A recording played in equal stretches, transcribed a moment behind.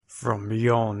From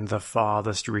beyond the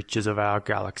farthest reaches of our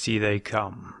galaxy they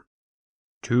come.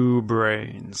 Two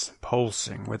brains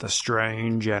pulsing with a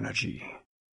strange energy.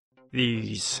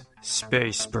 These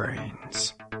space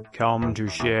brains come to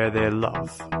share their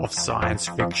love of science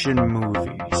fiction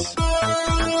movies.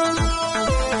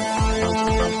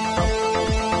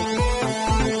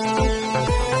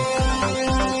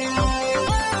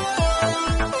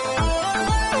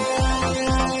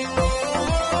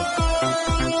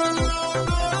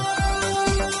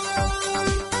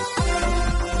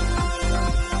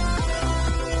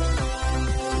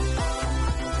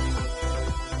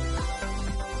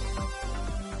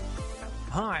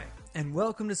 Hi, and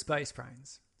welcome to Space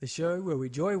Brains, the show where we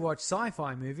joy-watch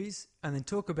sci-fi movies and then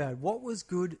talk about what was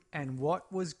good and what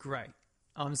was great.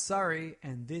 I'm Surrey,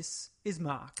 and this is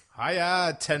Mark.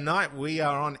 Hiya, tonight we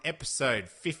are on episode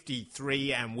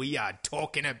 53 and we are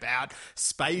talking about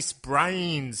Space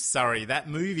Brains. Sorry, that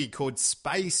movie called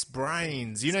Space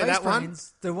Brains. You know Space that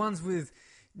Brains, the ones with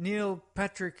Neil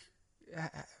Patrick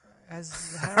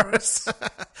as Harris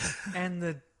and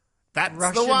the That's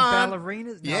Russian the one.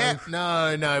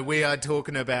 ballerinas? No, we are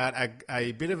talking about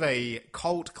a bit of a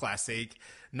cult classic.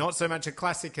 Not so much a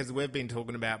classic as we've been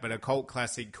talking about, but a cult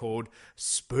classic called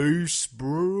Space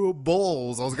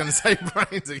Balls. I was going to say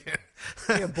brains again.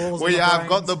 Yeah, balls in my I've brains.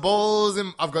 got the balls,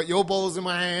 I've got your balls in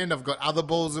my hand, I've got other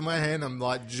balls in my hand. I'm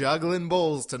like juggling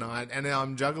balls tonight, and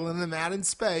I'm juggling them out in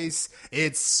space.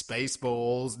 It's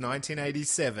Spaceballs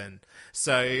 1987.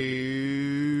 So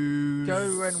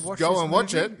Go and watch Go and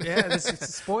watch movie. it. Yeah, it's a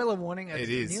spoiler warning. It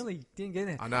is. Nearly didn't get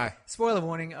it. I know. Spoiler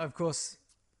warning, of course.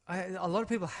 A lot of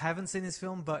people haven't seen this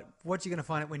film, but what you're going to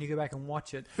find out when you go back and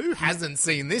watch it, Who hasn't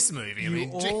seen this movie?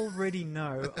 you already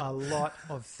know a lot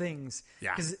of things.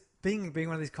 Yeah. Because being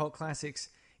one of these cult classics,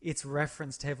 it's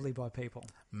referenced heavily by people.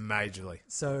 Majorly.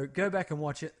 So go back and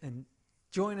watch it and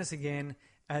join us again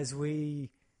as we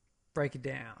break it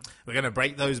down. We're going to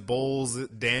break those balls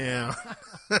down.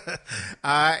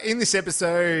 In this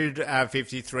episode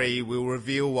 53, we'll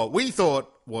reveal what we thought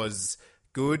was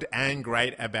good and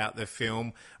great about the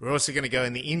film. We're also going to go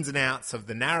in the ins and outs of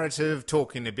the narrative,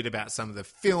 talking a bit about some of the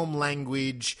film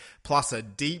language, plus a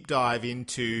deep dive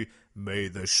into May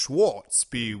the Schwartz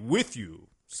be with you.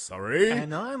 Sorry.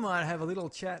 And I might have a little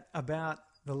chat about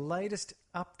the latest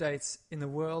updates in the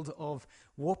world of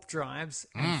warp drives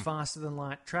and faster than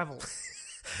light travel.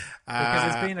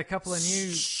 Because there's been a couple of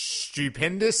new...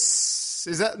 Stupendous.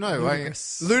 Is that? No.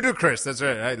 Ludicrous. Ludicrous. That's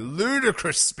right.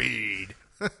 Ludicrous speed.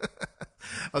 I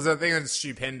was thinking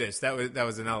stupendous. That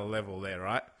was another level there,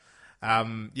 right?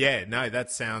 Yeah, no,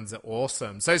 that sounds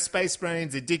awesome. So Space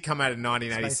Brains, it did come out in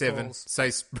 1987.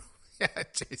 Spaceballs. Yeah,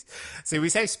 jeez. See, we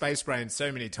say Space Brains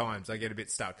so many times, I get a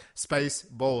bit stuck. Space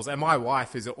Balls. And my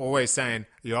wife is always saying,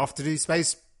 "You off to do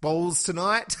Space Balls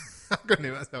tonight?" I couldn't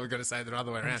even, I was going to say it the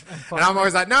other way around. And I'm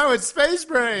always like, "No, it's Space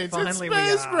Brains. Finally it's we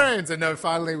Space are. Brains." And no,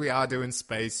 finally we are doing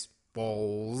Space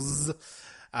Balls.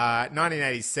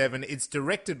 1987. It's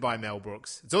directed by Mel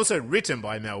Brooks. It's also written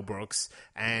by Mel Brooks,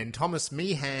 and Thomas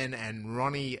Meehan and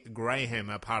Ronnie Graham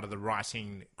are part of the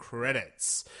writing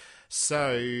credits.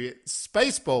 So,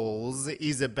 Spaceballs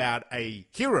is about a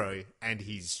hero and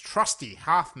his trusty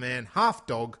half-man,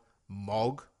 half-dog,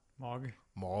 Mog. I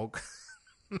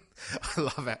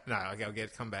love it. No, I'll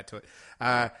come back to it.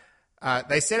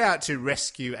 They set out to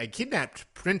rescue a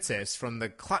kidnapped princess from the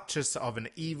clutches of an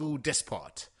evil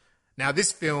despot. Now,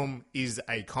 this film is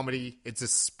a comedy. It's a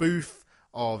spoof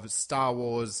of Star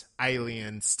Wars,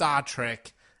 Alien, Star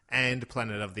Trek, and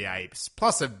Planet of the Apes.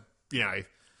 Plus,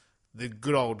 the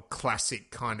good old classic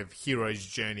kind of hero's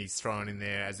journeys thrown in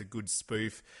there as a good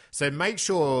spoof. So make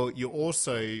sure you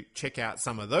also check out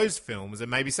some of those films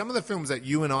and maybe some of the films that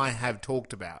you and I have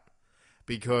talked about,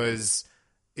 because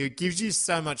it gives you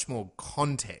so much more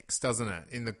context, doesn't it,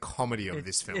 in the comedy of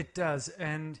this film? It does,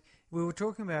 and we were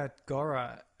talking about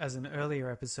Gora as an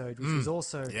earlier episode, which was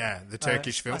also... Yeah, the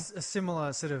Turkish film. A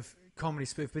similar sort of comedy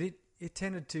spoof, but it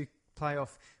tended to play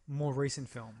off more recent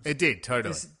films. It did,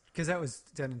 totally. Because that was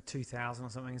done in 2000 or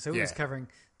something, so it was Yeah. covering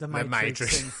The The Matrix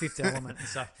Matrix. and Fifth Element and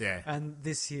stuff. Yeah. And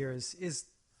this here is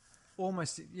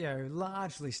almost,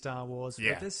 largely Star Wars,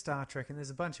 Yeah. but there's Star Trek and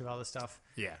there's a bunch of other stuff.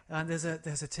 Yeah. And there's a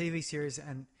TV series,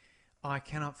 and I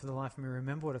cannot for the life of me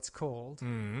remember what it's called.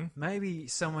 Mm-hmm. Maybe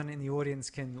someone in the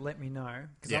audience can let me know,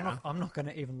 because Yeah. I'm not going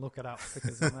to even look it up,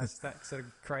 because I'm that sort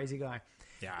of crazy guy.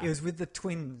 Yeah. It was with the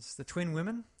twin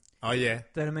women Oh, yeah.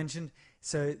 that I mentioned.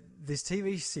 So this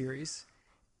TV series,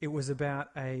 it was about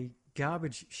a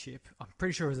garbage ship. I'm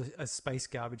pretty sure it was a space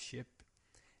garbage ship.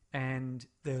 And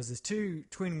there was these two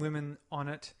twin women on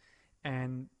it,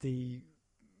 and the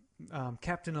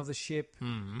captain of the ship,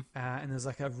 and there's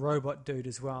like a robot dude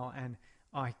as well. And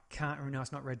I can't remember. No,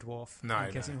 it's not Red Dwarf. No,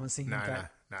 in case anyone's thinking of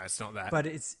that. No, it's not that. But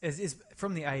it's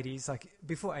from the 80s, like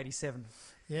before 87.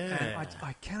 Yeah. And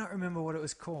I cannot remember what it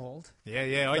was called. Yeah. But I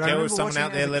Okay, remember well, someone watching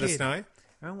out it there as a let us kid. know. I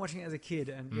remember watching it as a kid,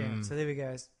 and so there we go.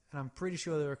 And I'm pretty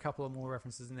sure there were a couple of more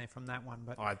references in there from that one,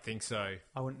 but I think so.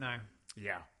 I wouldn't know.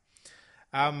 Yeah.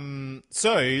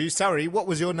 So, Surrey, what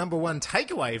was your number one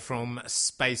takeaway from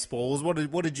Spaceballs?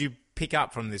 What did you pick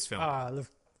up from this film? Look,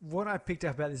 what I picked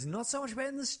up about this is not so much about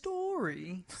in the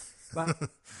story, but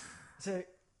so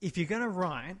if you're going to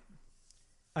write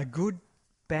a good,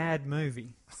 bad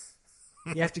movie,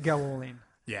 you have to go all in.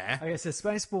 Yeah. Okay, so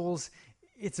Spaceballs,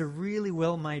 it's a really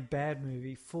well-made bad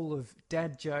movie full of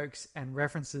dad jokes and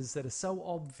references that are so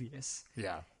obvious,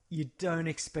 Yeah. you don't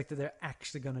expect that they're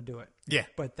actually going to do it. Yeah.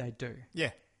 But they do.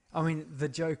 Yeah. I mean, the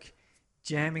joke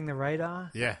jamming the radar.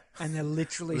 Yeah. And they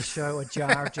literally show a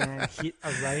jar of jam hit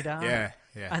a radar. Yeah.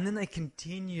 And then they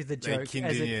continue the They joke.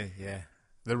 continue,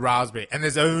 the raspberry. And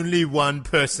there's only one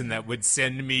person that would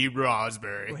send me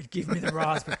raspberry. Wait, give me the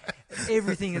raspberry.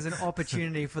 Everything is an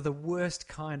opportunity for the worst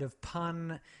kind of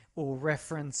pun or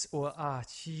reference or,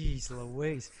 jeez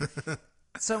Louise.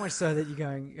 So much so that you're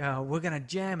going, we're going to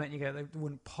jam it. And you go, they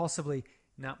wouldn't possibly.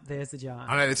 No, there's the jar.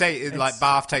 I know, they say, like,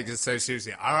 Barth takes it so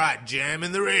seriously. All right,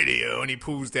 jamming the radio. And he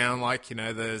pulls down, like,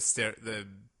 the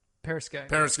Periscope.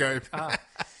 periscope.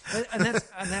 And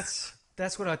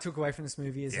that's what I took away from this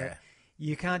movie is Yeah. that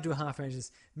you can't do half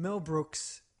measures. Mel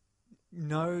Brooks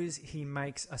knows he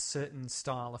makes a certain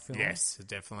style of film. Yes,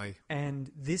 definitely.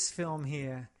 And this film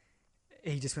here,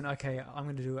 he just went, okay, I'm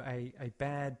going to do a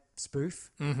bad spoof.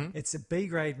 Mm-hmm. It's a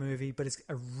B-grade movie, but it's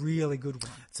a really good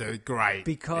one. So great.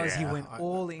 Because he went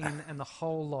all in and the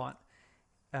whole lot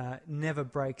never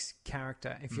breaks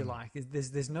character, if you like.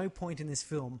 There's no point in this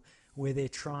film where they're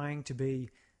trying to be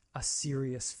a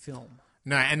serious film.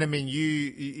 No, and I mean,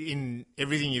 in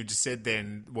everything you've just said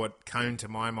then, what came to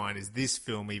my mind is this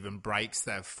film even breaks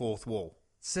that fourth wall.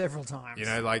 Several times. You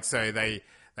know, like, so they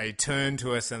turn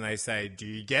to us and they say, do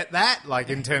you get that? Like,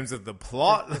 in terms of the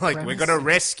plot, the like, premise. we've got to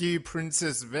rescue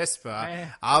Princess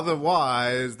Vespa,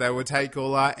 otherwise they will take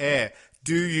all our air.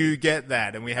 Do you get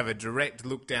that? And we have a direct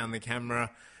look down the camera.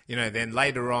 You know, then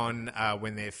later on,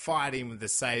 when they're fighting with the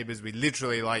sabers, we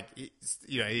literally, like,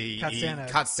 you know, he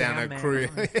cuts down a crew,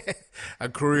 a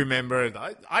crew member. And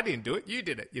I didn't do it, you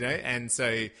did it, you know. And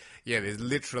so, yeah, there's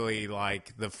literally,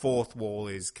 like, the fourth wall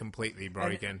is completely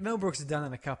broken. And Mel Brooks has done it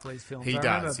in a couple of these films. He I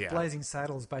does, remember yeah. Blazing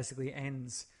Saddles basically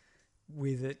ends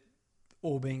with it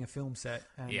all being a film set.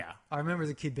 And Yeah. I remember as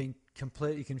a kid being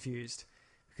completely confused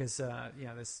because,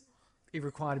 it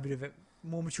required a bit of a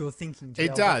more mature thinking.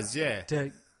 It does, yeah.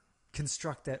 To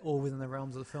construct that all within the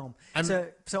realms of the film. And-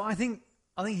 So I think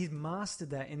he's mastered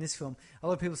that in this film. A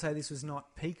lot of people say this was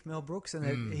not peak Mel Brooks, and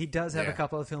that he does have yeah. a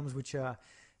couple of films which are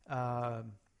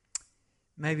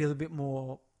maybe a little bit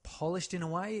more polished in a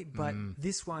way, but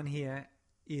this one here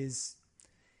is.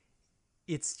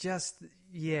 It's just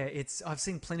I've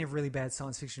seen plenty of really bad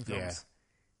science fiction films, Yeah.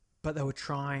 but they were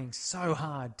trying so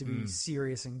hard to be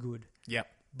serious and good. Yep.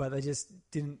 But they just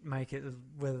didn't make it,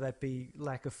 whether that be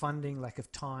lack of funding, lack of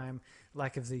time,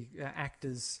 lack of the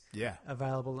actors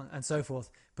available, and so forth.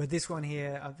 But this one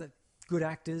here, good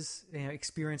actors,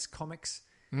 experienced comics,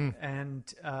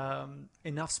 and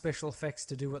enough special effects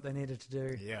to do what they needed to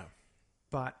do. Yeah.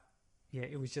 But,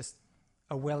 it was just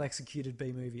a well-executed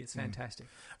B movie. It's fantastic.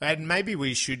 And maybe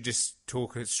we should just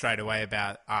talk straight away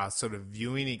about our sort of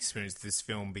viewing experience of this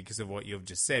film because of what you've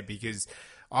just said. Because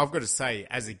I've got to say,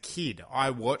 as a kid,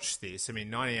 I watched this. I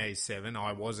mean, 1987,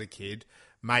 I was a kid.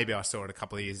 Maybe I saw it a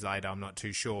couple of years later. I'm not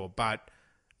too sure. But,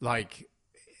 like,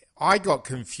 I got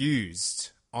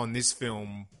confused on this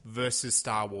film versus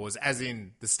Star Wars, as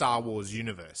in the Star Wars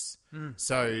universe.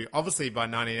 So, obviously, by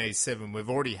 1987, we've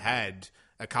already had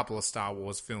a couple of Star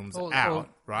Wars films out,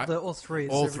 right? All three.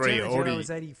 All So three Return of the already. Jedi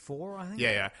was 84, I think.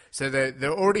 Yeah. So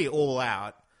they're already all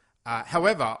out.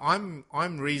 However, I'm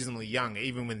reasonably young,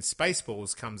 even when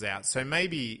Spaceballs comes out. So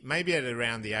maybe at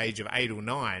around the age of 8 or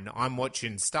 9, I'm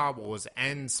watching Star Wars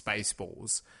and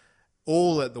Spaceballs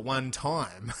all at the one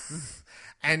time,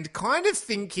 and kind of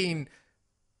thinking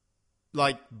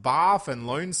like Barth and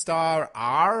Lone Star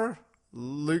are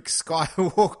Luke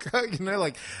Skywalker,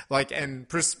 and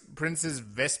Princess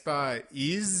Vespa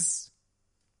is.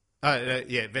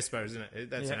 Vespa, isn't it?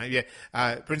 That's her name.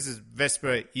 Yeah, Princess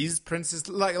Vespa is Princess.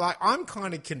 Like I'm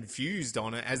kind of confused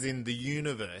on it, as in the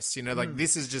universe.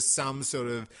 This is just some sort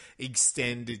of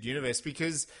extended universe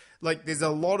because, like, there's a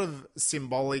lot of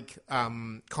symbolic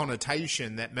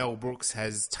connotation that Mel Brooks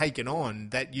has taken on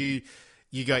that you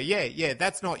you go, yeah,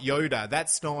 that's not Yoda.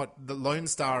 That's not, the Lone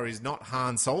Star is not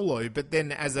Han Solo. But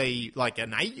then as an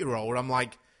 8-year-old, I'm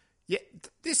like, yeah,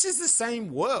 this is the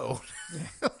same world.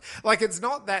 Yeah. Like, it's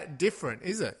not that different,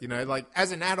 is it? You know, like,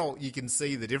 as an adult, you can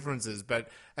see the differences. But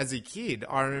as a kid,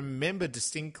 I remember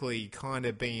distinctly kind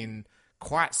of being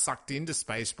quite sucked into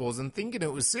Spaceballs and thinking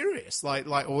it was serious.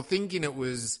 Or thinking it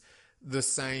was the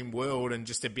same world and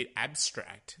just a bit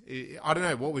abstract. I don't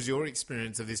know. What was your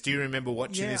experience of this? Do you remember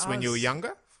watching this when you were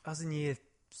younger? I was in year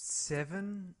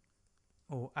 7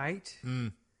 or 8.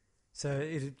 So,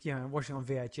 watching on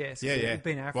VHS. Yeah. It'd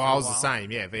been out for well, I was a while. the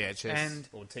same. Yeah, VHS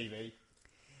or TV.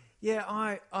 Yeah,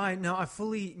 I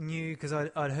fully knew because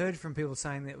I'd heard from people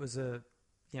saying that it was a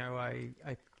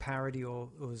parody or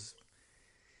it was.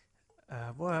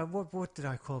 What did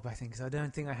I call it back then? Because I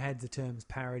don't think I had the terms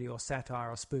parody or satire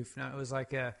or spoof. No, it was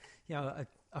like a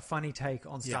funny take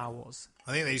on Star Wars.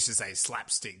 I think they used to say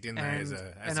slapstick, didn't they?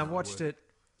 And I watched it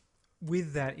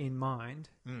with that in mind.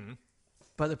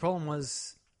 But the problem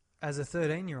was, as a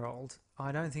 13-year-old,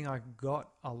 I don't think I got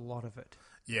a lot of it.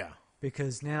 Yeah.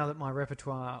 Because now that my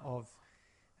repertoire of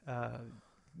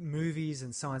movies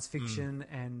and science fiction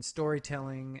and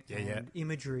storytelling and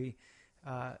imagery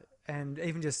and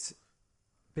even just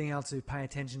being able to pay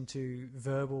attention to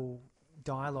verbal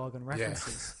dialogue and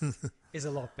references is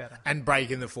a lot better. And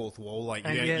breaking the fourth wall,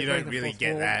 you don't really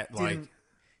get that.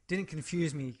 Didn't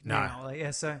confuse me now.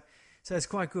 So it's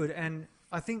quite good. And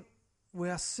I think we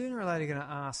are sooner or later going to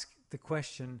ask the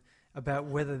question about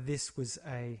whether this was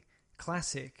a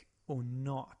classic or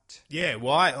not. Yeah,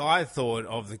 well, I thought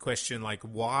of the question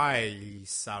why,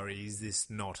 Surrey, is this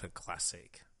not a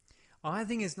classic? I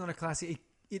think it's not a classic.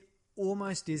 It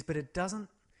almost is, but it doesn't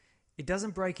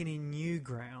break any new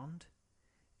ground,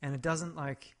 and it doesn't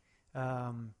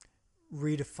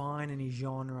redefine any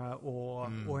genre or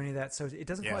any of that. So it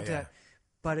doesn't quite do that,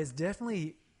 but it's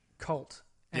definitely cult.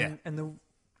 And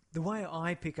the way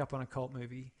I pick up on a cult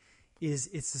movie is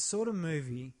it's the sort of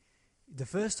movie, the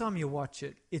first time you watch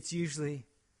it, it's usually,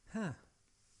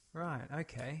 right,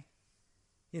 okay.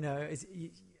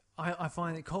 I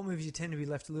find that cult movies, you tend to be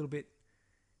left a little bit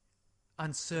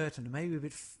uncertain, maybe a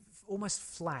bit almost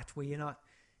flat, where you're not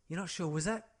sure, was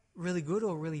that really good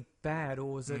or really bad,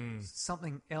 or was it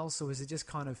something else, or was it just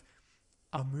kind of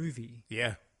a movie?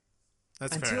 Yeah,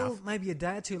 that's fair until enough. Maybe a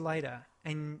day or two later,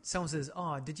 and someone says,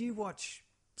 "Oh, did you watch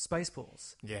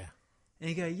Spaceballs?" Yeah, and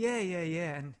you go,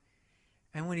 "Yeah,"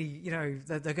 and when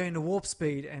they're going to warp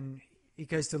speed, and he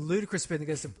goes to ludicrous speed, and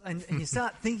goes to, and you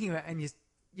start thinking about it, and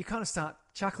you kind of start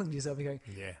chuckling to yourself. You go,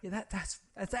 "Yeah, that's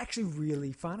actually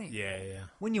really funny." Yeah.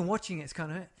 When you're watching it, it's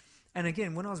kind of. And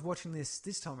again, when I was watching this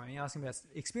time around, you're asking about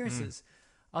experiences,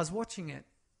 I was watching it,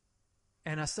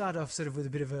 and I started off sort of with a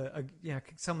bit of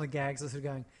some of the gags. I was sort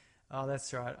of going, "Oh,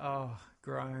 that's right. Oh,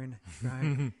 groan."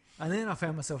 And then I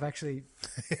found myself actually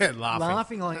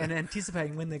laughing and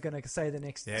anticipating when they're going to say the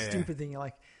next stupid thing. You're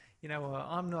like,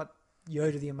 I'm not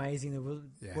Yoda the Amazing,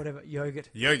 whatever, Yogurt.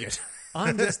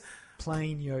 I'm just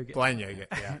plain yogurt. Plain yogurt,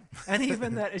 yeah. And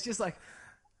even that, it's just like,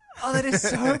 oh, that is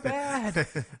so bad.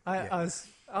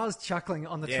 I was chuckling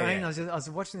on the train. Yeah. I was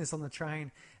watching this on the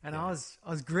train, and I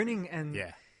was grinning and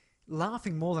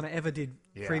laughing more than I ever did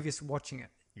previous watching it.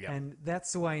 Yeah. And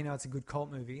that's the way it's a good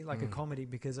cult movie, like a comedy,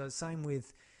 because I was same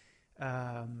with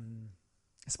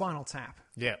Spinal Tap.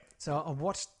 Yeah. So I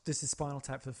watched this as Spinal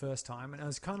Tap for the first time, and I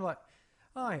was kind of like,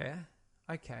 oh yeah,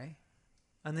 okay.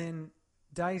 And then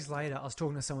days later, I was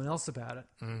talking to someone else about it,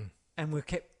 and we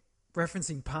kept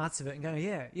referencing parts of it and going,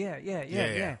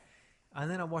 yeah. And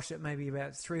then I watched it maybe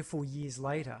about 3 or 4 years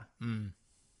later,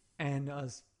 and I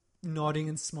was nodding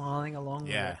and smiling along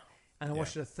with it. And I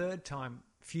watched it a third time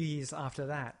a few years after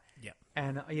that. Yeah.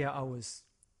 And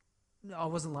I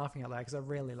wasn't laughing out loud because I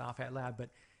rarely laugh out loud, but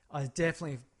I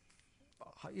definitely,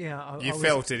 you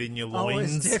felt it in your loins. I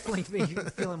was definitely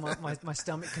feeling my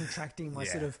stomach contracting, my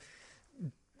sort of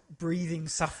breathing,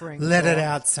 suffering. Let it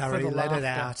out, Surrey. Let it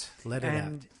out. Let it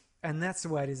out. And that's the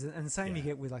way it is. And the same you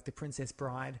get with The Princess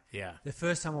Bride. Yeah. The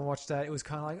first time I watched that, it was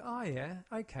kind of like, oh yeah,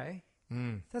 okay.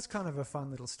 That's kind of a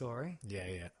fun little story.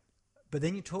 Yeah. But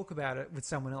then you talk about it with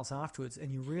someone else afterwards,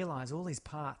 and you realise all these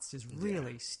parts just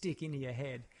really stick into your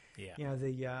head. Yeah.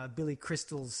 The Billy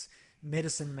Crystal's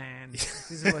Medicine Man,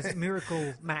 this was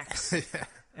Miracle Max,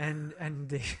 and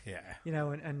the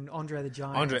and Andre the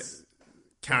Giant. Andre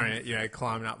carrying it,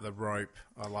 climbing up the rope.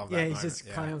 I love that. Yeah, he's just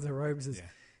climbing up the ropes.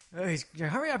 Oh,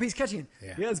 hurry up! He's catching.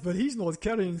 Yeah. Yes, but he's not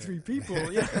carrying 3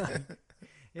 people.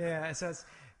 Yeah. So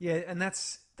and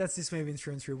that's this movie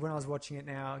through and through. When I was watching it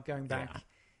now, going back,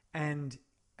 and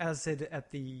as I said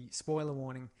at the spoiler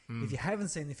warning, if you haven't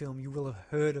seen the film, you will have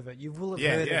heard of it. You will have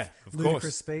heard of Ludicrous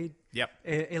course. Speed. Yep.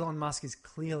 Elon Musk is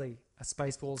clearly a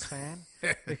Spaceballs fan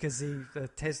because the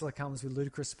Tesla comes with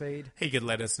ludicrous speed. He could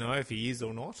let us know if he is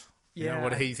or not. Yeah. You know,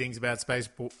 what he thinks about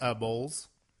Spaceballs.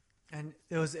 And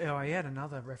there was, he had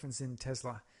another reference in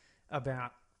Tesla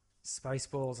about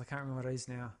Spaceballs. I can't remember what it is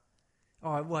now.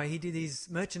 Oh, well, he did his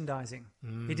merchandising.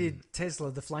 He did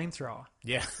Tesla, the flamethrower.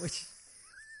 Yeah. Which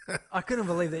I couldn't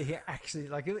believe that he actually,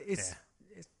 like, it's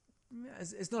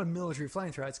not a military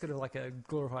flamethrower. It's got like a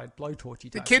glorified blowtorchy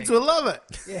type The kids thing. will love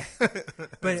it. Yeah.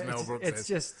 But it's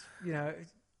just, you know,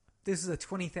 this is a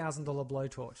 $20,000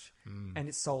 blowtorch and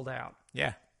it's sold out.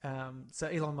 Yeah. So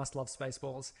Elon Musk loves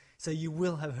Spaceballs. So you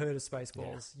will have heard of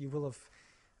Spaceballs. Yeah. You will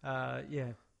have,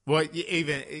 Well,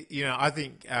 even, you know, I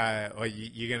think,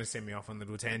 you're going to send me off on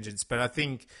little tangents, but I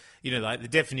think, you know, like the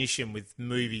definition with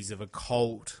movies of a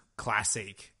cult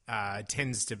classic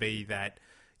tends to be that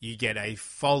you get a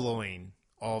following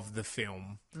of the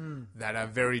film that are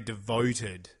very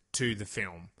devoted to the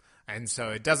film. And so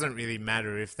it doesn't really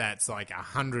matter if that's like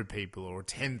 100 people or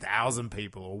 10,000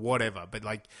 people or whatever, but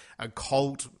like a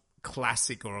cult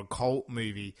classic or a cult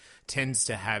movie tends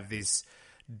to have this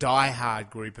diehard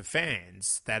group of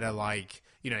fans that are like,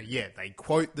 you know, they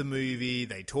quote the movie,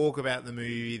 they talk about the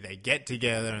movie, they get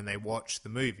together and they watch the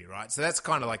movie, right? So that's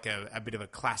kind of like a bit of a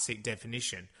classic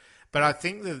definition. But I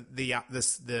think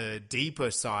the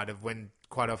deeper side of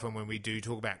quite often when we do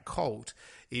talk about cult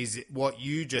is what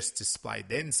you just displayed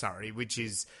then, Surrey, which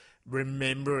is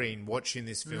remembering watching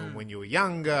this film when you were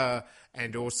younger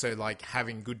and also like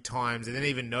having good times, and then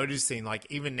even noticing like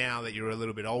even now that you're a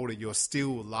little bit older, you're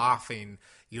still laughing,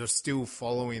 you're still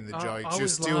following the jokes, I you're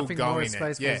was still laughing going more at it.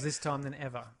 Spaceballs this time than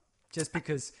ever, just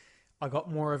because I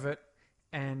got more of it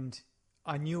and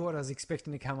I knew what I was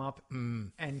expecting to come up,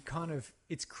 and kind of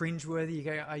it's cringeworthy. You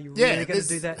go, are you really going to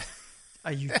do that?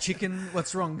 Are you chicken?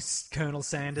 What's wrong, Colonel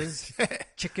Sanders?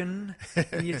 Chicken?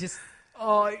 And you just,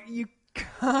 you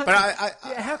can't. But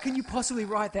how can you possibly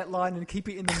write that line and keep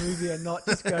it in the movie and not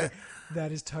just go,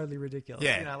 that is totally ridiculous?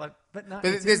 Yeah. You know, like, but no.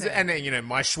 But there's, and you know,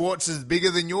 my Schwartz is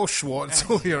bigger than your Schwartz.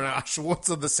 Our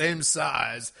Schwartz are the same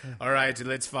size. All right,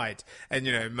 let's fight.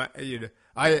 And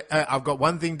I've got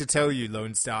one thing to tell you,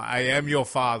 Lone Star. I am your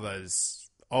father's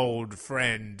old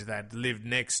friend that lived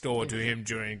next door to him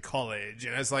during college.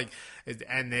 You know, it's like,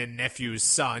 and their nephew's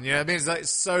son. You know, I mean, it's like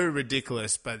so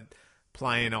ridiculous, but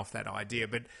playing off that idea.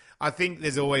 But I think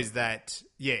there's always that,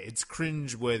 it's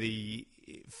cringeworthy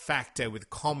factor with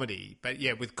comedy. But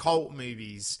with cult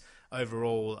movies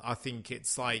overall, I think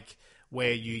it's like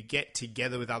where you get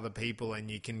together with other people and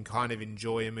you can kind of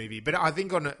enjoy a movie. But I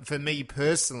think for me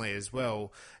personally as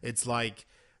well, it's like,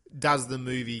 does the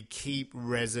movie keep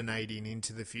resonating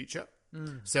into the future?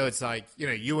 So it's like, you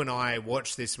know, you and I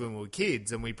watched this when we were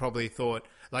kids and we probably thought,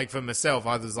 like for myself,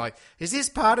 I was like, is this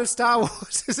part of Star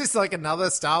Wars? Is this like another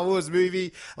Star Wars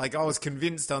movie? Like I was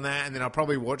convinced on that, and then I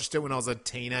probably watched it when I was a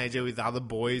teenager with other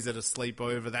boys at a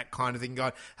sleepover, that kind of thing,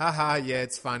 going, haha, yeah,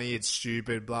 it's funny, it's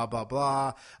stupid, blah, blah,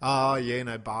 blah. Oh, yeah, you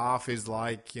know, Barf is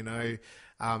like, you know,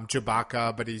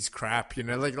 Chewbacca, but he's crap, you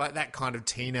know, like that kind of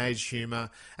teenage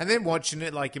humor. And then watching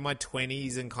it like in my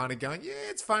 20s and kind of going, yeah,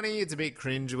 it's funny, it's a bit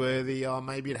cringeworthy, oh,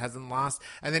 maybe it hasn't lasted.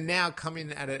 And then now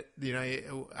coming at it, you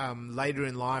know, later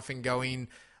in life and going,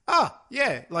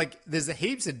 like there's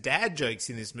heaps of dad jokes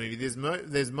in this movie.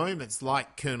 There's moments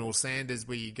like Colonel Sanders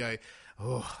where you go,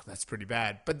 oh, that's pretty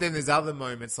bad. But then there's other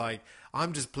moments like,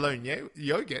 I'm just blowing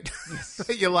yogurt.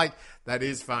 You're like, that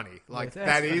is funny. Like,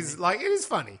 that is, like, it is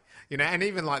funny. You know, and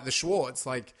even like the Schwartz,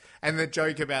 like, and the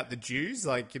joke about the Jews,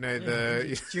 like, you know,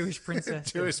 the Jewish princess.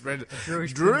 Jewish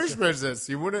princess.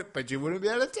 You wouldn't be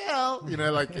able to tell. You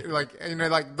know, like, you know,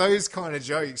 like those kind of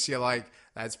jokes, you're like,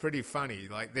 that's pretty funny.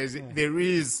 Like, there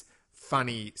is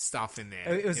funny stuff in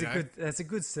there. It was that's a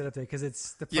good setup there because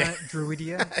it's the planet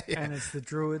Druidia and it's the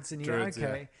druids and you're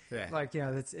okay. Yeah. Like, you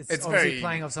know, it's obviously very,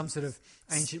 playing off some sort of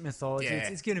ancient mythology. Yeah.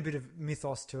 It's getting a bit of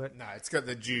mythos to it. No, it's got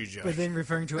the Jew joke. But then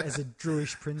referring to it as a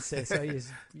Druish princess. So, you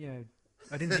know,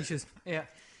 I didn't think she was,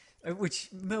 which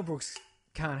Mel Brooks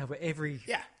can't help it. Every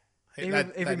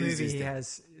movie he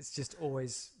has, it's just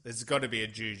always... There's got to be a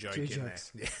Jew joke in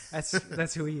jokes. There. Yeah.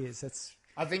 That's who he is.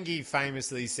 I think he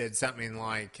famously said something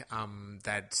like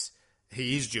that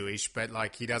he is Jewish, but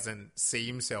like he doesn't see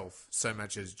himself so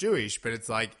much as Jewish, but it's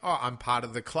like, oh, I'm part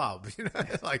of the club, you know,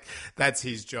 like that's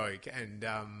his joke. And,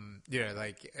 you know,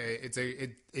 like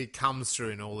it comes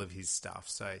through in all of his stuff.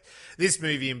 So this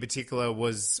movie in particular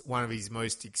was one of his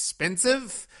most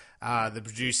expensive. The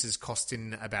producers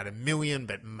costing about $1 million,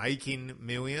 but making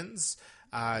millions.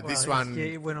 This one... Yeah,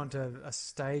 it went on to a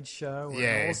stage show.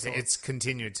 Yeah, it's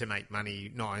continued to make money,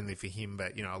 not only for him,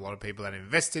 but, a lot of people that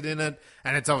invested in it.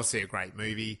 And it's obviously a great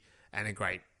movie and a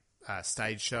great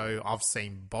stage show. I've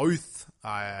seen both.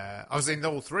 I've seen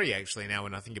all three, actually, now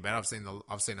when I think about it.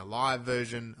 I've seen a live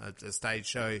version, a stage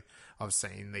show. I've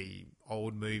seen the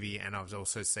old movie, and I've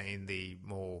also seen the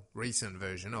more recent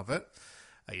version of it,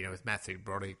 with Matthew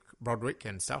Broderick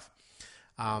and stuff.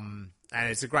 And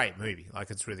it's a great movie.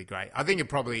 Like, it's really great. I think it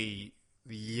probably,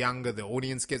 the younger the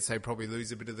audience gets, they probably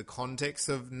lose a bit of the context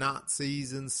of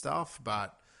Nazis and stuff.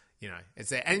 But, it's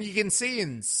there. And you can see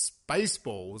in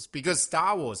Spaceballs, because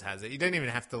Star Wars has it, you don't even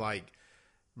have to,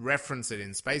 reference it in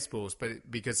Spaceballs, but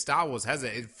because Star Wars has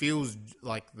it, it feels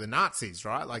like the Nazis,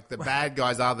 right? Like, the bad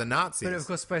guys are the Nazis. But, of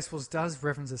course, Spaceballs does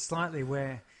reference it slightly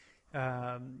where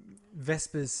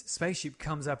Vesper's spaceship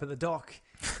comes up at the dock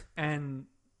and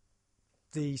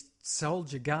the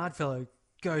soldier guard fellow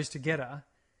goes to get her,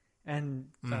 and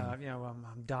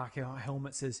Dark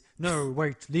Helmet says, "No,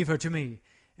 wait, leave her to me."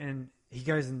 And he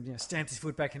goes and stamps his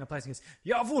foot back into place and goes,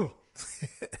 "Jawohl!"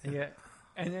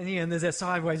 and there's that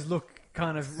sideways look,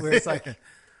 kind of where it's like,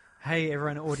 "Hey,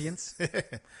 everyone, audience,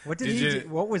 what did he do?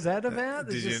 What was that about?"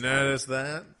 Did you notice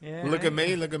that? Yeah, look at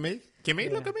me, look at me, Kimmy,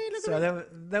 look at me, look at me. So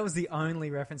that was the only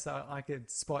reference that I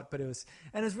could spot, but it was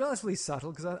relatively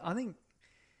subtle because I think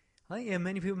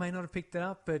many people may not have picked it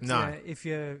up, but if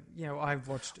I've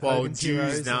watched Hogan's Jews,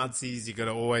 Heroes Nazis, you got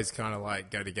to always kind of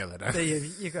go together, don't you?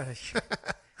 You got to.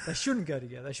 They shouldn't go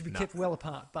together. They should be kept well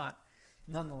apart, but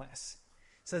nonetheless.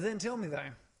 So then, tell me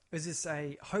though, is this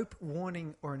a hope,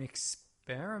 warning, or an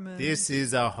experiment? This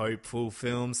is a hopeful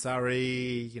film,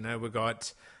 Surrey. We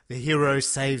got the hero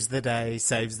saves the day,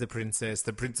 saves the princess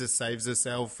saves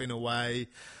herself in a way.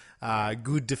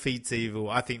 Good defeats evil.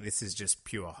 I think this is just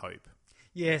pure hope.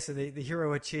 Yeah, so the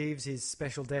hero achieves his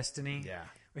special destiny. Yeah.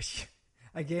 Which,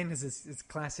 again, is this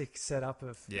classic setup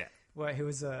of... Yeah. Where he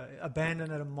was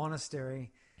abandoned at a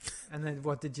monastery. And then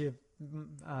what did you...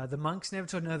 the monks never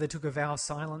told... No, they took a vow of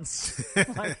silence.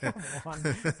 Come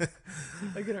on.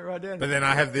 I get it right down. But then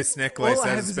I have this necklace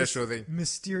as a special thing.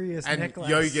 Mysterious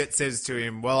necklace. And Yoget says to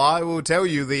him, "Well, I will tell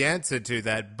you the answer to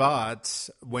that, but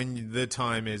when the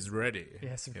time is ready."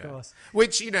 Yes, of course.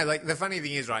 Which, the funny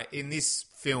thing is, right, in this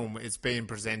film, it's being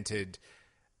presented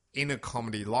in a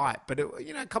comedy light. But,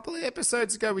 a couple of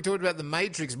episodes ago, we talked about The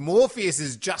Matrix. Morpheus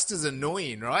is just as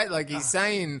annoying, right? Like, he's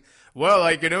saying, "Well,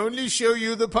 I can only show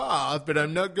you the path, but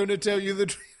I'm not going to tell you the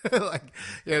truth."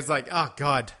 It's like, oh,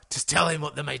 God, just tell him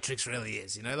what The Matrix really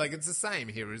is. It's the same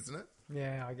here, isn't it?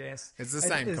 Yeah, I guess. It's the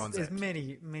same concept. There's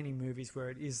many, many movies where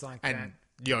it is like that. And,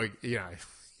 you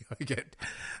get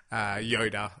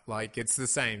Yoda, it's the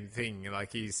same thing.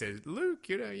 Like, he says, "Luke,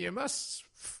 you must...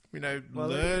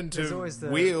 learn to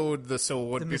wield the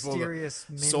sword before the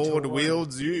sword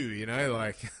wields you,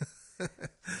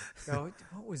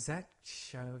 what was that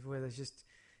show where there's just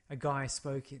a guy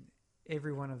spoke in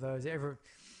every one of those?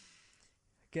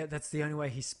 That's the only way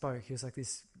he spoke. He was like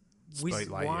this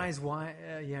wise,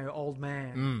 old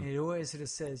man. And he always sort of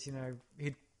says,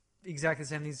 he'd exactly the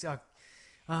same things.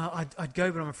 I'd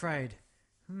go, but I'm afraid.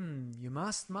 You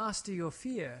must master your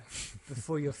fear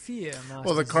before your fear masters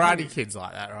Well, the Karate Kid's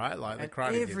like that, right? The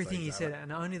Karate Kid's everything like he that, said, right?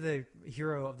 and only the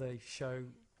hero of the show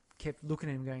kept looking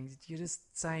at him going, "You're just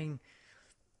saying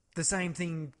the same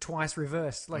thing twice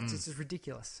reversed. This is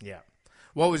ridiculous." Yeah.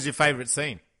 What was your favourite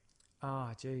scene?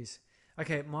 Oh, jeez.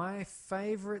 Okay, my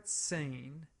favourite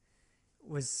scene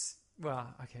was...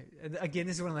 Well, okay. Again,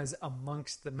 this is one of those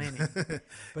amongst the many.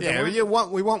 But we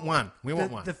want one. We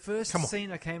want one. The first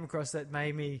scene I came across that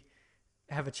made me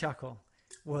have a chuckle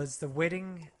was the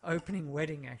opening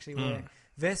wedding, actually, where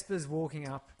Vesper's walking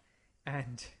up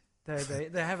and they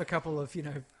have a couple of,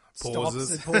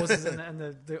 stops and pauses, and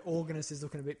the organist is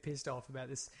looking a bit pissed off about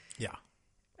this. Yeah.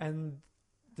 And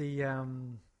the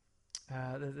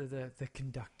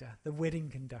conductor, the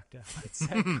wedding conductor, what's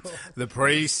that called? The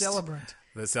priest.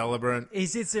 The celebrant. He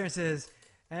sits there and says,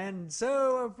 "And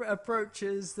so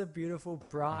approaches the beautiful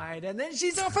bride," and then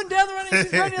she's off and down the running.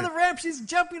 She's running down the ramp. She's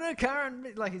jumping in her car, and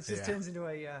it just turns into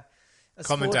a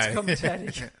sports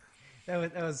commentator.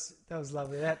 that was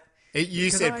lovely. You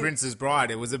said Princess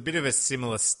Bride. It was a bit of a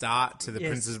similar start to the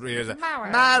Princess Bride. It was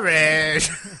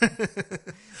marriage.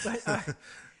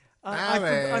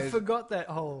 I forgot that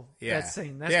whole that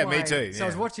scene. That's why, me too. So I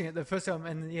was watching it the first time,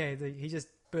 and he just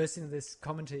burst into this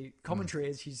commentary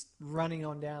as she's running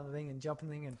on down the thing and jumping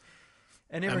the thing,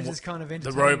 and everyone's just kind of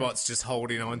entertained. The robot's just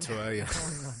holding on to her.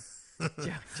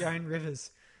 Yeah. Joan Rivers.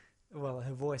 Well,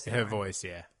 her voice. Anyway. Her voice,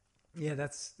 yeah. Yeah,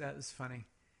 that was funny.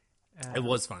 It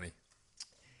was funny.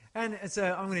 And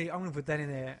so I'm gonna put that in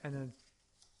there, and then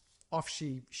off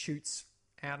she shoots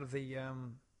out of the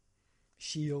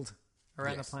shield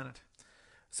around the planet.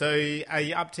 So are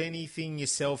you up to anything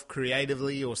yourself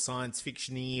creatively or science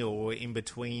fiction-y or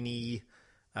in-betweeny?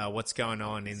 What's going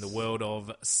on in the world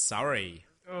of Surrey?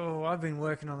 Oh, I've been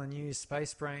working on the new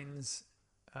Space Brains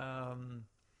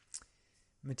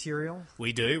material.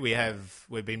 We do.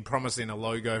 We've been promising a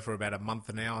logo for about a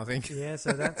month now, I think. Yeah,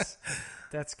 so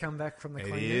that's come back from the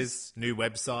cleaners. It is. New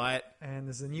website. And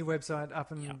there's a new website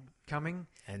up and coming.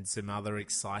 And some other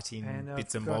exciting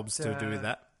bits and bobs to do with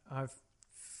that. I've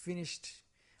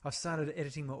started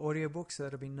editing my audiobook, so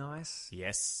that'll be nice.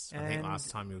 Yes. I think last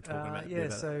time you were talking about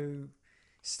that. So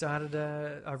started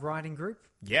a writing group.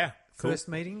 Yeah, cool. First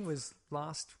meeting was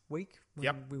last week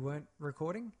when we weren't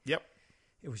recording. Yep.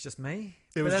 It was just me.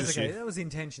 It was just okay. you. That was the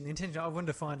intention. The intention, I wanted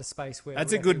to find a space where...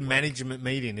 That's a good management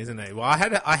meeting, isn't it? Well,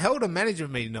 I held a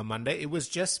management meeting on Monday. It was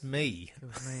just me. It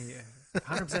was me,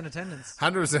 100% attendance.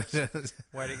 100%.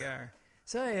 Way to go.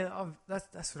 So, yeah,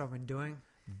 that's what I've been doing.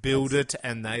 Build it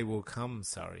and they will come,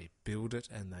 sorry. Build it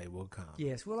and they will come.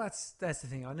 Yes, well, that's the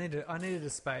thing. I needed a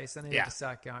space. I needed to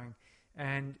start going.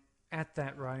 And at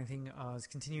that writing thing, I was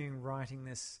continuing writing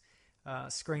this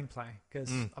screenplay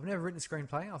because I've never written a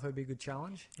screenplay. I thought it'd be a good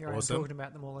challenge. Here I'm talking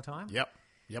about them all the time.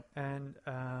 Yep. And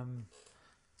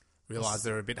realise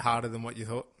they're a bit harder than what you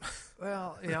thought.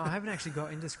 Well, I haven't actually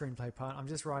got into screenplay part. I'm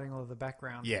just writing all of the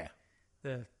background. Yeah.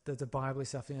 The Bible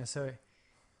stuff. So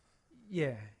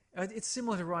yeah, it's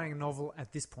similar to writing a novel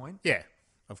at this point. Yeah,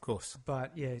 of course.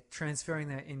 But yeah, transferring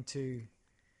that into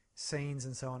scenes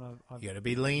and so on. You got to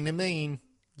be lean and mean.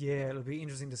 Yeah, it'll be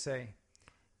interesting to see.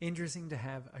 Interesting to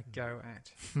have a go at.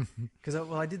 Because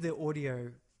I did the audio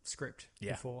script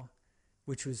before,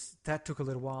 that took a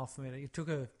little while for me. It took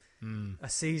a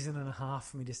season and a half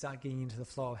for me to start getting into the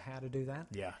flow of how to do that.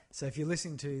 Yeah. So if you're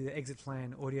listening to the Exit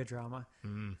Plan audio drama,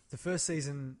 the first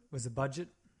season was a budget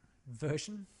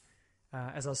version,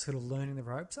 as I was sort of learning the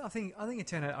ropes. I think it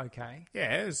turned out okay.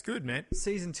 Yeah, it was good, man.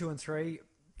 Season 2 and 3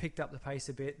 picked up the pace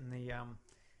a bit, and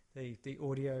the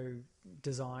audio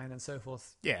design and so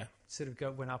forth sort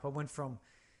of went up. I went from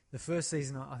the first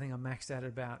season, I think I maxed out at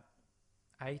about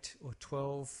 8 or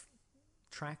 12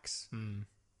 tracks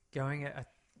going at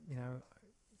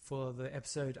for the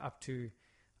episode up to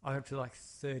like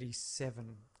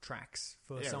 37 tracks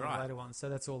for some of the later ones. So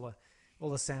that's all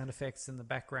the sound effects and the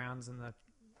backgrounds and the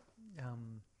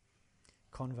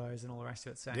convos and all the rest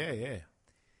of it. So yeah.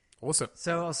 Awesome.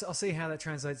 So I'll see how that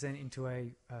translates then into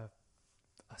a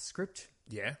script.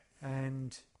 Yeah.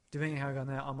 And depending on how I go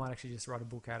now, I might actually just write a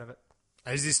book out of it.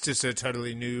 Is this just a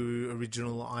totally new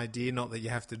original idea? Not that you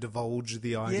have to divulge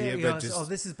the idea, but just...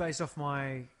 this is based off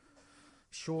my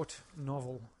short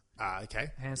novel. Okay.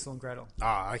 Hansel and Gretel.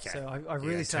 Okay. So I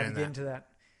really started to get into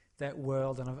that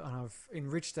world, and I've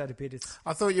enriched that a bit.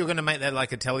 I thought you were going to make that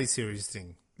like a teleseries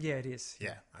thing. Yeah, it is.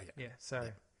 Yeah. Okay. Yeah.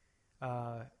 So,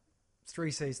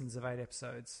 3 seasons of 8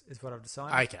 episodes is what I've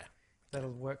decided. Okay. That'll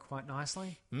work quite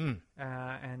nicely.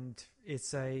 And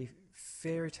it's a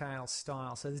fairy tale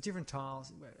style. So there's different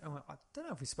tiles. I don't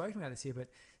know if we've spoken about this here, but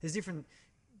there's different,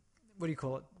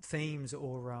 themes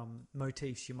or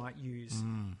motifs you might use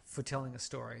for telling a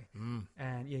story.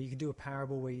 And you can do a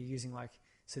parable where you're using like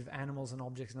sort of animals and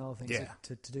objects and other things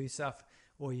to do stuff,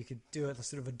 or you could do it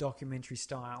sort of a documentary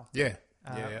style. Yeah.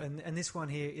 And this one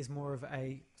here is more of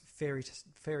a fairy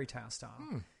tale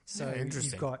style. So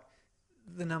you've got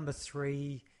the number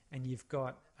 3, and you've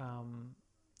got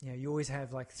you always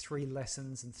have like 3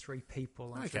 lessons and 3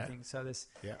 people and everything.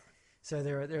 So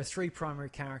there are 3 primary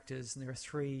characters, and there are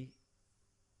 3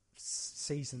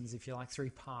 seasons, if you like,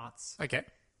 3 parts. Okay.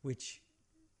 Which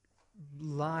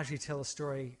largely tell a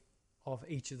story of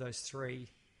each of those 3,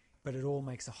 but it all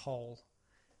makes a whole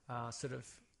sort of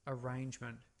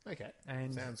arrangement. Okay.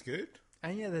 And sounds good.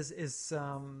 And there's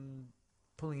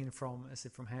pulling in from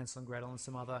Hansel and Gretel and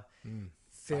some other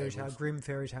grim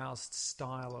fairy tale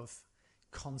style of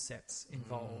concepts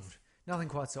involved. Nothing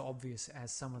quite so obvious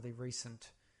as some of the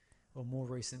more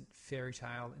recent fairy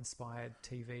tale inspired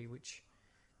TV, which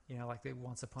like the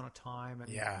Once Upon a Time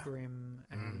and Grimm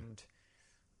and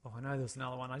I know there's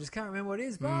another one. I just can't remember what it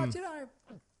is, but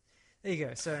there you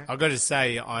go. So I've got to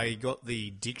say, I got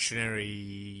the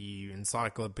dictionary,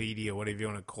 encyclopedia, whatever you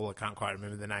want to call it. Can't quite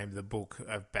remember the name of the book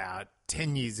about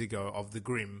 10 years ago of the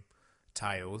Grimm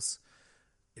tales.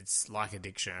 It's like a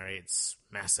dictionary. It's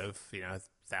massive,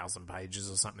 1,000 pages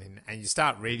or something. And you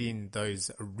start reading those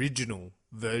original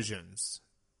versions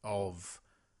of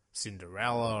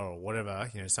Cinderella or whatever,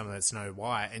 some of that Snow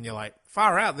White, and you're like,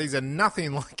 far out, these are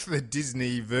nothing like the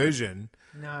Disney version.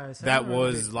 No, so that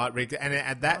was like,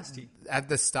 and nasty. at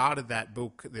the start of that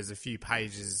book, there's a few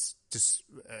pages just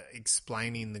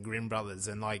explaining the Grimm brothers,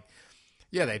 and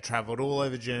they travelled all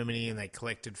over Germany and they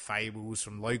collected fables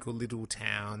from local little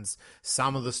towns.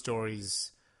 Some of the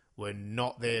stories were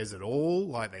not theirs at all.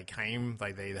 Like they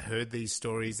either heard these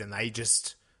stories and they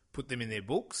just put them in their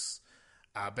books.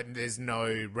 But there's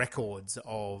no records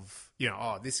of,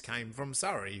 this came from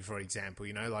Surrey, for example,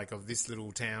 of this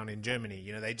little town in Germany.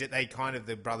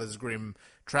 The Brothers Grimm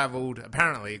travelled,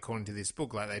 apparently, according to this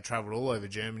book, they travelled all over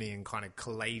Germany and kind of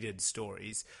collated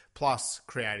stories, plus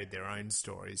created their own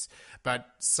stories. But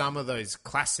some of those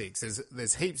classics,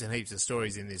 there's heaps and heaps of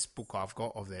stories in this book I've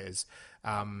got of theirs.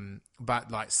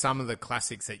 But some of the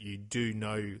classics that you do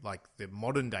know, like the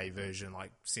modern day version,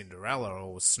 like Cinderella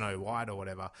or Snow White or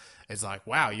whatever, it's like,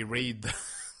 wow, you read the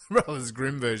Brothers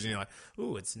Grimm version, you're like,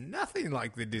 ooh, it's nothing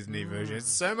like the Disney version. It's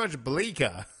so much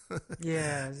bleaker.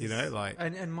 Yeah.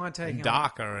 And my take and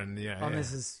darker and, on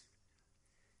this is,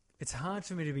 it's hard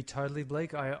for me to be totally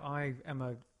bleak. I am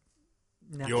a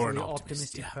naturally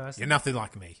optimistic person. You're nothing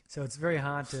like me. So it's very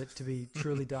hard to be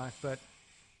truly dark, but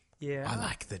yeah. I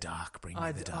like the dark. Bring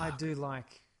me the dark.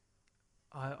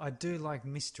 I do like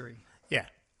mystery. Yeah.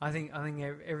 I think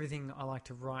everything I like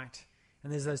to write,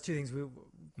 and there's those two things.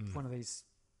 One of these,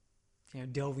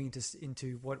 delving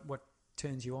into what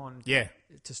turns you on. Yeah.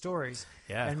 To stories.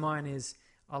 Yeah. And mine is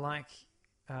I like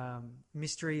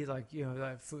mystery, what do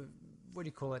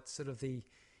you call it? Sort of the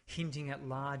hinting at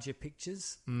larger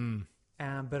pictures.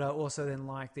 But I also then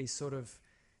like these sort of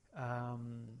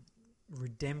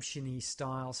redemption-y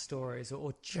style stories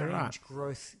or change,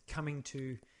 growth, coming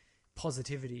to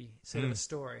positivity sort of a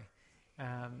story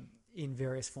in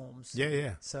various forms.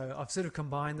 Yeah. So I've sort of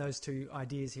combined those two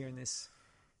ideas here in this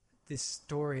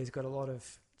story. Has got a lot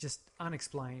of just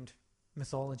unexplained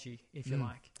mythology, if you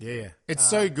like. Yeah. It's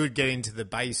so good getting to the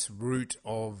base root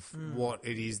of what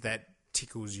it is that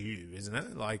tickles you, isn't it?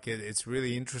 It's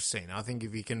really interesting. I think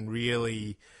if you can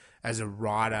really, as a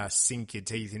writer, sink your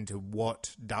teeth into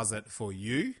what does it for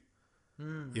you.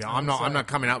 I'm not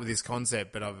coming up with this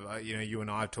concept, but I've you and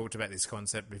I have talked about this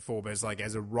concept before. But it's like,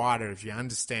 as a writer, if you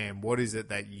understand what is it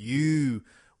that you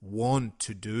want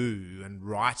to do and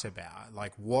write about,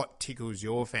 like what tickles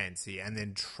your fancy, and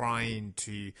then trying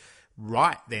to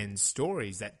write then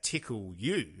stories that tickle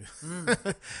you,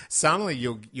 suddenly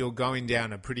you're going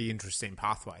down a pretty interesting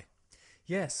pathway.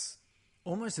 Yes.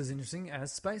 Almost as interesting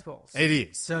as Spaceballs. It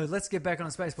is. So let's get back on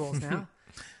Spaceballs now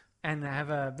and have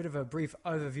a bit of a brief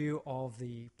overview of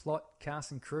the plot,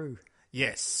 cast and crew.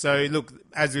 Yes. So look,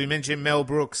 as we mentioned, Mel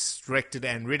Brooks directed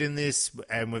and written this,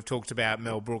 and we've talked about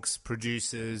Mel Brooks'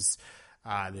 producers.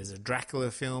 There's a Dracula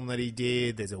film that he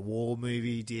did. There's a war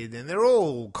movie he did. And they're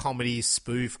all comedy,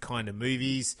 spoof kind of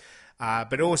movies.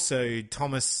 But also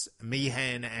Thomas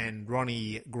Meehan and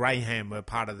Ronnie Graham were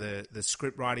part of the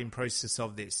script writing process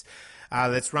of this.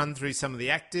 Let's run through some of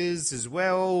the actors as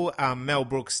well. Mel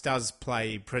Brooks does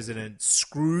play President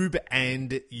Scroob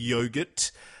and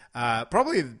Yogurt.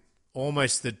 Probably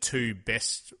almost the two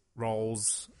best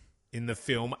roles in the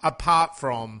film, apart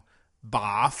from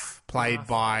Barf, played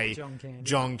by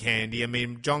John Candy. I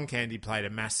mean, John Candy played a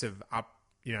massive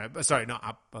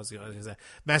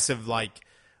massive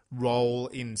role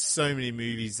in so many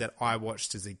movies that I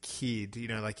watched as a kid.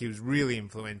 He was really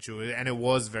influential, and it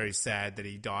was very sad that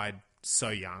he died so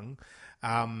young.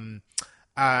 Rick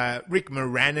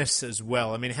Moranis as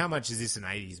well. I mean, how much is this an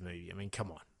 80s movie? I mean,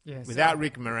 come on. Yes. Without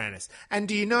Rick Moranis. And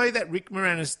do you know that Rick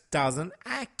Moranis doesn't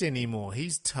act anymore?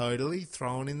 He's totally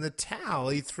thrown in the towel.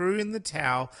 He threw in the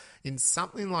towel in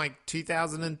something like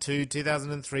 2002,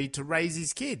 2003 to raise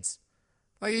his kids.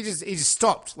 He just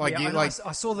stopped.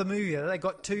 I saw the movie. They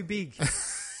got too big.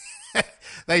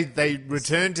 They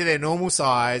returned to their normal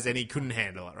size, and he couldn't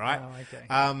handle it. Right? Oh, okay.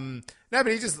 No,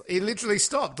 but he literally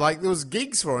stopped. There was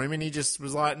gigs for him, and he just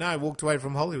was walked away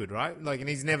from Hollywood. Right? And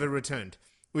he's never returned.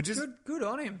 Which is good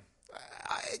on him.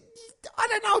 I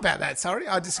don't know about that. Sorry,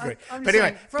 I disagree. But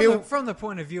anyway, from the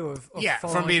point of view of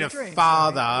from being a dreams,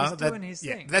 father, he's doing his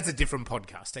thing. That's a different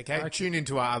podcast. Okay, tune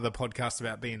into our other podcast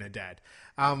about being a dad.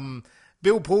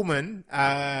 Bill Pullman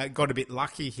got a bit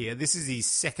lucky here. This is his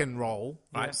second role,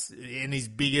 right? Yeah. And his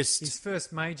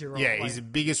first major role. Yeah, his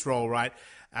biggest role, right?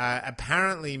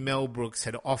 Apparently, Mel Brooks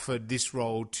had offered this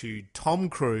role to Tom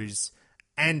Cruise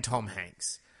and Tom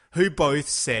Hanks, who both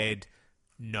said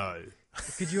no.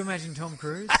 Could you imagine Tom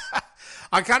Cruise?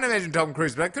 I can't imagine Tom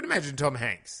Cruise, but I could imagine Tom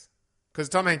Hanks. Because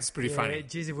Tom Hanks is pretty funny.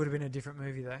 Geez, it would have been a different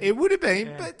movie, though. It would have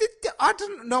been, but I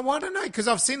don't know, because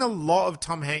I've seen a lot of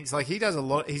Tom Hanks. Like, he's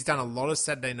done a lot of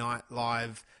Saturday Night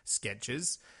Live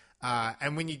sketches.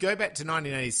 And when you go back to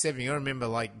 1987, you got to remember,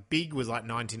 like, Big was like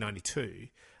 1992.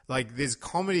 Like, there's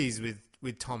comedies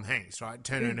with Tom Hanks, right?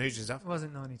 Turner and Hooch and stuff. It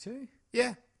wasn't 92?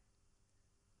 Yeah.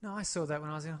 No, I saw that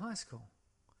when I was in high school.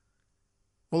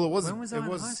 Well, it wasn't. When was I in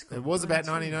high school? It was about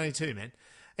 1992, man.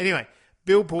 Anyway,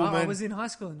 Bill Pullman. I was in high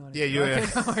school in 92. Yeah, you were.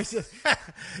 Okay,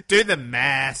 Do the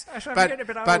math.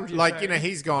 But you like, say.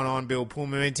 he's gone on, Bill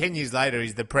Pullman, and 10 years later,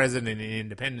 he's the president in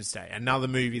Independence Day. Another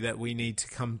movie that we need to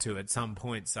come to at some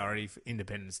point, for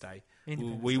Independence Day.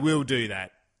 We will do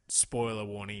that. Spoiler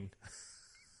warning.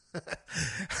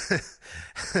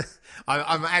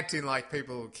 I'm acting like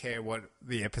people care what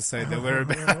the episode that we're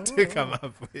about to come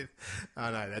up with.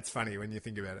 Oh no, that's funny when you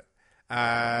think about it.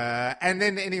 And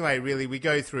then anyway, really, we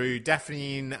go through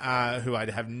Daphne, who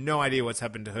I have no idea what's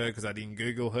happened to her because I didn't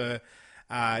Google her.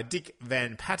 Dick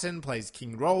Van Patten plays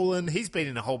King Roland. He's been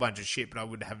in a whole bunch of shit, but I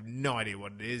would have no idea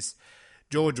what it is.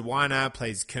 George Weiner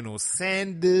plays Colonel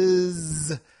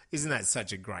Sanders. Isn't that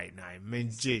such a great name? I mean,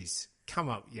 jeez, come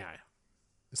up,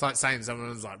 It's like saying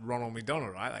someone's like Ronald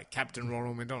McDonald, right? Like Captain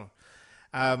Ronald McDonald.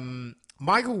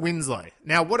 Michael Winslow.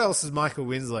 Now, what else has Michael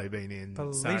Winslow been in?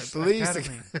 Police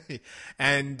Academy.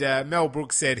 And Mel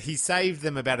Brooks said he saved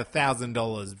them about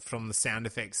 $1,000 from the sound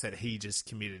effects that he just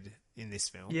committed in this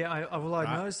film. Yeah,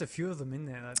 I noticed a few of them in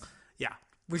there. Yeah.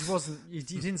 Which wasn't... You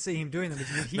didn't see him doing them, but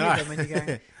you could hear them and you're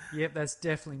going, yep, that's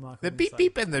definitely Michael The Winslow. beep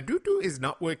beep and the doo-doo is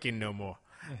not working no more.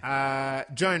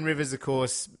 Joan Rivers, of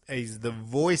course, is the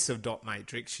voice of Dot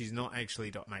Matrix. She's not actually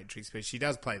Dot Matrix, but she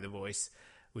does play the voice,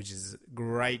 which is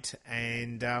great.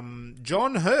 And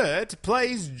John Hurt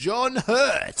plays John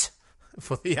Hurt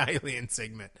for the Alien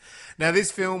segment. Now,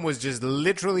 this film was just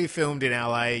literally filmed in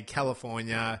LA,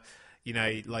 California. You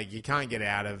know, like, you can't get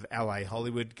out of LA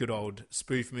Hollywood. Good old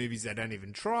spoof movies, they don't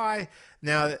even try.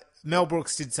 Now, Mel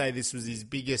Brooks did say this was his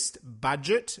biggest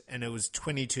budget, and it was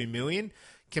 $22 million.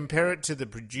 Compare it to The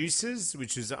Producers,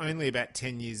 which was only about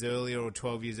 10 years earlier or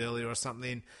 12 years earlier or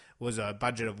something, was a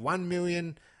budget of $1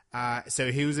 million.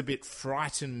 So he was a bit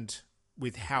frightened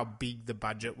with how big the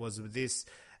budget was with this.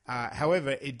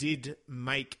 However, it did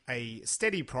make a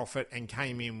steady profit and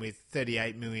came in with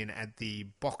 $38 million at the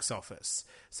box office.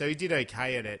 So he did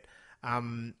okay at it.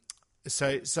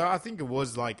 So I think it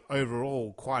was, like,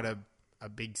 overall quite a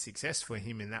big success for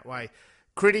him in that way.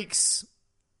 Critics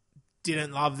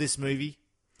didn't love this movie.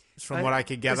 From what I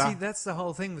could gather. See, that's the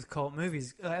whole thing with cult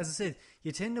movies. As I said,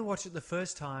 you tend to watch it the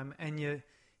first time and you're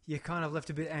kind of left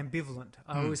a bit ambivalent.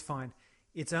 I always find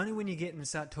it's only when you get and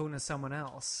start talking to someone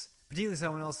else, particularly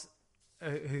someone else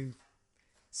who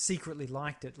secretly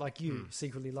liked it, like you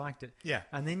secretly liked it. Yeah.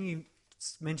 And then you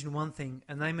mention one thing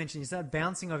and they mention, you start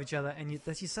bouncing off each other and you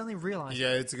suddenly realise.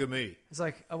 Yeah, it's a good movie. It's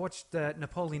like, I watched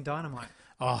Napoleon Dynamite.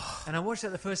 Oh. And I watched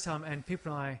that the first time and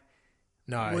people and I...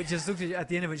 No. We just looked at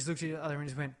the end of it, just looked at each other and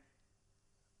just went,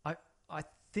 I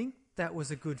think that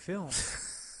was a good film.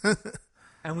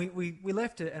 And we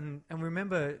left it and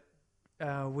remember we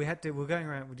were going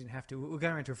around, we didn't have to, we were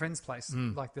going around to a friend's place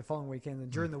like the following weekend, and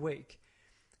during the week,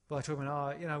 we're like talking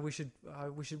about, we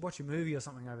should watch a movie or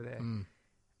something over there.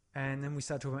 And then we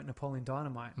started talking about Napoleon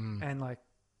Dynamite and like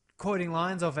quoting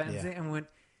lines of it and we went,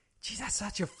 gee, that's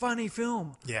such a funny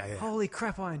film. Yeah. Holy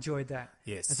crap, I enjoyed that.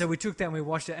 Yes. And so we took that and we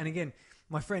watched it. And again,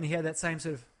 my friend, he had that same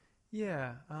sort of,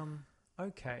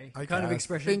 okay kind of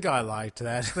expression. I think I liked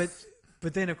that.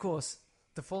 But then, of course,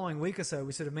 the following week or so,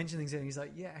 we sort of mentioned things and he's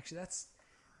like, yeah, actually, that's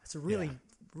a really,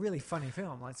 really funny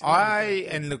film. Like,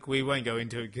 and look, we won't go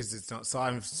into it because it's not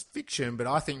science fiction, but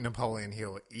I think Napoleon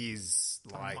Hill is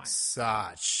like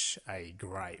such a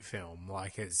great film.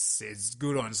 Like, it's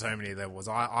good on so many levels.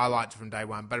 I liked it from day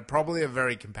one, but probably a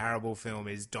very comparable film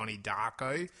is Donnie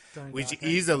Darko, which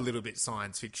is a little bit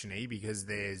science fiction-y because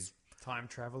there's time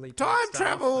travel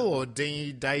or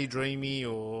daydreamy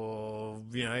or,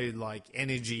 like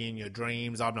energy in your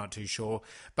dreams. I'm not too sure.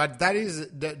 But that is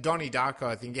Donnie Darko.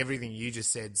 I think everything you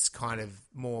just said's kind of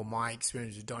more my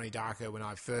experience with Donnie Darko when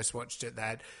I first watched it,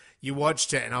 that you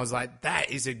watched it and I was like,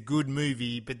 that is a good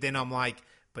movie. But then I'm like,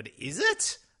 but is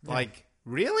it? Yeah. Like,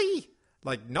 really?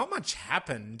 Like, not much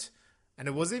happened. And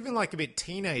it was even like a bit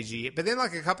teenagey. But then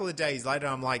like a couple of days later,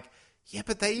 I'm like, yeah,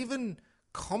 but they even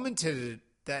commented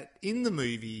that in the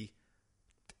movie,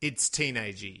 it's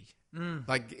teenagey.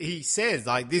 Like he says,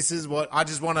 like, this is what I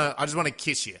just want to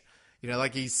kiss you.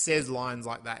 Like he says lines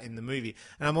like that in the movie.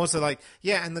 And I'm also like,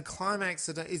 yeah, and the climax,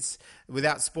 it's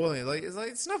without spoiling it,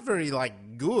 it's not very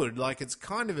like good. Like it's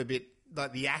kind of a bit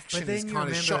like the action is kind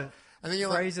of shot. And then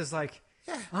you're phrases like,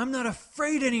 I'm not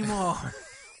afraid anymore.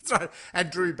 It's And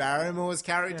Drew Barrymore's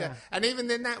character. Yeah. And even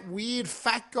then that weird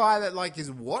fat guy that like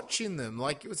is watching them.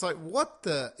 Like, it was like, what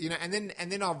the, you know, and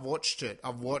then I've watched it.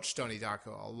 I've watched Donnie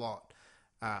Darko a lot.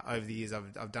 Over the years,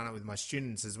 I've done it with my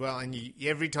students as well. And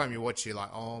every time you watch it, you're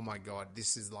like, oh my God,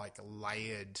 this is like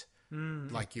layered,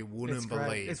 like you wouldn't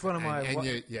believe. It's one of my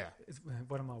It's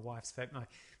one of my wife's favorite.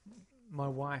 My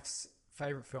wife's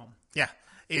favorite film. Yeah,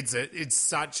 it's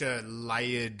such a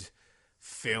layered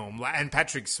film, and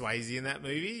Patrick Swayze in that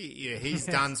movie. Yeah, he's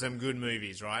done some good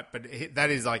movies, right? But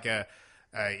that is like a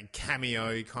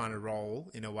cameo kind of role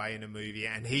in a way in a movie,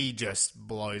 and he just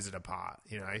blows it apart.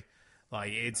 You know.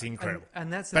 Like, it's incredible.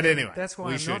 And that's anyway, that's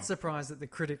why I'm not surprised that the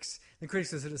critics are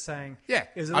sort of saying... Yeah,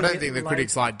 I don't think the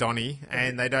critics like Donnie,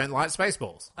 and they don't like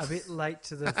Spaceballs. A bit late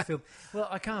to the film. Well,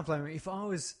 I can't blame him. If I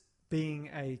was being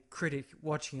a critic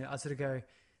watching it, I'd sort of go,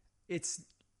 it's,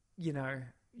 you know,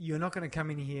 you're not going to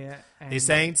come in here and... This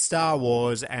ain't Star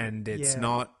Wars, and it's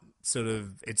not sort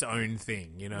of its own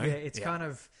thing, you know? Yeah, it's kind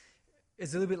of...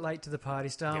 It's a little bit late to the party.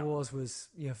 Star Wars was,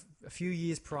 you know, a few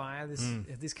years prior.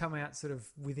 This come out sort of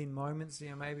within moments, you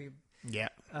know, maybe. Yeah.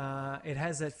 It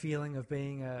has that feeling of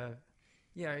being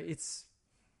it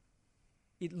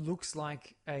looks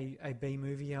like a B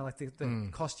movie. You know, like the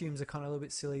costumes are kind of a little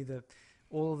bit silly.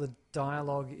 All of the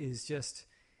dialogue is just,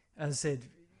 as I said,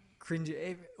 cringe.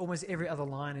 Almost every other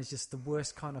line is just the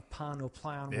worst kind of pun or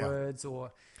play on words,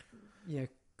 or, you know,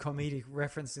 comedic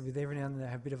reference with every now and then they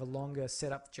have a bit of a longer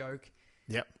setup joke.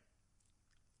 Yep.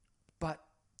 But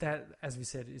that, as we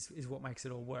said, is what makes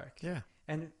it all work. Yeah.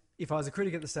 And if I was a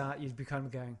critic at the start, you'd be kind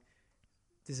of going,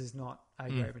 this is not A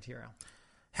grade material.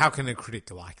 How can a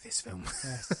critic like this film?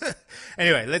 Yes.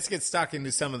 Anyway, let's get stuck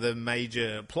into some of the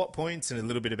major plot points and a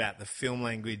little bit about the film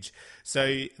language.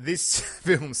 So this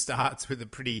film starts with a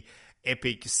pretty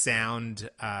epic sound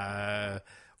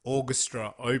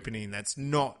orchestra opening that's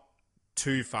not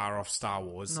too far off Star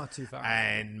Wars. Not too far.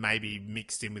 And maybe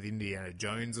mixed in with Indiana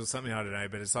Jones or something, I don't know.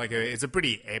 But it's like it's a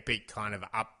pretty epic kind of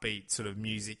upbeat sort of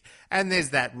music. And there's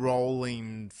that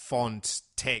rolling font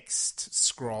text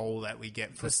scroll that we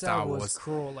get for Star Wars.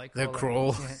 Crawl, the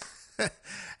crawl. Yeah.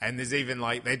 And there's even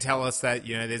like, they tell us that,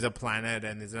 you know, there's a planet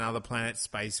and there's another planet,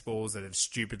 Spaceballs, that have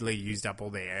stupidly used up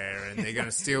all the air and they're going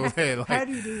to steal their... Like, how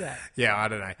do you do that? Yeah, I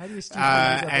don't know. How do you stupidly use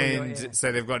up all your air? And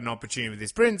so they've got an opportunity with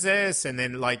this princess, and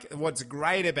then like what's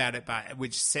great about it, but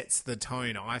which sets the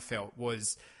tone, I felt,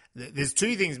 was... There's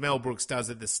two things Mel Brooks does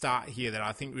at the start here that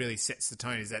I think really sets the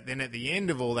tone, is that then at the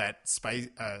end of all that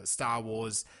Star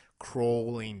Wars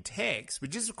crawling text,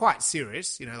 which is quite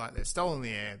serious, you know, like they've stolen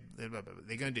the air, they're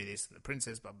going to do this, and the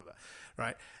princess, blah, blah, blah,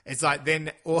 right? It's like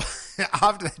then, or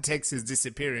after the text is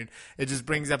disappearing, it just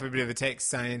brings up a bit of a text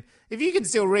saying, if you can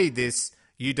still read this,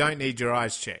 you don't need your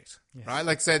eyes checked, right?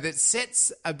 Like, so that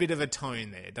sets a bit of a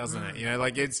tone there, doesn't it? You know,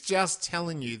 like it's just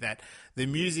telling you that the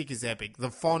music is epic,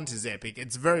 the font is epic.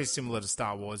 It's very similar to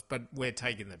Star Wars, but we're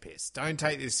taking the piss. Don't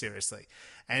take this seriously.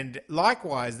 And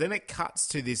likewise, then it cuts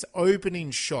to this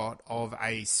opening shot of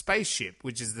a spaceship,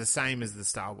 which is the same as the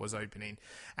Star Wars opening.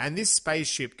 And this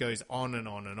spaceship goes on and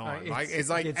on and on. It's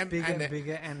bigger and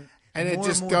bigger, and it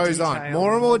just goes on.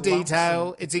 More and more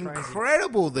detail. It's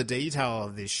incredible, the detail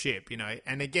of this ship, you know.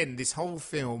 And again, this whole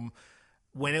film,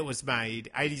 when it was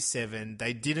made, 87,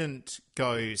 they didn't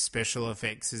go special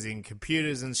effects as in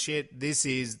computers and shit. This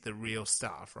is the real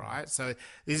stuff, right? So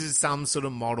this is some sort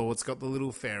of model. It's got the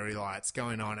little fairy lights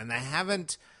going on. And they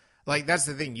haven't... Like, that's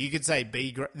the thing. You could say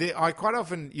B grade. I quite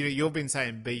often, you know, you've been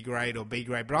saying B grade or B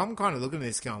grade, but I'm kind of looking at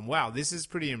this going, wow, this is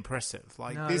pretty impressive.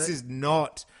 Like, is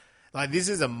not... Like, this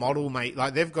is a model make.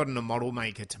 Like, they've gotten a model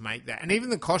maker to make that. And even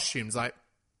the costumes, like,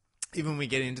 even when we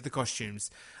get into the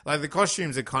costumes, like, the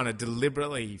costumes are kind of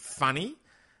deliberately funny,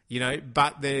 you know,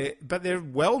 but they're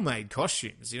well-made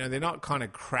costumes. You know, they're not kind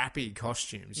of crappy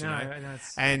costumes, you know.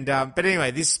 And, but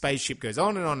anyway, this spaceship goes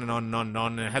on and on and on and on and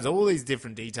on, and it has all these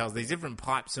different details, these different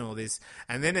pipes and all this.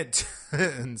 And then it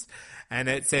turns and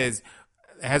it says,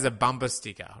 it has a bumper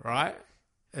sticker, right?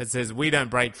 It says, "We don't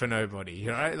break for nobody,"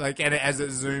 right? Like, and as it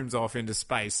zooms off into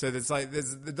space, so there's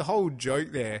the whole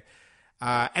joke there,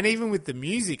 and even with the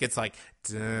music, it's like,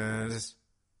 dun,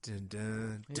 dun,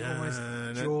 dun, dun,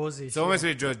 almost Jaws-ish. It's almost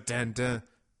like Jaws, dun dun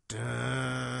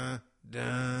dun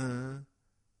dun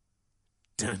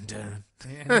dun dun.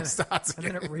 Yeah, and then, starts and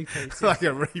then it repeats, like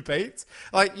it repeats.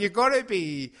 Like, you got to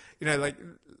be, you know,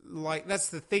 like that's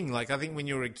the thing. Like, I think when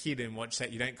you're a kid and watch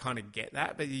that, you don't kind of get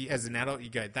that, but as an adult, you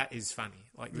go, that is funny.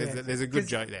 Like, there's a good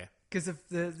joke there. Because if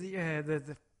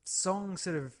the song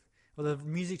sort of, or the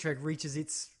music track reaches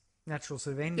its natural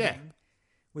sort of ending,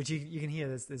 which you can hear.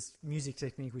 There's music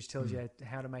technique which tells you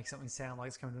how to make something sound like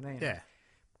it's coming to an end. Yeah.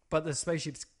 but the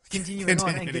spaceship's continuing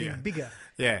on and getting bigger.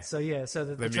 Yeah. So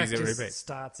the track just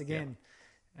starts again.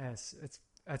 Yeah. Yes,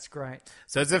 that's great.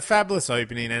 So it's a fabulous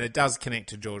opening, and it does connect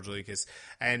to George Lucas.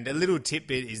 And a little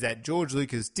tidbit is that George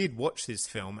Lucas did watch this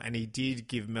film, and he did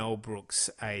give Mel Brooks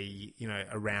a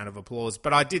round of applause.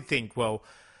 But I did think, well,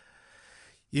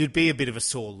 you'd be a bit of a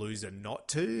sore loser not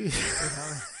to.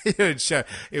 It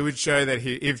would show that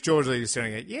if George Lucas was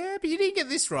saying, yeah, but you didn't get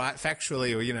this right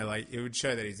factually, or it would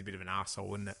show that he's a bit of an arsehole,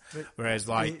 wouldn't it? But whereas,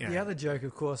 the other joke,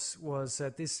 of course, was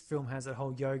that this film has that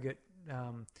whole yogurt.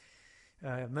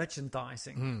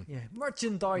 Merchandising. Yeah,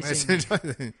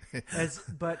 merchandising.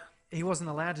 But he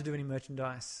wasn't allowed to do any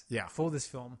merchandise for this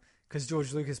film because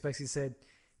George Lucas basically said,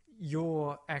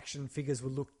 your action figures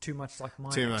will look too much like my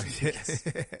action figures.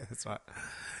 That's right.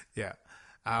 Yeah.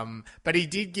 But he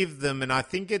did give them, and I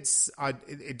think I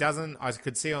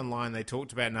could see online they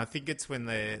talked about it, and I think it's when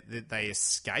they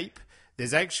escape.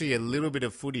 There's actually a little bit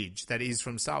of footage that is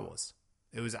from Star Wars.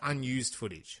 It was unused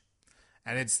footage.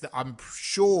 And I'm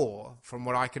sure, from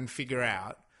what I can figure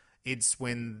out, it's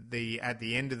when at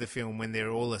the end of the film when they're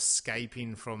all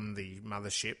escaping from the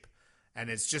mothership,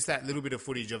 and it's just that little bit of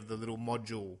footage of the little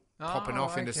module popping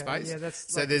off into space. Yeah,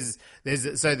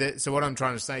 so what I'm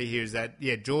trying to say here is that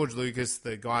George Lucas,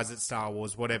 the guys at Star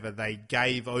Wars, whatever, they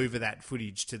gave over that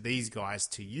footage to these guys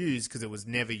to use because it was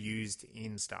never used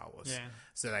in Star Wars. Yeah.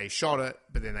 So they shot it,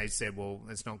 but then they said, well,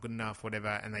 it's not good enough,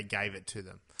 whatever, and they gave it to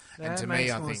them. And to me,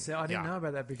 I think I didn't know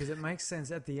about that because it makes sense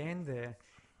at the end there.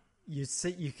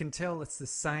 You can tell it's the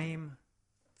same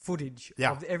footage.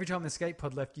 Yeah. Every time the escape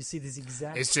pod left, you see this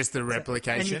exact. It's just the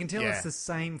replication, and you can tell it's the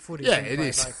same footage. Yeah, it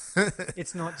is.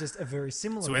 It's not just a very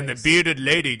similar. So when the bearded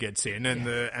lady gets in and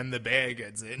the bear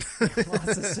gets in, well,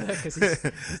 it's a circus.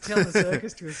 He's telling the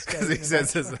circus to escape. He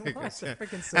says it's a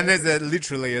circus. And there's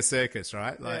literally a circus,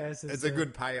 right? Like, it's a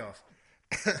good payoff.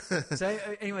 So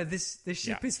anyway, this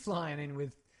ship is flying in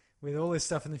with all this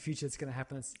stuff in the future that's going to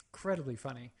happen. It's incredibly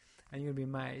funny, and you're going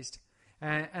to be amazed.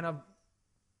 And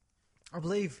I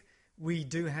believe we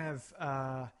do have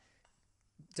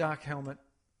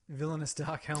villainous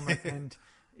Dark Helmet, and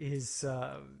his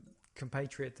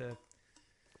compatriot, the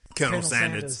Colonel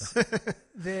Sanders.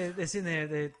 They're sitting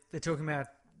there. They're talking about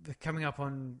coming up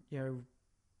on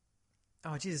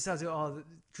Oh Jesus!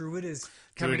 Druida's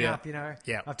coming up.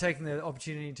 I've taken the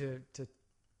opportunity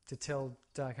to tell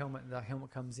Dark Helmet, and Dark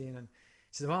Helmet comes in and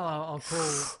says, "Well, I'll call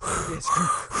this.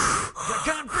 I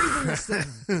can't breathe in this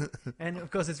thing." And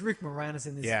of course, it's Rick Moranis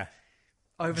in this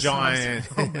oversized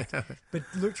helmet, but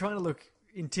trying to look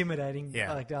intimidating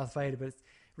like Darth Vader. But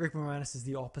Rick Moranis is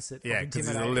the opposite. Yeah, because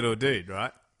he's a little dude,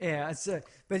 right? Yeah,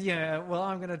 but well,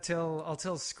 I'll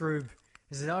tell Scroob.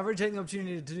 He says, I've already taken the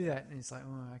opportunity to do that. And he's like,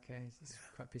 oh, okay. He's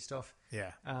quite pissed off.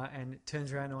 Yeah. And it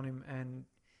turns around on him and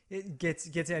it gets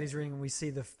out his ring, and we see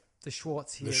the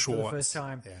Schwartz here for the first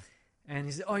time. Yeah. And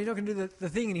he says, oh, you're not going to do the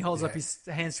thing? And he holds up his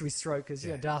hands to his throat because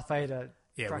Darth Vader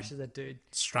crushes that dude.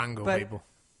 Strangle people.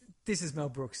 This is Mel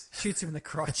Brooks. Shoots him in the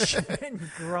crotch and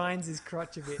grinds his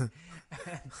crotch a bit.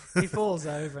 And he falls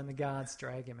over and the guards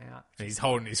drag him out. And he's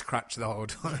holding his crutch the whole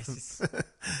time. Yes.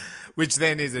 Which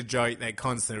then is a joke that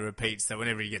constantly repeats, that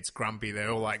whenever he gets grumpy, they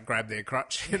all like grab their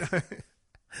crutch,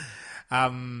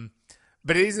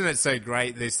 But isn't it so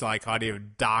great, this like idea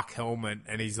of Dark Helmet,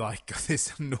 and he's like got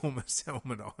this enormous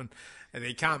helmet on and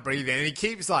he can't breathe in, and he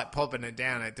keeps like popping it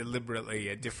down deliberately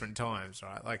at different times,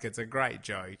 right? Like, it's a great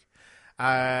joke.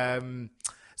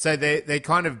 So they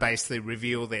kind of basically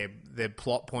reveal their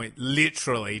plot point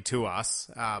literally to us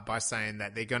by saying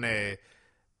that they're going to,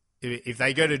 if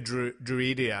they go to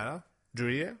Druidia?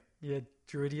 Yeah,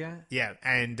 Druidia. Yeah,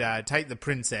 and take the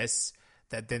princess,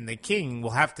 that then the king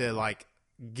will have to like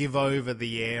give over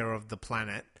the air of the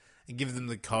planet and give them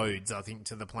the codes, I think,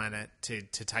 to the planet to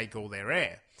take all their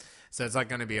air. So it's like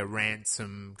going to be a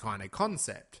ransom kind of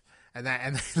concept. And they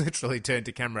literally turn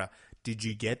to camera, did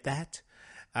you get that?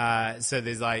 So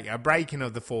there's like a breaking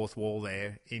of the fourth wall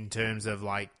there in terms of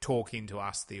like talking to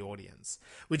us, the audience,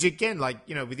 which again, like,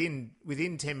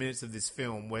 within 10 minutes of this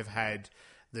film, we've had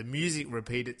the music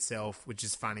repeat itself, which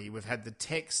is funny. We've had the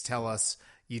text tell us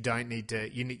you don't need to,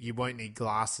 you won't need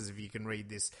glasses if you can read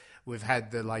this. We've had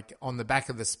the, like, on the back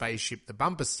of the spaceship, the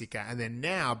bumper sticker, and then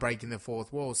now breaking the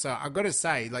fourth wall. So I've got to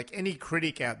say, like, any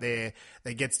critic out there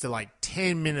that gets to like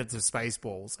 10 minutes of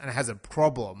Spaceballs and has a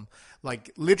problem,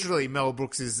 like, literally Mel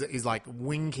Brooks is like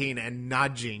winking and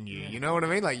nudging you. You know what I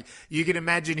mean? Like, you can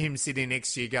imagine him sitting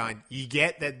next to you going, you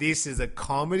get that this is a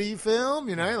comedy film,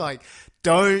 like,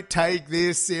 don't take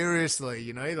this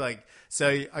seriously, like,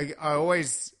 so I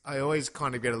always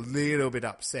kind of get a little bit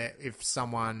upset if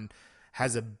someone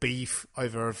has a beef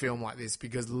over a film like this,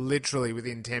 because literally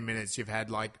within 10 minutes you've had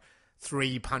like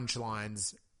 3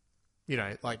 punchlines, you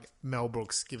know, like Mel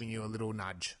Brooks giving you a little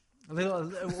nudge. A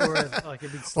little, or a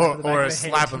big slap or a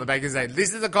slap on the back and saying,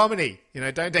 "This is a comedy. You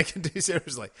know, don't take it too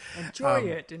seriously. Enjoy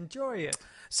it."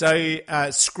 So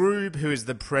Scroob, who is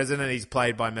the president, he's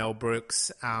played by Mel Brooks,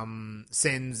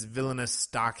 sends villainous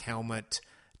Dark Helmet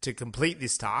to complete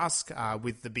this task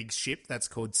with the big ship that's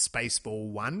called Spaceball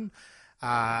 1,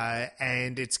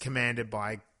 and it's commanded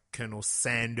by Colonel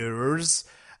Sanders.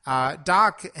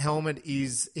 Dark Helmet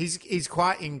he's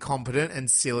quite incompetent and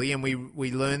silly, and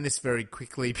we learn this very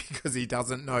quickly because he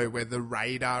doesn't know where the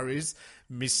radar is,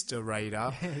 Mr.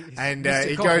 Radar, and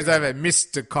he goes over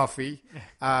Mr. Coffee,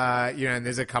 and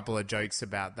there's a couple of jokes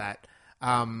about that.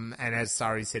 And as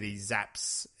Sari said, he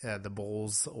zaps the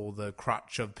balls or the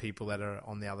crutch of people that are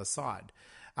on the other side.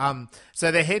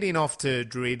 So they're heading off to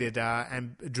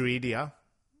Druidia.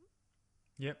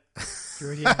 Yep.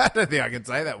 I don't think I can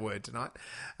say that word tonight.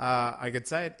 I could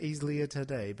say it easier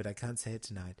today, but I can't say it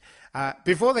tonight.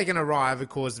 Before they can arrive, of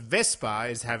course, Vespa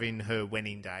is having her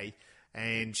wedding day,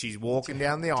 and she's walking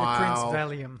down the aisle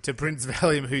to Prince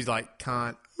Valium, who's like,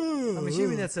 can't. I'm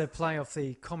assuming that's a play off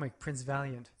the comic Prince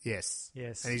Valiant. Yes.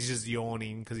 And he's just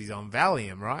yawning because he's on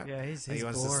Valium, right? Yeah, he's he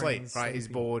wants boring, to sleep, right? sleepy. He's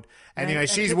bored. And Anyway,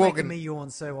 she's kept walking. making me yawn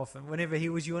so often. Whenever he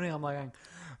was yawning, I'm like,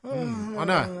 I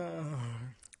know.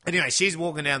 Anyway, she's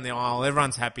walking down the aisle.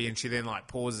 Everyone's happy, and she then like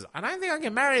pauses. I don't think I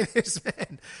can marry this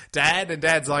man, Dad. And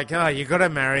Dad's like, "Oh, you got to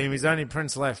marry him. He's only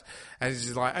Prince left." And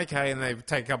she's like, "Okay." And they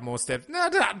take a couple more steps. No, I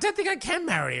don't think I can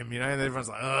marry him. And everyone's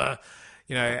like, "Ugh."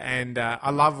 And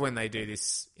I love when they do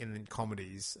this in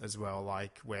comedies as well,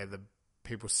 like where the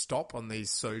people stop on these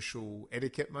social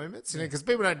etiquette moments. Because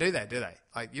people don't do that, do they?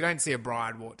 Like you don't see a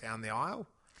bride walk down the aisle.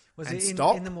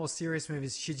 In the more serious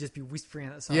movies, she'd just be whispering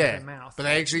at the side of their mouth. But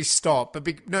they actually stop.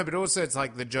 But also it's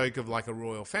like the joke of like a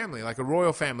royal family. Like a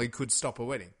royal family could stop a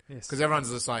wedding. Yes. Because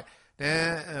everyone's just like,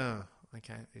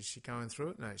 okay, is she going through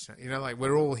it? No, she's not. Like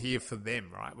we're all here for them,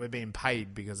 right? We're being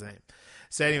paid because of them.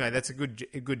 So anyway, that's a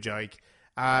good joke.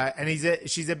 And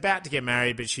she's about to get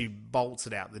married, but she bolts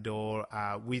it out the door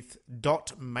with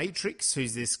Dot Matrix,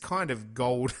 who's this kind of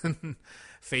golden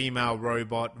female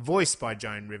robot voiced by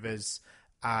Joan Rivers.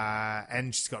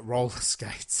 And she's got roller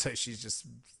skates, so she's just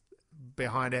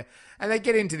behind her. And they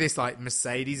get into this like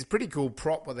Mercedes, pretty cool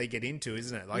prop what they get into,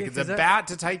 isn't it? Like it's about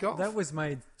to take off. That was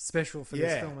made special for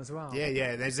this film as well.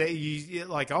 Yeah. There's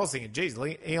I was thinking, geez,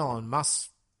 Elon Musk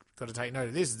got to take note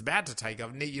of this. It's about to take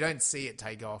off. You don't see it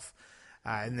take off,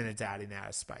 and then it's out in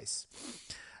outer space.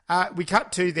 We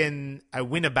cut to then a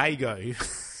Winnebago.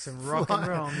 Some rock and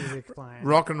roll music playing.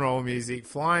 Rock and roll music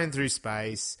flying through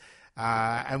space.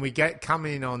 And we come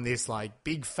in on this like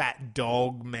big fat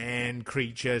dog man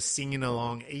creature singing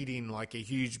along, eating like a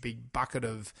huge big bucket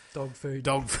of dog food.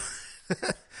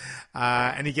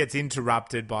 And he gets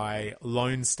interrupted by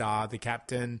Lone Star, the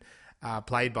captain,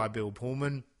 played by Bill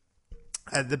Pullman.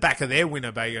 At the back of their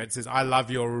Winnebago, it says, "I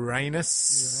love your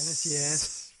Uranus." Uranus,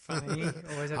 yes. Funny.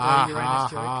 Always have a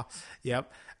Uranus joke.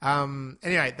 Yep.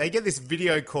 Anyway, they get this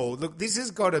video call. Look, this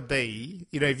has got to be,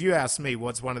 if you ask me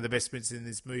what's one of the best bits in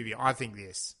this movie, I think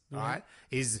this, right,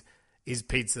 is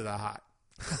Pizza the Hut.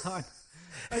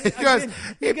 Because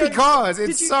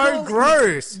it's so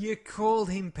gross. You called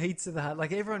him Pizza the Hut.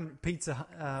 Like everyone, Pizza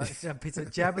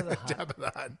Jabba the Hut. Jabba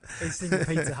the Hut. Is thinking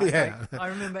Pizza Hut. Yeah. Like, I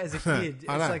remember as a kid,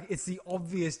 it's the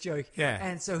obvious joke. Yeah.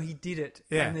 And so he did it.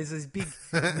 Yeah. And there's this big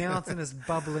mountainous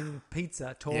bubbling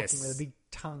pizza talking with a big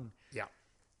tongue. Yeah.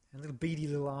 And little beady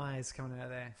little eyes coming out of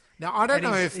there. Now, I don't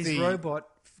know if his robot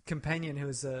companion, who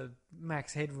was a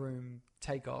Max Headroom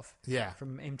takeoff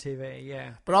from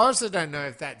MTV, But I also don't know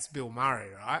if that's Bill Murray,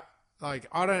 right? Like,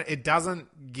 it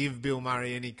doesn't give Bill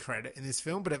Murray any credit in this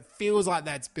film, but it feels like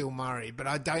that's Bill Murray. But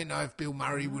I don't know if Bill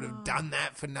Murray would have done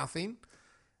that for nothing.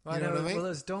 You know what I mean? Well,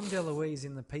 there's Dom DeLuise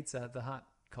in the Pizza the Hut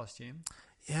costume.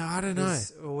 Yeah, I don't know.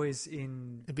 He's always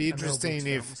in. It'd be interesting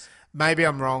if maybe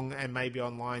I'm wrong, and maybe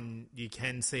online you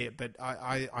can see it. But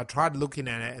I tried looking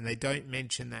at it, and they don't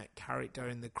mention that character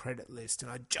in the credit list,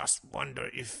 and I just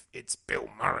wonder if it's Bill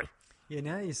Murray. Yeah,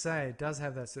 now you say it does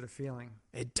have that sort of feeling.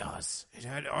 It does.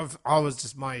 I was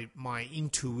just my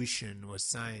intuition was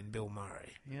saying Bill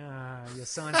Murray. Yeah, your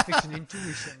science fiction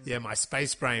intuition. Yeah, my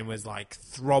space brain was like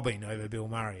throbbing over Bill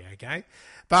Murray. Okay,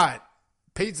 but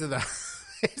Pizza the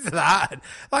Hut.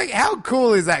 Like, how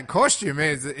cool is that costume?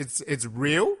 It's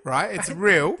real, right? It's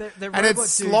real, and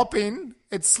it's slopping.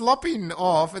 It's slopping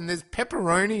off, and there's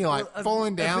pepperoni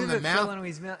falling down the mouth. Fell into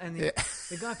his mouth, and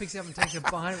the guy picks it up and takes a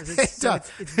bite. It's real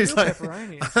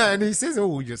pepperoni, and he says,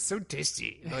 "Oh, you're so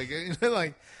tasty!"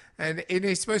 And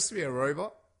he's supposed to be a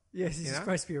robot. Yes, he's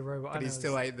supposed to be a robot. But he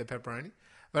still ate the pepperoni.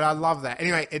 But I love that.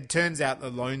 Anyway, it turns out the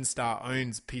Lone Star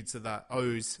owes Pizza the Hut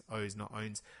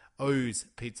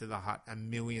 $1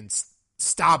 million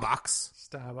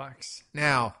Starbucks.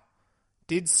 Now,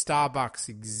 did Starbucks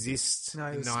exist? No,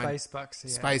 it was Spacebucks.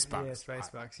 Yeah. Spacebucks. Yeah,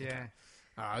 Spacebucks, yeah.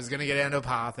 I was going to get down to a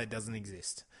path that doesn't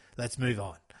exist. Let's move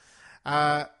on.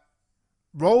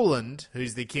 Roland,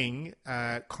 who's the king,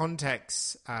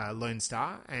 contacts Lone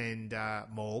Star and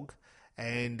Morg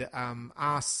and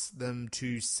asks them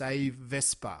to save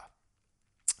Vespa.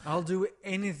 I'll do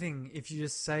anything if you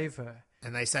just save her.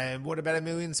 And they say, what about $1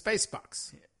 million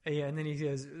Spacebucks? Yeah, and then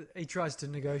he tries to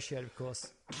negotiate, of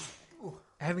course.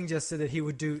 Having just said that he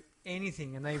would do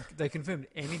anything, and they confirmed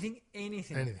anything.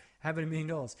 How about $1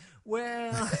 million?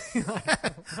 Well,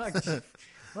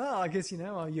 well, I guess,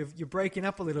 you're breaking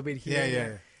up a little bit here.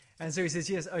 Yeah. And so he says,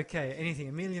 yes, okay,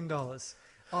 anything, $1 million.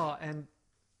 Oh, and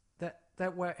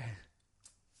that way...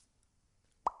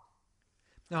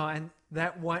 No, and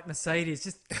that white Mercedes,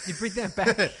 just you bring that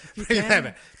back. You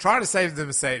can. Try to save the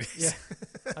Mercedes. Yeah,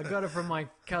 I got it from my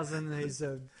cousin who's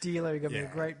a dealer. He got me a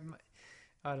great...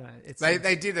 I don't know.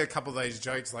 They did a couple of those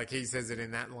jokes, like he says it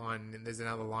in that line, and there's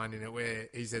another line in it where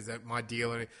he says that my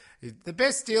dealer is the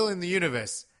best deal in the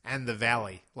universe and the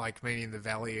Valley, like meaning the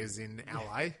Valley is in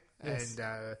LA. Yes.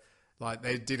 And like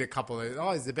they did a couple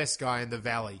of, he's the best guy in the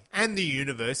Valley and the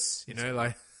universe,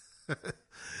 like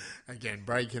again,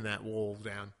 breaking that wall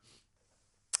down.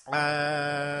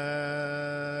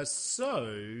 So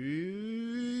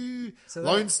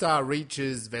Lone Star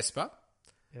reaches Vespa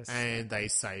and they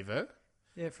save her.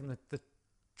 Yeah, from the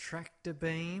tractor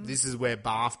beam. This is where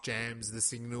Barth jams the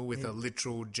signal with a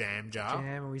literal jam jar.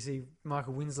 And we see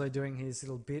Michael Winslow doing his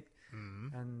little bit.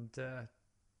 Mm-hmm. And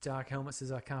Dark Helmet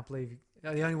says, I can't believe...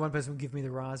 the only one person who would give me the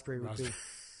raspberry would be...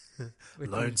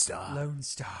 Lone Star. Lone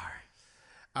Star.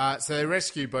 So they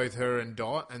rescue both her and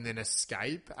Dot and then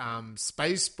escape.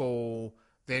 Spaceball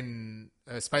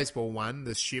 1,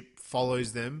 the ship,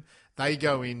 follows them. They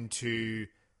go into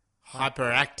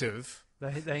hyperactive...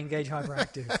 They engage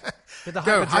hyperactive. But the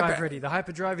hyperdrive ready. The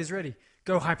hyperdrive is ready.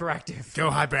 Go hyperactive.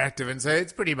 Go hyperactive. And so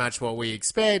it's pretty much what we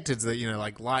expect. It's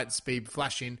like light speed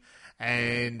flashing.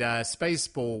 And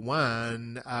Spaceball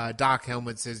 1, Dark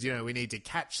Helmet says, we need to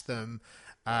catch them.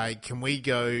 Can we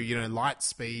go, light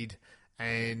speed?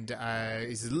 And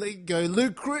he says, go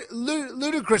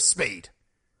ludicrous speed.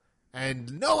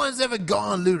 And no one's ever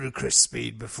gone ludicrous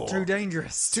speed before. Too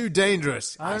dangerous. Too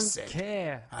dangerous. I don't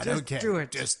care. I don't care. Do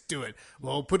it. Just do it.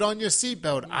 Well, put on your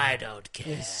seatbelt. Yeah. I don't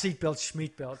care. Yeah, seatbelt,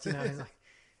 schmeatbelt.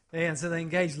 And so they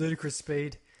engage ludicrous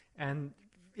speed, and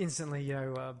instantly,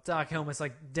 Dark Helmet's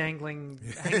like dangling,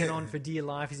 hanging on for dear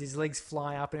life as his legs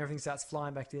fly up and everything starts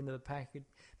flying back to the end of the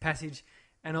passage,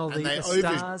 and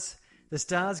the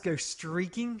stars go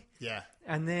streaking. Yeah,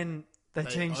 and then. They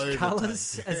change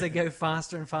colours as they go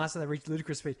faster and faster. They reach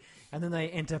ludicrous speed. And then they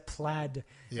enter plaid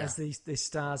as these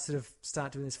stars sort of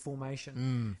start doing this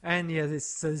formation. And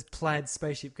this plaid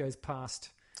spaceship goes past.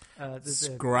 It's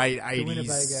great 80s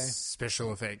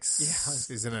special effects,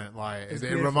 isn't it? Like it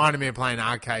reminded me of playing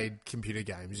arcade computer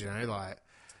games,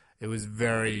 it was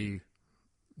very...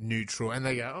 neutral, and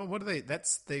they go, what are they?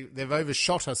 They've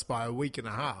overshot us by a week and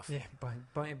a half. Yeah,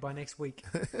 by next week.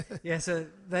 Yeah, so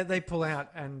they pull out,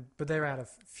 but they're out of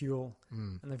fuel,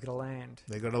 and they've got to land.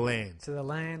 They've got to land. So they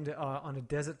land on a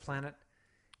desert planet,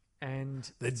 and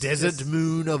the desert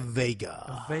moon of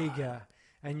Vega.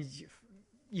 And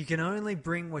you can only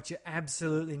bring what you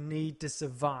absolutely need to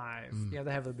survive. Yeah,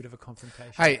 they have a bit of a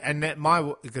confrontation. Hey, and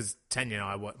because Tanya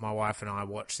and my wife and I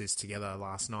watched this together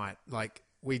last night,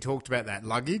 we talked about that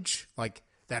luggage,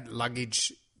 that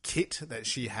luggage kit that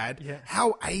she had. Yeah.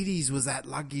 How 80s was that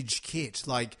luggage kit? It's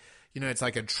like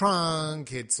a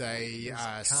trunk, it's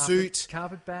a suit.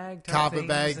 Carpet bag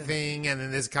thing, and then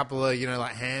there's a couple of,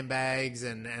 handbags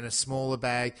and a smaller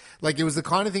bag. It was the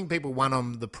kind of thing people won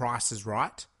on The Price is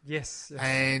Right. Yes.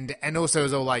 And also it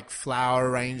was all flower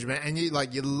arrangement, and you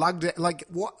lugged it,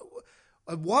 what...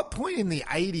 At what point in the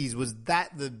 80s was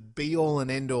that the be-all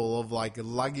and end-all of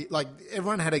luggage?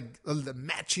 Everyone had a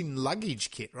matching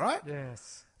luggage kit, right?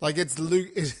 Yes.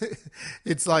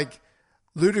 It's like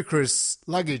ludicrous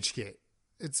luggage kit.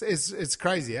 It's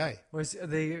crazy, eh?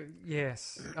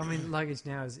 Yes. I mean, luggage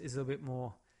now is a little bit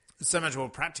more... It's so much more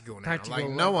practical now.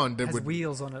 No one has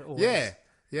wheels on it always.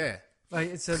 Yeah.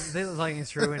 So they're lugging it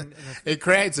through, and it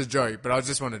creates a joke. But I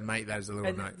just wanted to make that as a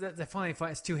little note. They finally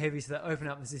find it's too heavy, so they open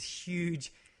up. There's this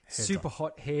huge, super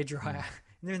hot hairdryer, and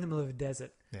they're in the middle of a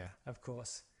desert. Yeah, of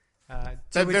course.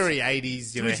 So very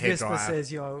 80s, hairdryer. Vespa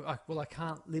says, I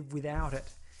can't live without it.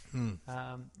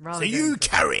 So you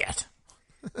carry it.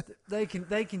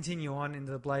 they continue on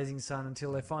into the blazing sun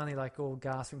until they're finally like all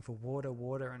gasping for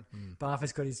water, and Barf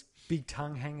has got his big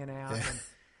tongue hanging out,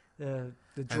 and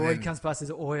the droid comes past,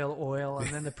 says oil, and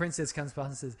then the princess comes past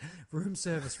and says room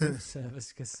service,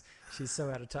 because she's so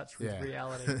out of touch with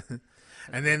reality.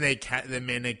 And then the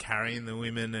men are carrying the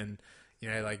women, and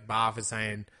like Barf is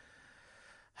saying,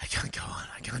 I can't go on,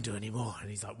 I can't do any more. And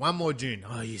he's like, one more June.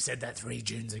 Oh, you said that 3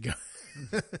 Junes ago.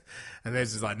 And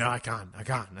there's just like, no, I can't.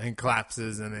 And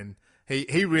collapses, and then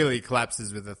he really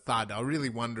collapses with a thud. I really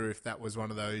wonder if that was one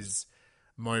of those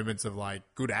moments of like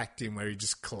good acting where he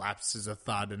just collapsed as a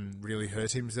thud and really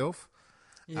hurt himself.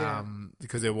 Yeah.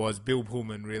 Because there was Bill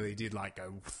Pullman really did like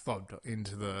go thud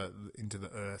into the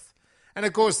earth. And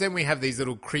of course, then we have these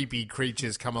little creepy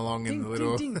creatures come along in the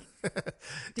little ding,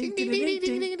 ding,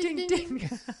 ding, ding.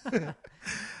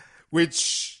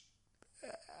 Which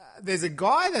there's a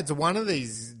guy that's one of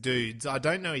these dudes. I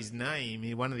don't know his name.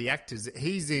 One of the actors.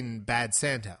 He's in Bad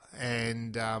Santa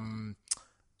and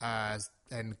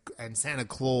Santa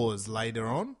Claus later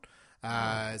on.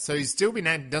 So he's still been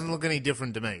acting. Doesn't look any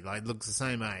different to me. Like looks the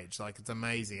same age. Like it's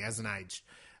amazing. Hasn't aged.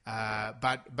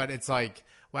 But it's like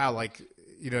wow. Like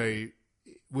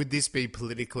would this be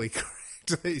politically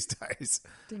correct these days?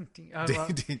 Ding,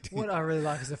 ding. What I really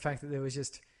like is the fact that there was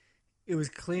it was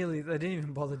clearly, they didn't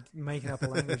even bother making up a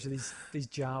language of these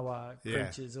Jawa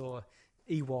creatures or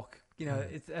Ewok.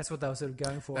 That's what they were sort of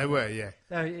going for. They were, yeah.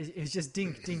 It was just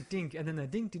dink, dink, dink, and then the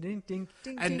dink, dink, dink,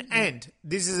 dink, dink. And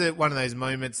this is one of those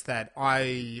moments that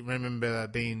I remember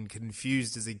being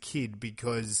confused as a kid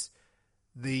because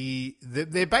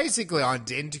they're basically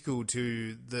identical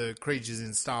to the creatures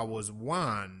in Star Wars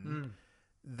 1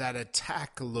 that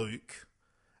attack Luke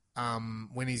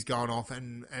when he's gone off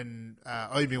and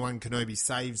Obi-Wan Kenobi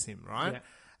saves him, right?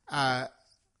 Yeah.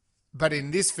 But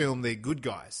in this film, they're good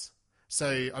guys. So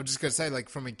I'm just going to say, like,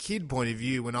 from a kid point of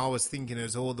view, when I was thinking it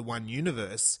was all the one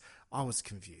universe, I was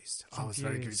confused. I was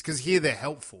very confused. Because here they're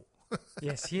helpful.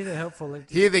 Yes, here they're helpful.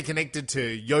 Here they're connected to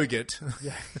yogurt.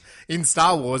 Yeah. In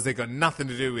Star Wars, they've got nothing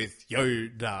to do with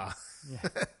Yoda. Yeah.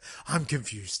 I'm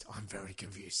confused. I'm very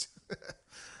confused.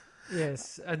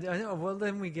 Yes. Well,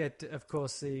 then we get, of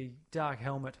course, the Dark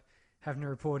Helmet having to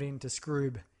report in to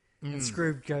Scroob. And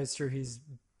Scroob goes through his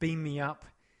beam me up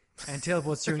and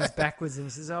teleports through and he's backwards and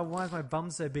he says, oh, why is my bum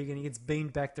so big? And he gets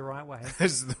beamed back the right way.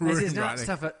 There's the room he says, no, right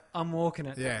stuff it. I'm walking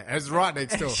it. Yeah, it's right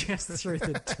next door. Just through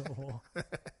the door.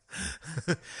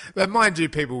 But mind you,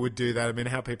 people would do that. I mean,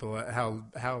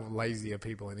 how lazy are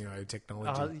people anyway?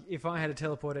 Technology. If I had a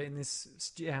teleporter in this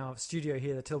our studio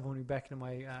here, that teleported me back into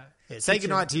my say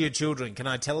goodnight to your children. Can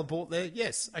I teleport there?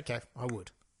 Yes. Okay, I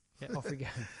would. Yeah, off we go.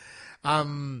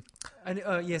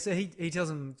 So he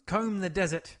tells him comb the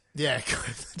desert. Yeah,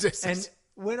 comb the desert. And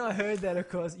when I heard that, of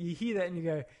course, you hear that and you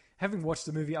go, having watched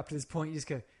the movie up to this point, you just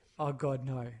go, oh God,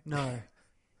 no.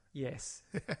 Yes.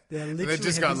 They've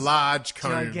just got large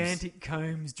combs. Gigantic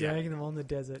combs dragging them on the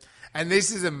desert. And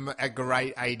this is a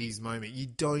great 80s moment. You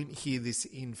don't hear this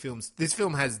in films. This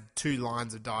film has 2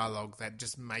 lines of dialogue that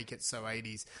just make it so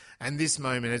 80s. And this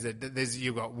moment is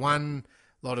you've got one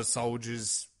lot of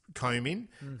soldiers combing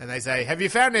and they say, have you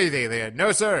found anything? They go,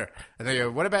 no, sir. And they go,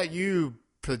 what about you,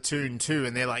 Platoon 2?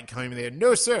 And they're like combing. They go,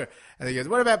 no, sir. And he goes,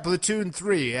 what about Platoon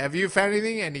 3? Have you found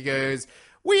anything? And he goes,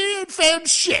 we ain't found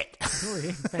shit. We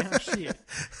ain't found shit.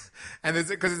 And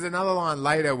there's another line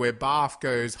later where Barf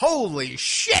goes, holy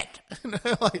shit.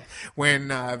 Like when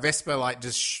Vesper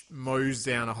just mows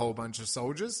down a whole bunch of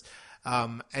soldiers.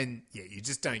 And yeah, you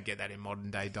just don't get that in modern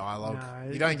day dialogue.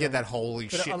 No, you don't get that holy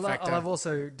shit factor. I love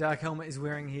also Dark Helmet is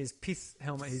wearing his pith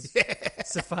helmet, his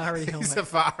safari helmet.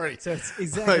 Safari. So it's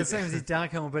exactly the same as his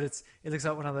Dark Helmet, but it looks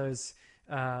like one of those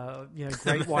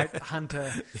great white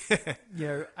hunter,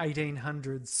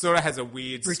 1800s. Sort of has a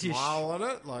weird British smile on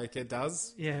it, like it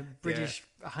does. Yeah, British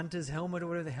hunter's helmet or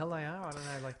whatever the hell they are. I don't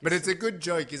know. But it's a good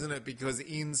joke, isn't it? Because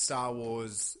in Star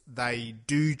Wars, they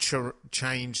do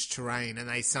change terrain and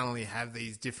they suddenly have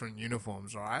these different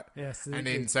uniforms, right? Yes. And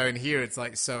then so in here, it's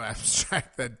like so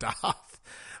abstract that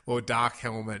Dark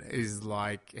Helmet is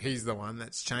like, he's the one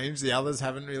that's changed. The others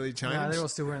haven't really changed. No, they're all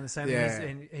still wearing the same. Yeah.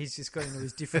 And he's just got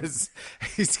these different...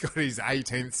 He's got his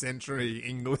 18th century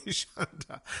English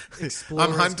hunter.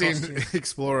 I'm hunting costume.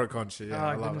 Explorer costume. Yeah,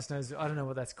 I love goodness knows. I don't know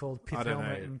what that's called. Pith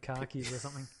helmet and khakis or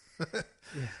something.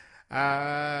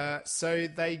 So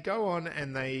they go on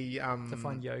and they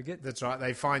find yogurt. That's right.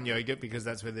 They find yogurt because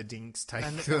that's where the dinks take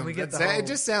them. And we get It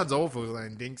just sounds awful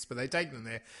saying dinks, but they take them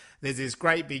there. There's this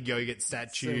great big yogurt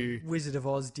statue. Wizard of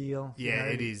Oz deal. Yeah,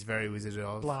 it is very Wizard of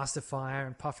Oz. Blast of fire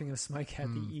and puffing of smoke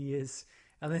out the ears.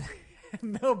 And then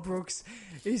Mel Brooks,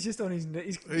 he's just on his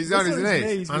knees. He's on his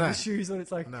knees with his shoes on.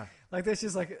 It's like, Like that's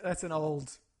just like that's an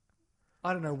old.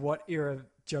 I don't know what era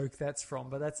joke that's from,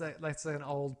 but that's an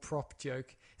old prop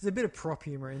joke. There's a bit of prop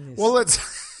humor in this. Well,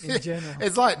 it's in general.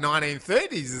 It's like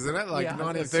 1930s, isn't it? Like Yeah,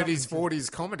 1930s,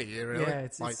 40s comedy. Really. Yeah,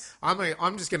 like it's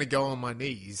I'm just going to go on my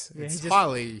knees. Yeah, It's he just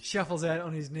highly shuffles out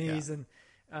on his knees and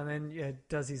then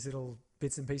does his little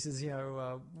bits and pieces.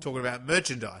 talking about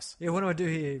merchandise. Yeah, what do I do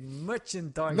here?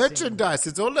 Merchandise. Merchandise.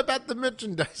 It's all about the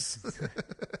merchandise.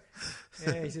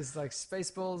 Yeah, he's just like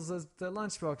Spaceballs the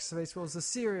lunchbox, Spaceballs the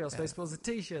cereal, Spaceballs the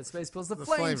t-shirt, Spaceballs the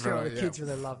flamethrower. The kids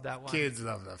really love that one. Kids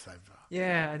love that flamethrower.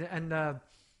 Yeah,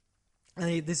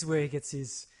 and this is where he gets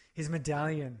his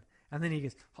medallion, and then he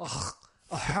goes, oh,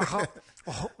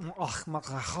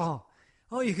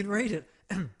 you can read it.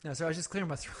 No, sorry, I was just clearing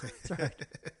my throat.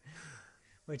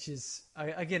 Which is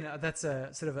again, that's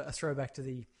a sort of a throwback to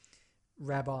the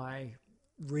rabbi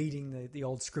reading the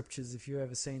old scriptures. If you've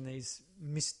ever seen these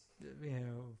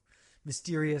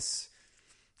mysterious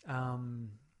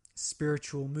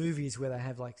spiritual movies where they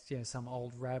have like some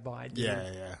old rabbi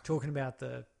talking about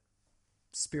the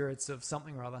spirits of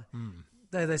something or other.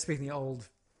 They speak in the old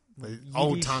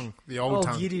old tongue, old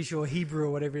tongue, Yiddish or Hebrew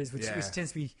or whatever it is, which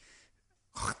tends to be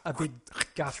a bit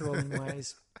guttural in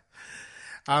ways.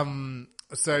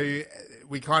 So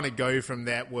we kind of go from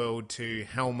that world to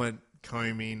Helmet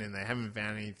combing, and they haven't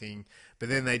found anything. But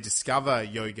then they discover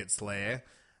Yogurt's lair,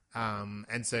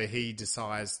 and so he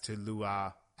decides to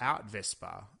lure out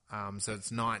Vesper. So it's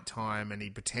nighttime, and he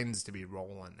pretends to be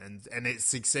Roland, and it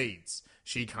succeeds.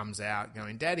 She comes out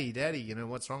going, "Daddy, Daddy,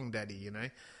 what's wrong, Daddy?"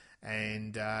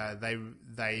 And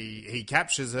he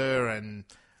captures her and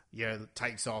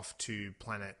takes off to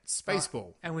planet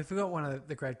Spaceball. And we forgot one of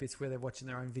the great bits where they're watching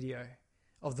their own video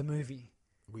of the movie.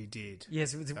 We did.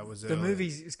 Yes, that was the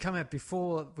movie's come out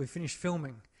before we finished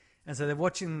filming, and so they're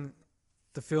watching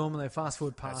the film and they fast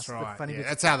forward past the funny bits.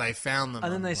 That's how they found them.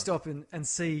 And then they stop and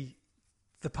see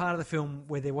the part of the film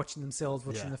where they're watching themselves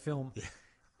watching the film. Yeah.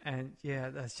 And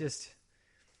that's just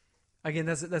again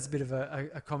that's a bit of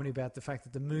a comedy about the fact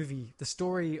that the movie, the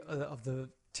story of the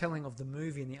telling of the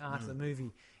movie and the art of the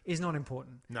movie is not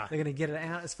important. No. They're going to get it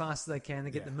out as fast as they can.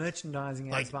 They get the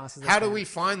merchandising out as fast as they how can. do we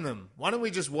find them? Why don't we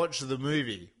just watch the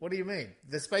movie? What do you mean?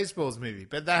 The Spaceballs movie.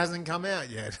 But that hasn't come out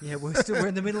yet. Yeah, we're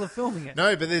in the middle of filming it.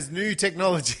 No, but there's new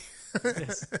technology.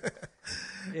 Yes.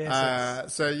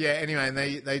 Yeah, anyway, and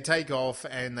they take off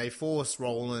and they force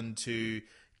Roland to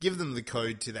give them the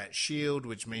code to that shield,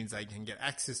 which means they can get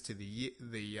access to the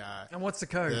and what's the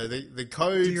code? The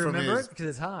code. Do you remember it? Because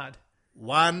it's hard.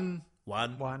 1,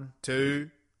 2,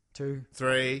 2,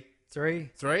 3,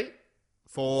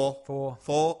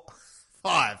 4,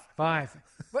 5. But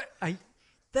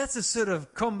that's a sort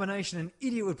of combination an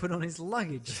idiot would put on his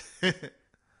luggage.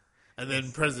 And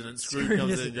then President Screw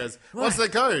comes in and goes, "What's the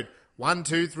code? 1,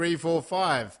 2, 3, 4,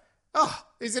 5. Oh,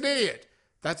 he's an idiot.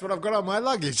 That's what I've got on my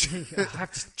luggage. I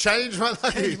have to change my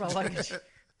luggage.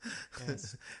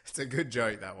 Yes. It's a good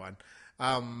joke, that one.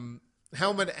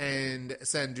 Helmet and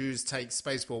Sanduz take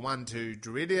Spaceball 1 to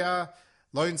Druidia.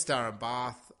 Lone Star and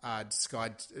Bath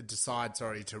decide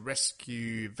to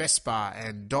rescue Vesper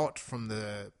and Dot from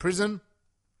the prison.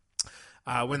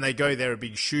 When they go there, a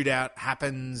big shootout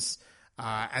happens,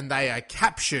 and they are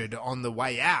captured on the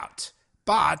way out.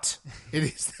 But it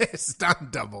is their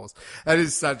stunt doubles. That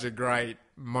is such a great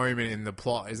moment in the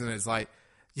plot, isn't it? It's like,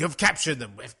 you've captured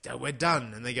them. We're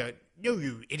done. And they go, "No,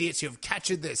 you idiots, you've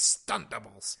captured their stunt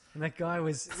doubles." And that guy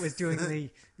was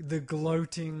doing the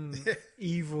gloating,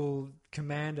 evil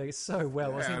commander so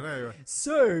well, wasn't he? I know.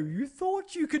 So, you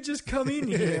thought you could just come in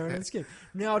here and escape.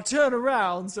 Now turn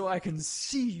around so I can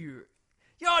see you.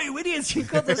 Yo, you idiots, you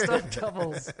got the stunt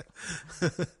doubles.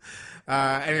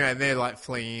 Anyway, they're like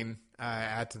fleeing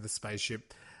out to the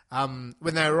spaceship. When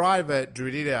they arrive at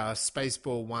Druidia,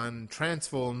 Spaceball 1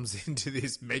 transforms into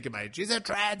this Mega Mage. She's a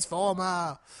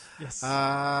transformer. Yes.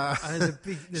 And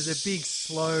there's a big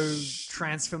slow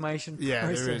transformation process. Yeah,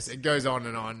 there is. It goes on,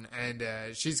 and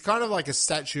she's kind of like a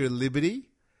Statue of Liberty.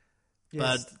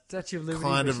 Yes, but Statue of Liberty,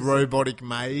 kind of robotic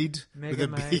maid with a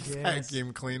big yes.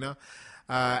 vacuum cleaner.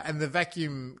 And the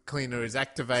vacuum cleaner is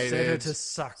activated. Set her to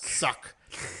suck.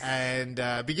 And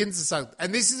begins to suck.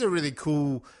 And this is a really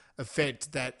cool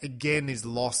effect that, again, is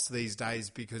lost these days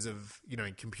because of,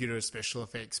 computer special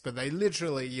effects. But they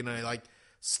literally, like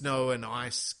snow and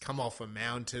ice come off a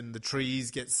mountain, the trees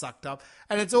get sucked up.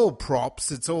 And it's all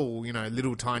props. It's all,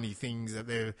 little tiny things that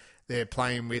they're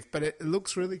playing with. But it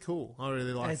looks really cool. I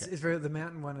really like it. It's very, the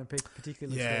mountain one in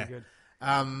particular is very good.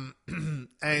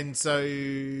 And so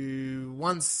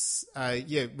once,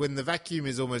 when the vacuum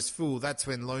is almost full, that's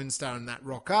when Lone Star and that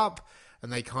rock up,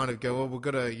 and they kind of go, "Well, we've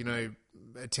got to,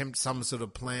 attempt some sort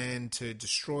of plan to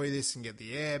destroy this and get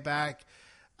the air back.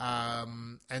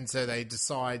 And so they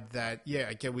decide that,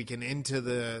 we can enter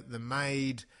the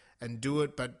Maid and do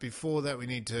it. But before that, we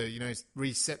need to,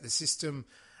 reset the system.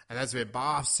 And that's where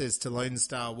Barf says to Lone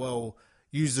Star, well,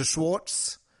 use the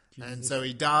Schwartz. And so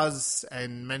he does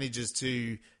and manages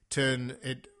to turn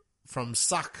it from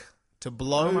suck to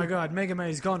blow. Oh my God, Mega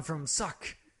May's gone from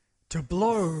suck to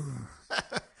blow.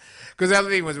 Because the other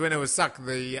thing was when it was suck,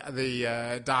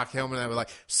 the Dark Helmet, they were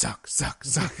like, suck, suck,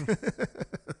 suck.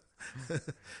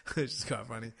 Which is quite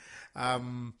funny.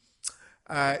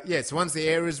 So once the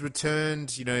air is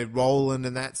returned,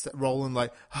 Roland Roland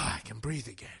like, I can breathe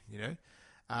again,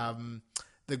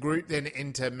 The group then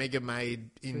enter Mega Maid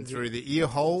through the ear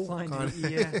hole. Flying to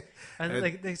the ear.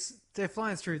 And they're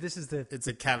flying through, it's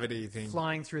a cavity thing.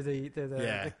 Flying through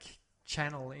the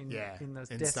channel in the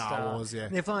Death Star Wars,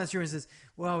 And they're flying through and says,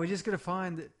 well, we just got to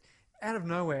find that out of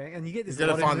nowhere, and you get this. You've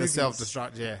got to find the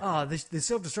self-destruct, the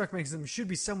self-destruct mechanism should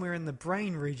be somewhere in the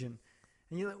brain region.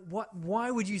 And you're like, what? Why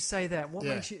would you say that? What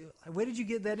makes you? Where did you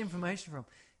get that information from?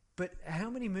 But how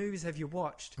many movies have you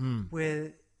watched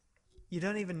where you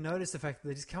don't even notice the fact that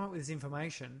they just come up with this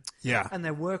information, and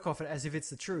they work off it as if it's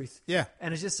the truth,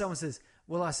 and it's just someone says,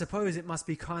 well, I suppose it must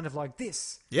be kind of like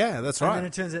this. Yeah, that's right. And then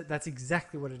it turns out that's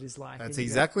exactly what it is like. That's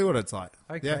exactly what it's like.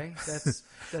 Okay, that's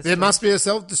there must be a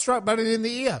self-destruct button in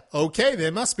the ear. Okay,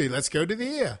 there must be. Let's go to the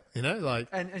ear.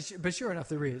 But sure enough,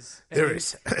 there is. There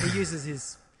is. He uses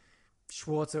his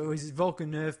Schwartz or his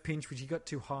Vulcan nerve pinch, which he got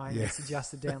too high and it's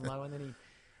adjusted down low, and then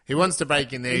he wants to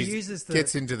break in there. He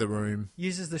gets into the room.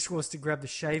 Uses the Schwartz to grab the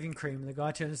shaving cream, and the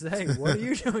guy turns and says, hey, what are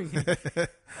you doing here?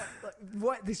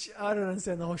 What? I don't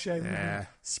understand the whole shaving cream.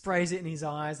 Sprays it in his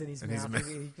eyes and his mouth. And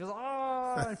he goes,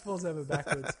 and falls over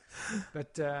backwards.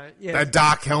 But, The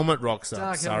Dark Helmet rocks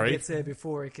up. Helmet gets there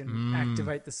before he can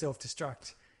activate the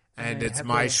self-destruct. And it's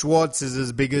my Schwartz is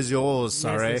as big as yours,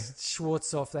 sorry.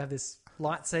 Schwartz off. They have this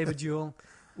lightsaber duel,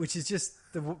 which is just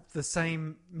the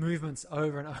same movements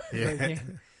over and over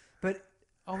again. But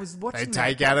I was watching They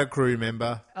take out a crew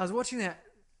member. I was watching that,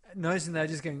 noticing they're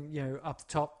just going, up the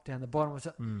top, down the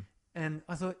bottom, and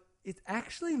I thought, it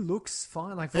actually looks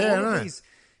fine. Like, for all of these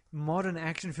modern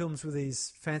action films with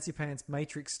these fancy pants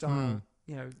Matrix style,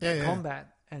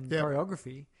 combat and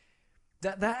choreography,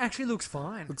 that actually looks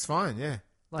fine. Looks fine, yeah.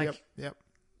 Like, yep.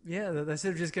 Yeah, they're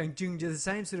sort of just going, do the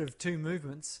same sort of two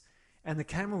movements, and the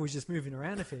camera was just moving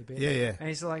around a fair bit. Yeah. And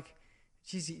it's like,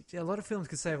 geez, a lot of films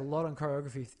could save a lot on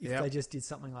choreography if they just did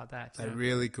something like that. They're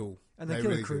really cool. And they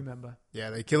kill a crew member. Yeah,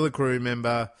 they kill a crew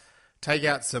member, take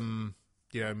out some,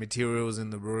 materials in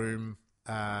the room,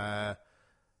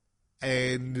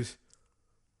 and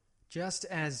just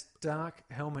as Dark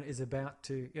Helmet is about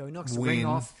to, he knocks the ring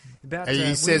off.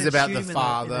 He says about the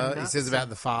father. He says about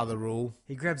the father rule.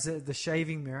 He grabs the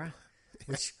shaving mirror,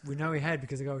 which we know he had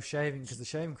because the guy was shaving because of the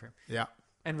shaving cream. Yeah.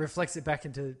 And reflects it back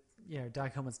into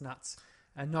Dark Helmet's nuts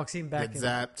and knocks him back. Gets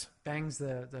zapped. Bangs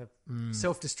the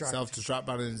self-destruct. Self-destruct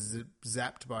button is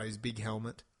zapped by his big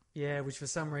helmet. Yeah, which for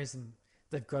some reason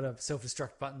they've got a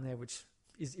self-destruct button there, which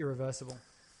is irreversible.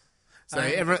 So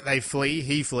they flee.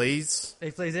 He flees.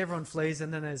 He flees. Everyone flees,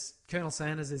 and then there's Colonel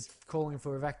Sanders is calling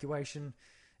for evacuation.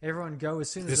 Everyone go as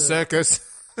soon as the circus.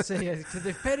 So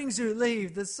the petting zoo,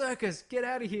 leave. The circus, get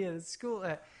out of here. The school,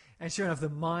 and sure enough, the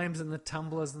mimes and the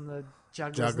tumblers and the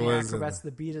jugglers and the acrobats,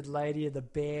 the bearded lady, the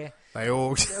bear, they're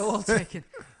all taken,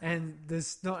 and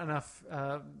there's not enough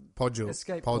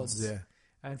escape pods. Yeah.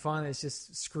 And finally, it's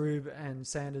just Scroob and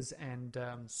Sanders and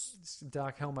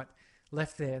Dark Helmet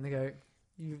left there, and they go,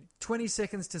 20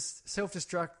 seconds to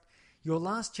self-destruct. Your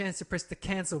last chance to press the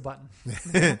cancel button.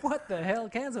 What the hell?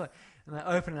 Cancel it. And they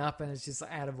open it up and it's just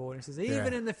out of order. It says,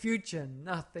 even in the future,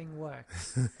 nothing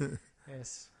works.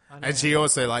 Yes. And she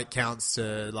also counts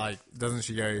to doesn't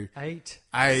she go 8,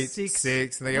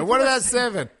 6, and they go, what about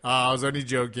 7? Oh, I was only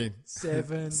joking.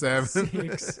 7,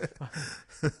 6.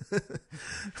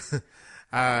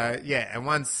 And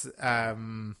once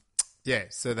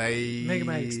so Mega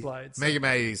Maid explodes. Mega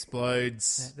Maid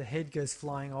explodes. The head goes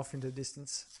flying off into the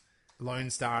distance.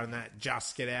 Lone Star and that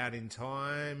just get out in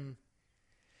time.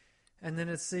 And then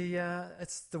it's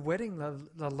the wedding.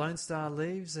 The Lone Star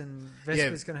leaves, and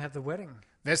Vesper's going to have the wedding.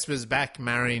 Vesper's back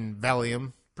marrying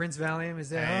Valium. Prince Valium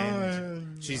is there.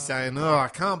 And she's saying, I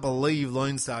can't believe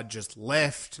Lone Star just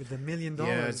left. With $1 million.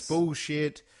 Yeah, it's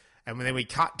bullshit. And then we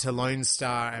cut to Lone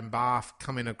Star and Barf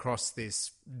coming across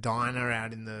this diner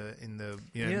out in the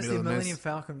middle of the Millennium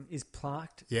Falcon is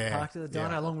parked at the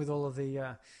diner along with all of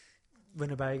the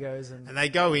Winnebagos. And they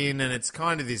go in and it's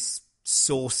kind of this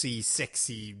saucy,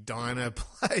 sexy diner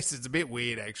place. It's a bit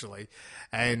weird, actually.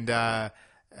 And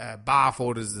Barf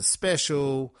orders the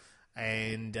special,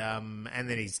 and then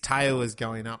his tail is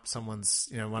going up someone's,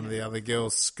 one of the other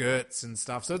girls' skirts and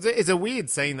stuff. So it's a weird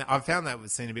scene. That I found that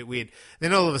scene a bit weird.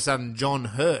 Then all of a sudden, John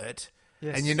Hurt,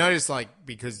 and you notice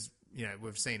because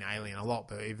we've seen Alien a lot,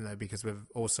 but because we've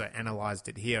also analysed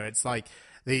it here, it's like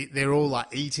they're all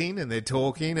like eating and they're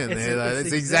talking, and it's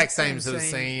the exact same sort of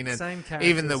scene, and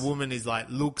even the woman is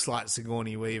looks like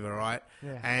Sigourney Weaver, right?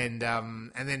 Yeah. And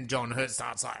then John Hurt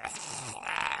starts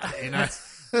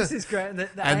This is great. The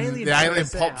alien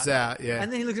pops out, yeah.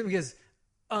 And then he looks at him and goes,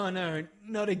 "Oh no,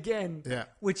 not again." Yeah.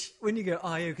 Which, when you go,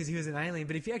 "Oh yeah," because he was an alien.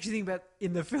 But if you actually think about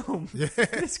in the film,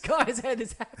 this guy's had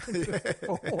this happen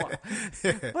before.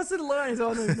 Yeah. What's the line? Is,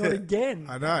 "Oh no, not again."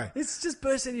 I know. It's just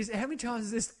burst out of your... How many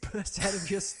times has this burst out of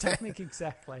your stomach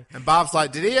exactly? And Barb's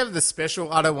like, "Did he have the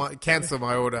special? I don't want... Cancel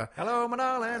my order." Hello, my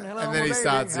darling. Hello, and then my he baby.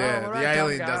 starts, Hello, the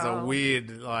alien does a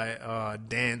weird,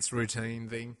 dance routine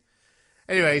thing.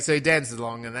 Anyway, so he dances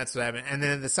along, and that's what happened. And then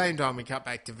at the same time, we cut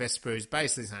back to Vesper, who's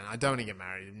basically saying, "I don't want to get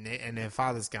married." And her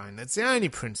father's going, "That's the only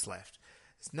prince left.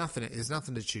 There's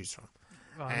nothing to choose from."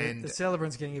 Oh, and the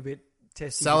celebrant's getting a bit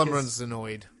testy. Celebrant's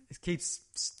annoyed. It keeps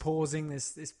pausing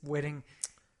this wedding.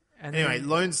 And anyway,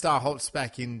 Lone Star hops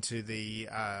back into the,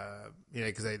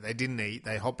 because they didn't eat.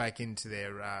 They hop back into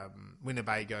their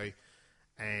Winnebago,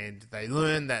 and they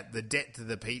learn that the debt to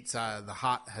the Pizza the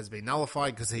Hut has been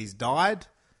nullified because he's died.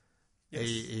 Yes.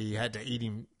 He had to eat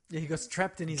him. Yeah, he got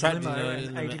trapped in his limo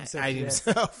and ate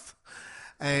himself.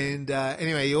 And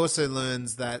anyway, he also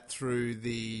learns that through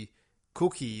the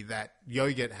cookie that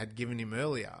Yogurt had given him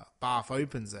earlier, Barf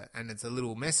opens it, and it's a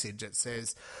little message that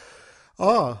says,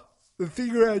 "Oh, the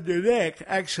thing around your neck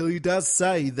actually does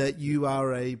say that you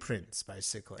are a prince,"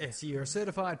 basically. Yes, you're a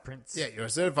certified prince. Yeah, you're a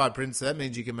certified prince, so that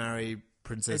means you can marry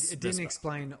Princess It didn't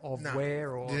explain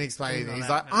where or... It didn't explain anything. He's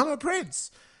like, "I'm a prince."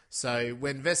 So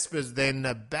when Vesper's then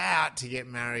about to get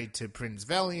married to Prince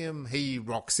Valium, he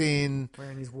rocks in.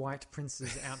 Wearing his white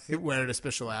prince's outfit. Wearing a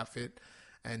special outfit.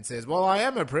 And says, "Well, I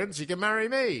am a prince, you can marry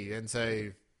me." And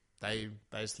so they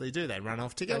basically do. They run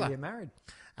off together. They get married.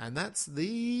 And that's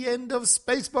the end of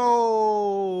Spaceballs.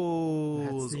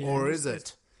 Or is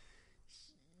it?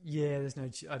 Yeah, there's no...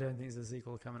 I don't think there's a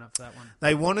sequel coming up for that one.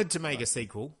 They wanted to make a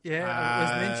sequel. Yeah,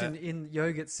 as mentioned in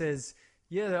Yogurt says...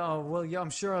 Yeah, I'm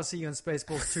sure I'll see you on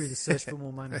Spaceballs 2, The Search for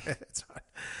More Money. That's right.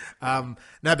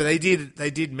 No, but they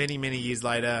did many, many years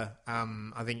later.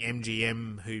 I think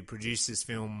MGM, who produced this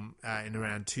film in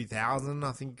around 2000,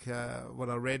 I think what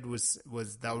I read was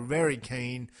they were very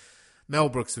keen. Mel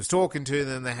Brooks was talking to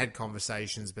them. They had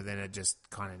conversations, but then it just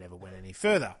kind of never went any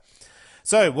further.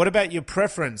 So, what about your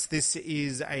preference? This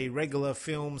is a regular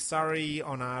film, Surrey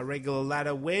on our regular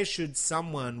ladder. Where should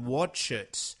someone watch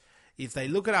it? If they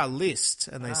look at our list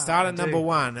and they start at number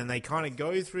 1 and they kind of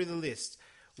go through the list,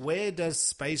 where does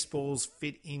Spaceballs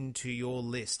fit into your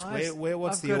list?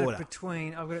 What's the order? I've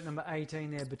got it number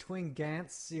 18 there, between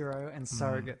Gantz, Zero, and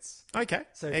Surrogates. Okay,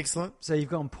 so excellent. So you've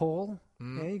gone Paul,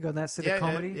 yeah, you've got that sort of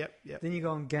comedy. Yep. Then you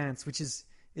go on Gantz, which is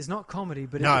not comedy,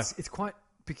 but it's quite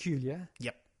peculiar.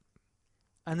 Yep.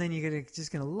 And then you're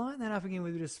just going to lighten that up again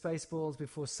with a bit of Spaceballs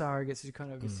before Surrogates, which is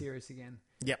kind of serious again.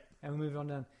 Yep. And we move on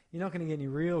down. You're not going to get any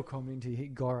real comedy until you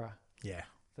hit Gora. Yeah.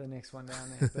 For the next one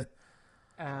down there. But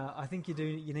I think you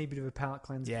need a bit of a palate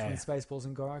cleanse between Spaceballs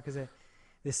and Gora because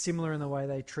they're similar in the way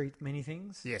they treat many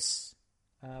things. Yes.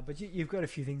 But you've got a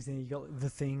few things there. You've got The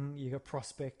Thing, you've got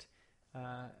Prospect,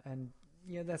 and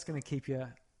that's going to keep you,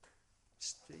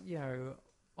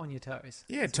 on your toes.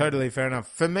 Yeah, totally fair enough.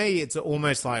 For me, it's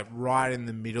almost like right in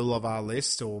the middle of our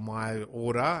list or my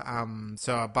order.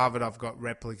 So above it, I've got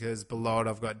Replicas. Below it,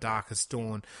 I've got Darkest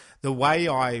Dawn. The way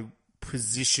I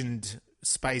positioned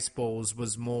Spaceballs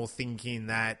was more thinking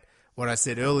that what I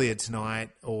said earlier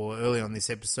tonight or early on this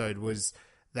episode was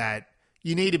that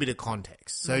you need a bit of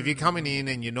context. So if you're coming in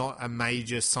and you're not a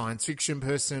major science fiction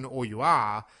person, or you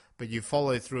are, but you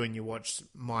follow through and you watch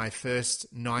my first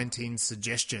 19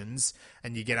 suggestions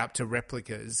and you get up to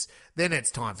Replicas, then it's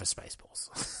time for Spaceballs.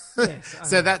 Yes,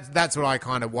 so that's what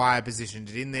why I positioned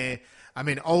it in there. I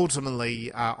mean,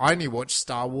 ultimately, I only watched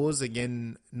Star Wars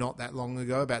again not that long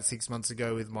ago, about 6 months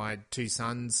ago with my two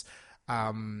sons.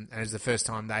 And it was the first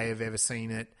time they have ever seen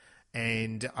it.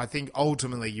 And I think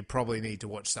ultimately you probably need to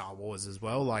watch Star Wars as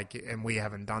well, and we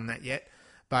haven't done that yet.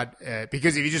 But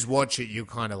because if you just watch it, you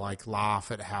kind of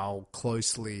laugh at how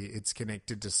closely it's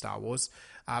connected to Star Wars.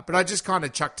 But I just kind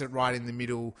of chucked it right in the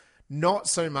middle, not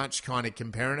so much kind of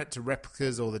comparing it to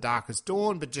Replicas or The Darkest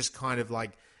Dawn, but just kind of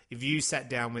if you sat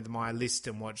down with my list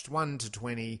and watched 1 to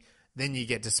 20, then you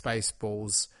get to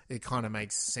Spaceballs, it kind of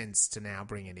makes sense to now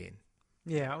bring it in.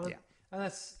 Yeah, well, and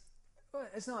that's Well,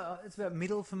 it's not. It's about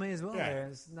middle for me as well. Yeah.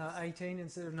 It's 18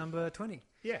 instead of number 20.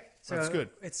 Yeah, So that's good.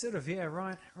 It's sort of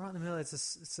right in the middle. It's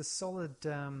a solid.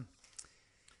 Base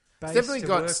It's definitely to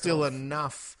got work still off.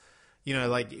 enough. You know,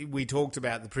 like we talked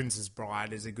about The Princess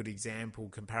Bride as a good example,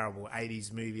 comparable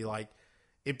 80s movie. Like,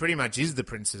 it pretty much is The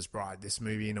Princess Bride, this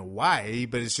movie, in a way,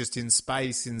 but it's just in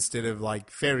space instead of like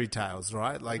fairy tales,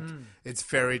 right? Like, it's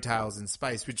fairy tales in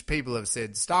space, which people have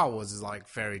said Star Wars is like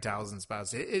fairy tales in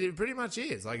space. It pretty much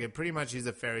is. Like, it pretty much is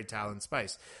a fairy tale in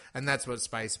space. And that's what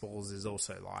Spaceballs is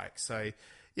also like. So,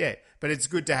 yeah, but it's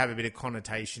good to have a bit of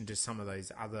connotation to some of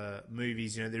those other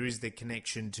movies. You know, there is the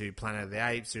connection to Planet of the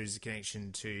Apes. There is a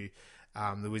connection to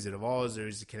The Wizard of Oz. There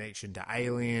is a connection to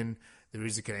Alien. There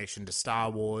is a connection to Star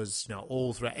Wars. You know,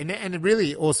 all throughout, and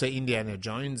really also Indiana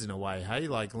Jones in a way. Hey,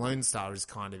 like Lone Star is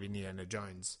kind of Indiana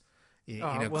Jones in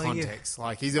a context.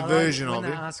 Like he's a version of when it.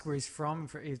 they ask where he's from,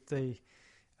 for the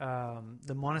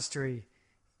monastery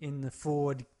in the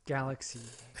Ford Galaxy.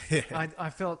 Yeah. I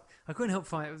felt I couldn't help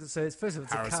find it. So it's first of all,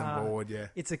 it's Harrison a car. Ford, yeah.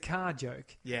 It's a car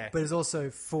joke. Yeah. But it's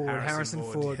also Harrison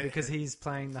Ford, yeah. because he's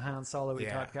playing the Han Solo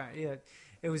Yeah. type guy. Yeah.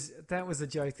 That was a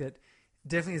joke that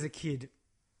definitely as a kid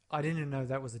I didn't even know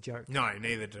that was a joke. No,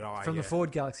 neither did I. From the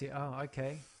Ford Galaxy. Oh,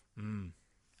 okay.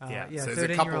 Yeah. Yeah. So there's a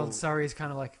 13-year-old couple- Surrey is kind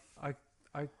of like,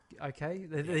 okay.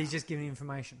 He's just giving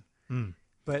information.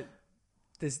 But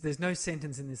there's no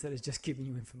sentence in this that is just giving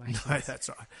you information. No, that's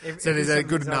right. Every So there's a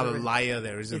good sentence is another either layer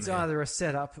there, isn't It's there? either a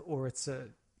setup or it's a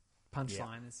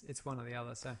punchline. It's one or the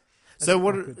other. So So that's quite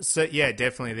what? good. So yeah,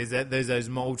 definitely. There's those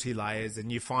multi layers, and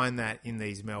you find that in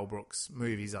these Mel Brooks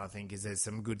movies. I think is there's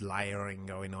some good layering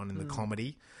going on in the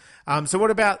comedy. So what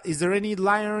about? Is there any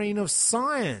layering of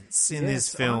science in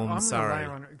this film? I'm Sorry.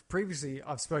 Layer on, previously,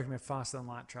 I've spoken about Faster Than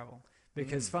Light Travel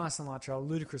because Faster Than Light Travel,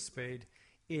 ludicrous speed.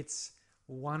 It's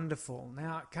wonderful.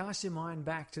 Now, cast your mind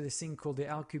back to this thing called the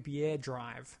Alcubierre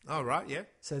drive. Oh right, yeah.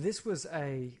 So this was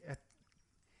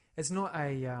it's not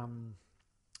a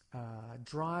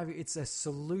drive. It's a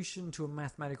solution to a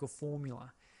mathematical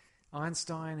formula.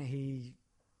 Einstein, he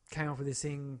came up with this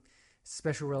thing,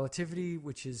 special relativity,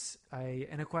 which is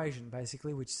an equation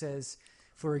basically, which says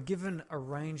for a given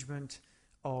arrangement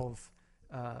of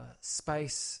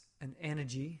space and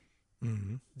energy,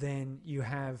 then you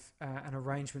have an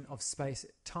arrangement of space,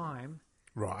 time,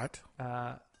 Right.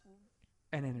 and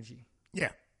energy.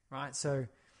 Yeah. Right. So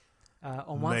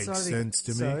on one Makes side of the, sense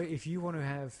to so me. if you want to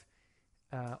have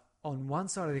on one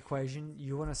side of the equation,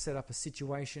 you want to set up a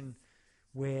situation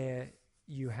where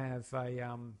you have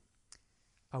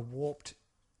a warped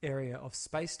area of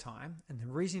space time, and the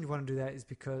reason you want to do that is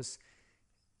because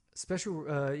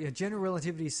general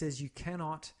relativity says you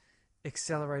cannot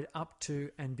accelerate up to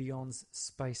and beyond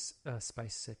space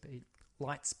speed,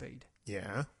 light speed.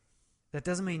 Yeah. That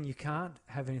doesn't mean you can't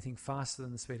have anything faster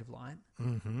than the speed of light,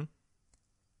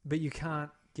 but you can't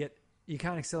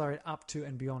accelerate up to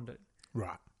and beyond it.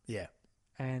 Right. Yeah.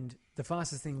 And the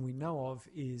fastest thing we know of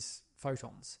is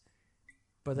photons.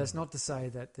 But that's not to say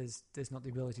that there's not the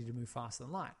ability to move faster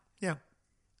than light. Yeah.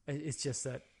 It's just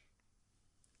that,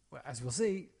 well, as we'll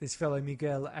see, this fellow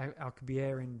Miguel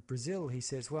Alcubierre in Brazil, he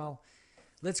says, well,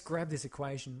 let's grab this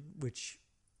equation, which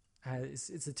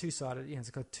it's a two-sided, it's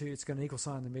got an equal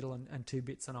sign in the middle and two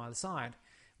bits on either side.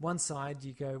 One side,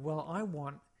 you go, well, I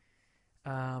want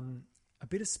a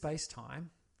bit of space-time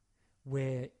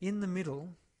where in the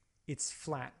middle it's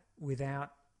flat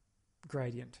without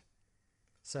gradient.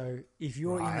 So if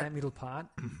you're in that middle part,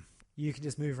 you can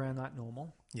just move around like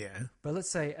normal. Yeah. But let's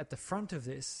say at the front of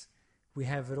this, we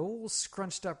have it all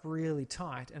scrunched up really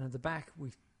tight, and at the back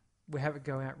we have it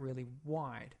go out really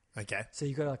wide. Okay. So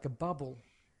you've got like a bubble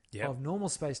Yep. of normal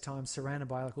space-time surrounded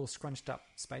by like all scrunched up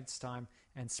space-time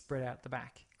and spread out the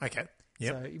back. Okay.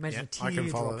 Yep. So imagine Yep. I can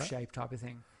follow teardrop that. shape type of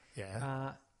thing.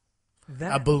 Yeah.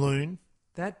 That A balloon.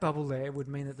 That bubble there would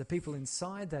mean that the people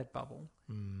inside that bubble,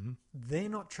 they're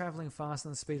not travelling faster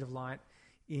than the speed of light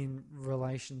in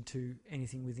relation to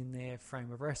anything within their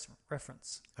frame of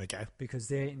reference, Okay. because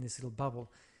they're in this little bubble.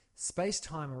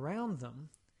 Space-time around them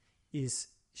is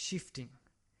shifting.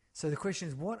 So the question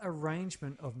is, what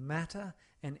arrangement of matter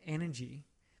and energy,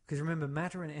 because remember,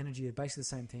 matter and energy are basically the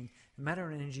same thing. Matter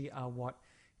and energy are what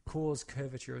cause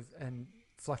curvature and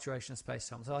fluctuation of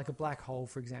space-time. So like a black hole,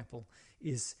 for example,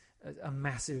 is a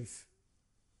massive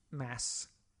mass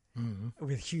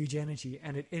with huge energy,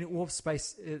 and it warps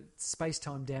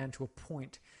space-time down to a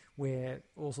point where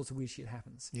all sorts of weird shit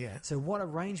happens. Yeah. So what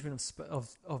arrangement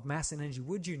of mass and energy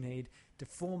would you need to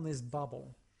form this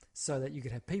bubble so that you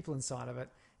could have people inside of it,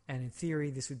 and in theory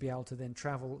this would be able to then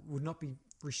travel, would not be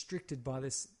restricted by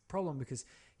this problem because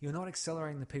you're not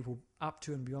accelerating the people up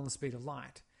to and beyond the speed of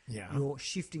light. Yeah. You're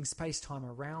shifting space-time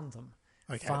around them.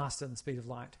 faster than the speed of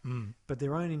light. But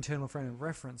their own internal frame of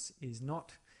reference is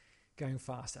not going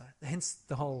faster. Hence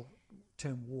the whole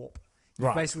term warp.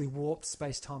 You've basically warped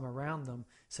space-time around them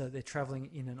so that they're traveling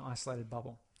in an isolated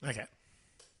bubble. Okay.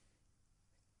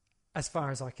 As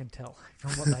far as I can tell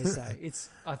from what they say.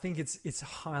 I think it's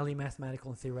highly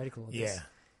mathematical and theoretical. This.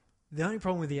 The only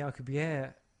problem with the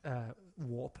Alcubierre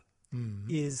warp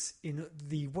is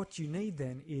what you need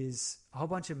then is a whole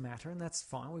bunch of matter, and that's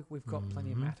fine. We've got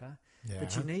plenty of matter. Yeah.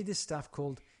 But you need this stuff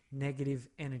called negative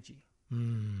energy.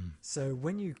 So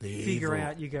when you figure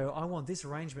out, you go, I want this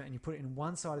arrangement, and you put it in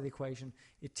one side of the equation,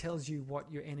 it tells you what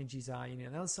your energies are. You need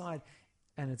another side,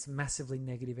 and it's massively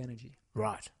negative energy.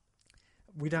 Right.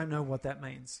 We don't know what that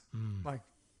means. Like,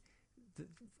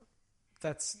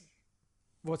 that's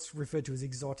what's referred to as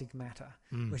exotic matter,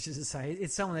 which is to say,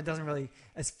 it's someone that doesn't really,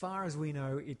 as far as we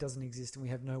know, it doesn't exist, and we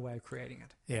have no way of creating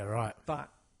it. Yeah, right. But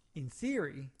in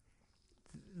theory,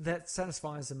 that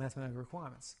satisfies the mathematical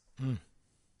requirements.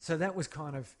 So that was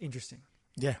kind of interesting.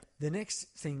 Yeah. The next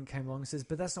thing came along and says,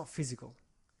 but that's not physical.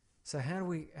 So how do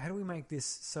we make this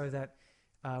so that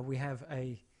we have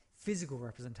a physical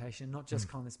representation, not just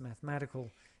kind of this mathematical,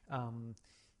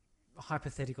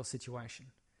 hypothetical situation?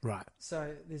 Right.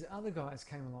 So these other guys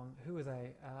came along. Who were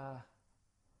they?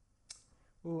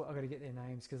 I've got to get their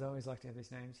names because I always like to have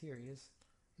these names. Here he is.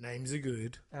 Names are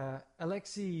good.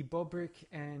 Alexei Bobrick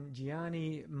and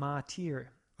Gianni Martir.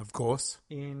 Of course.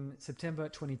 In September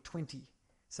 2020.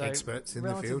 So experts in the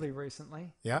field. Relatively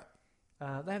recently. Yeah.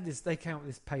 They came up with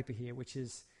this paper here, which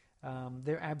is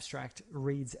their abstract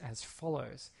reads as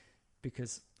follows,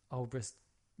 because I'll just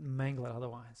mangle it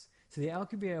otherwise. So the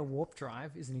Alcubierre warp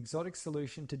drive is an exotic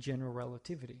solution to general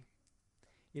relativity.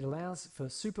 It allows for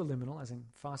superluminal, as in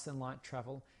faster than light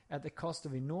travel, at the cost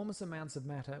of enormous amounts of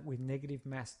matter with negative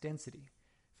mass density.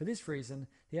 For this reason,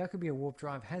 the Alcubierre warp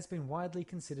drive has been widely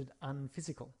considered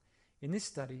unphysical. In this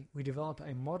study, we develop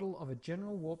a model of a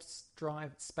general warp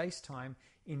drive spacetime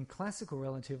in classical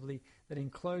relativity that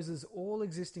encloses all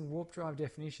existing warp drive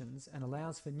definitions and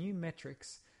allows for new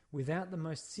metrics without the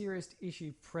most serious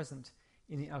issue present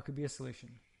in the Alcubierre solution.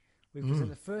 We present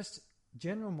the first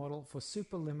general model for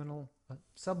subliminal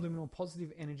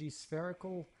positive energy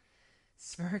spherically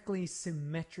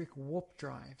symmetric warp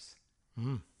drives.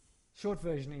 Short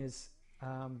version is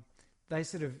they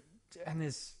sort of, and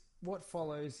there's what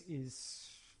follows is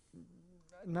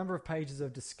a number of pages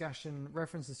of discussion,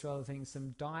 references to other things,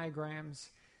 some diagrams,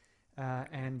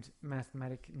 and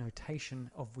mathematic notation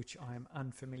of which I am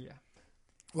unfamiliar.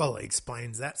 Well, it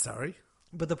explains that, sorry.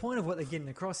 But the point of what they're getting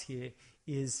across here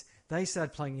is they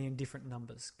started playing in different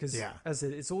numbers because, as I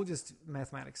said, it's all just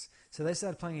mathematics. So they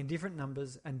started playing in different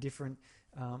numbers and different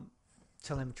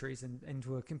telemetries and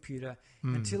into a computer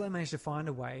until they managed to find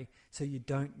a way so you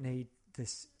don't need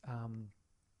this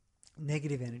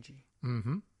negative energy.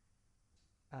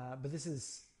 But this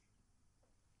is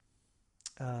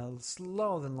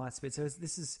slower than light speed. So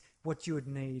this is what you would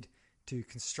need to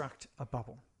construct a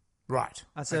bubble. Right.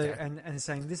 And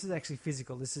saying this is actually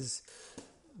physical. This is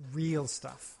real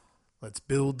stuff. Let's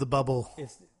build the bubble.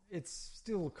 It's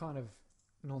still kind of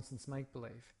nonsense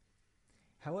make-believe.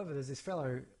 However, there's this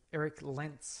fellow, Eric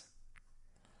Lentz.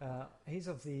 He's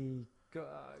of the...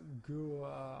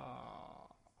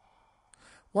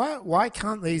 Why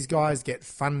can't these guys get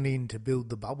funding to build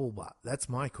the bubble? But that's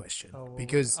my question.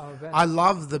 Because I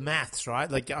love the maths,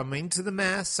 right? Like, I'm into the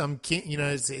maths.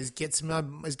 It gets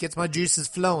my juices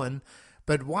flowing.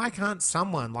 But why can't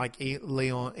someone like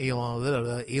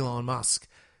Elon Musk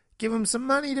give him some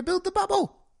money to build the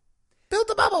bubble? Build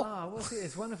the bubble. Well, see,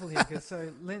 it's wonderful here because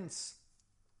so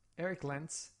Eric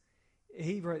Lentz,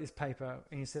 he wrote this paper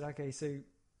and he said, okay, so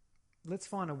let's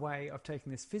find a way of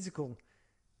taking this physical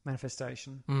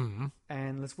manifestation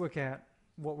and let's work out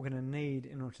what we're going to need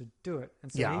in order to do it.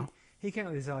 And so he came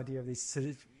up with this idea of this sort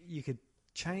of, you could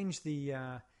change the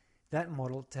that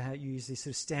model to use these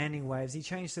sort of standing waves. He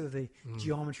changed sort of the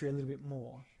geometry a little bit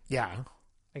more. Yeah.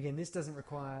 Again, this doesn't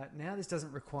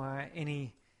require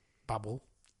any bubble.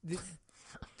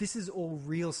 This is all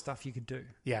real stuff you could do.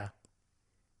 Yeah.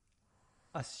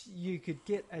 You could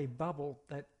get a bubble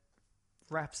that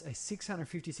wraps a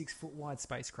 656-foot wide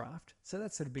spacecraft. So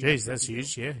that's sort of big. Jeez, that's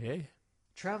huge. Yeah.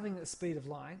 Traveling at the speed of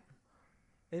light,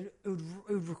 it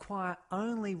would require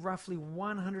only roughly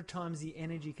 100 times the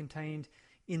energy contained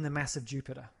in the mass of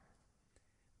Jupiter,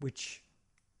 which...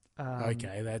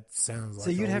 okay, that sounds like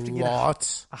so you'd have to lot.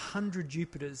 Get 100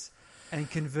 Jupiters and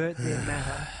convert their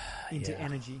matter into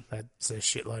energy. That's a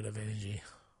shitload of energy.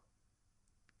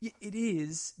 It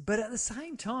is, but at the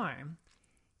same time,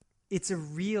 it's a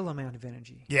real amount of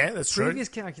energy. Yeah, that's true. Previous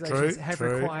calculations have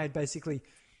required basically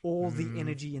all the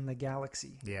energy in the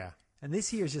galaxy. Yeah. And this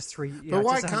here is just three. But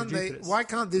why can't Why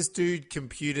can't this dude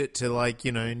compute it to like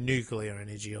nuclear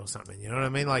energy or something? You know what I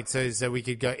mean? Like so we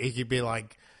could go. It could be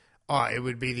like, oh, it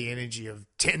would be the energy of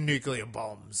 10 nuclear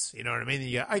bombs. You know what I mean? And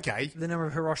you go, okay, the number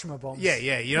of Hiroshima bombs. Yeah.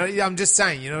 I'm just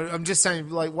saying.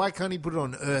 Like, why can't he put it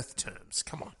on Earth terms?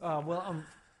 Come on.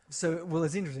 It's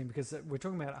interesting because we're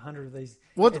talking about 100 of these.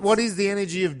 What is the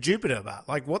energy of Jupiter about?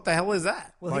 Like, what the hell is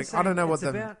that? Well, like, I don't know what it's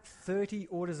about 30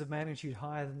 orders of magnitude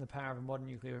higher than the power of a modern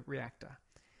nuclear reactor.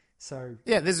 So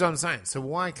yeah, this is what I'm saying. So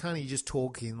why can't he just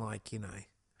talk in like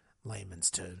layman's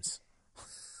terms?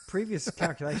 Previous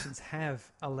calculations have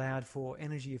allowed for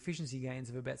energy efficiency gains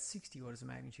of about 60 orders of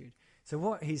magnitude. So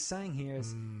what he's saying here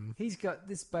is he's got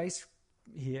this base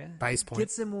point. Get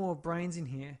some more brains in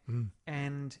here,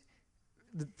 and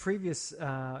the previous,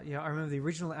 I remember the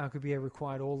original Alcubierre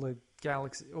required all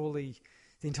the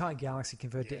entire galaxy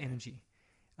convert to energy.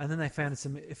 And then they found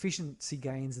some efficiency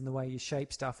gains in the way you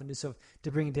shape stuff and just sort of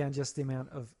to bring it down just the amount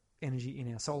of energy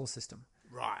in our solar system.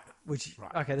 Right.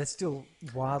 Okay, that's still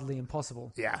wildly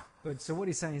impossible. Yeah. But so what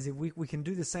he's saying is that we can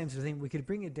do the same sort of thing. We could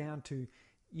bring it down to,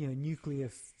 nuclear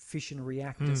fission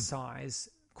reactor size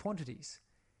quantities.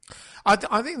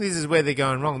 I think this is where they're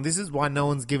going wrong. This is why no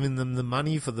one's giving them the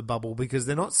money for the bubble, because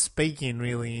they're not speaking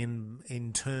really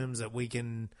in terms that we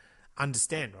can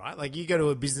understand, right? Like you go to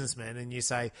a businessman and you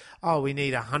say, "Oh, we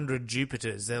need 100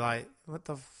 Jupiters." They're like, "What?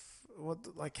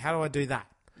 Like, how do I do that?"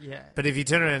 Yeah. But if you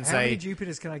turn around and how many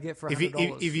Jupiters can I get for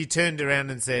 $100? If you turned around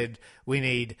and said, "We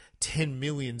need 10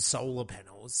 million solar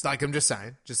panels," like I'm just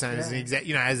saying as an exact,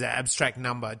 as an abstract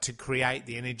number to create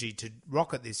the energy to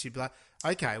rocket this, you'd be like,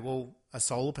 "Okay, well, a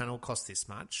solar panel costs this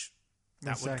much.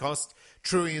 That would cost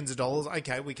trillions of dollars.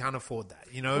 Okay, we can't afford that,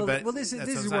 But this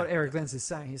is what Eric Lenz is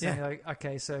saying. He's saying, like,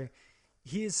 okay, so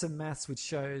here's some maths which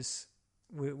shows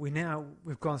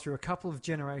we've gone through a couple of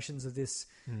generations of this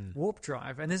warp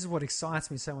drive, and this is what excites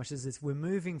me so much: is this we're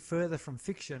moving further from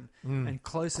fiction and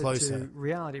closer to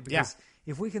reality. Because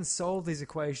if we can solve these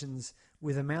equations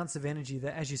with amounts of energy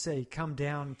that, as you say, come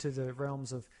down to the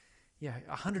realms of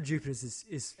 100 Jupiters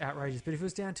is outrageous. But if it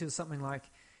was down to something like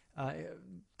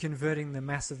converting the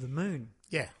mass of the moon,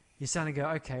 you're starting to go,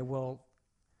 okay, well,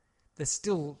 there's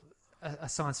still a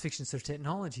science fiction sort of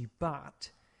technology,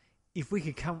 but if we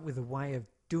could come up with a way of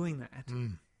doing that,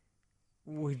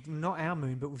 we've not our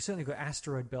moon, but we've certainly got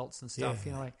asteroid belts and stuff.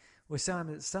 We're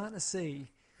starting to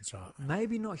see. That's right.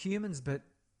 Maybe not humans, but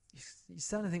you're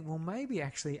starting to think, well, maybe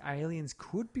actually aliens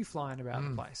could be flying about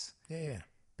the place. Yeah,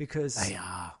 because they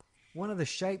are. One of the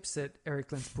shapes that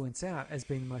Eric Lenz points out as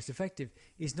being the most effective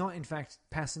is not, in fact,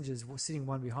 passengers sitting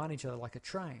one behind each other like a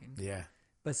train,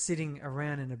 but sitting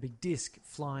around in a big disc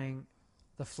flying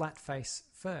the flat face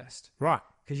first. Right.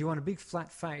 Because you want a big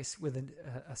flat face with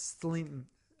a slim,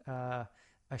 a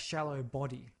shallow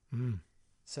body.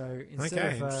 So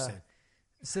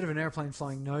instead of an airplane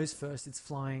flying nose first, it's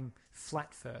flying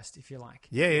flat first, if you like.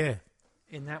 Yeah.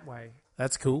 In that way.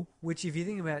 That's cool. Which, if you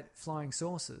think about flying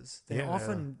saucers, they're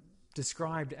often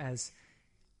described as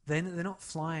they're not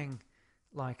flying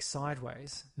like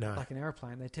sideways, like an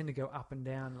airplane. They tend to go up and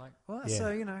down, like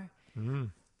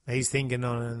He's thinking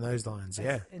on those lines.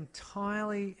 It's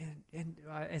entirely, and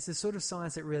it's the sort of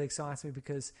science that really excites me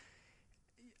because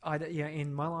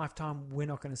in my lifetime we're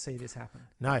not going to see this happen.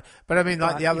 No, but I mean,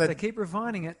 like if they keep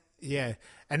refining it. Yeah,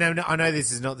 and I know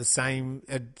this is not the same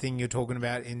thing you're talking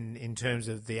about in terms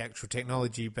of the actual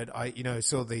technology, but I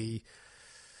saw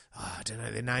I don't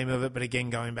know the name of it, but again,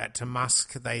 going back to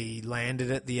Musk, they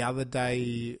landed it the other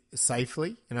day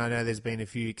safely, and I know there's been a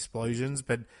few explosions,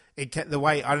 but the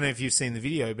way, I don't know if you've seen the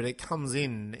video, but it comes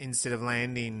in, instead of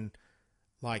landing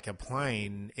like a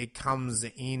plane, it comes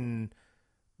in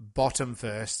bottom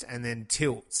first and then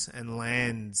tilts and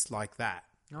lands like that.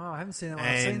 Oh, I haven't seen that one.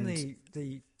 I've seen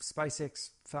the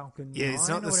SpaceX Falcon 9 it's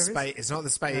not the space. It's not the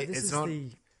space. No, it's not.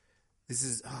 This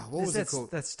is what was it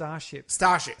called? That's Starship.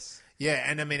 Starship. Yeah,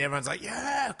 and I mean everyone's like,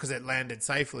 yeah, because it landed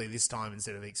safely this time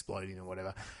instead of exploding or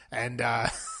whatever. And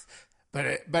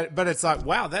but it's like,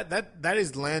 wow, that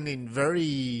is landing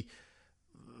very,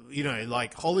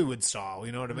 like Hollywood style.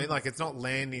 You know what I mean? Like it's not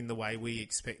landing the way we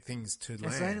expect things to land.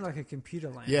 It's landing like a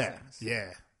computer lands. Yeah.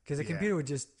 Because a computer would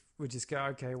just go,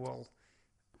 okay, well,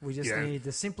 we just need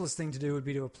the simplest thing to do would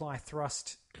be to apply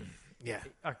thrust.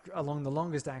 Along the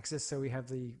longest axis, so we have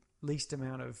the least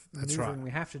amount of maneuvering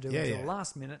we have to do until the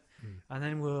last minute, and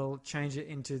then we'll change it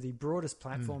into the broadest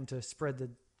platform to spread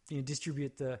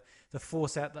distribute the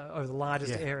force out over the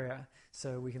largest area,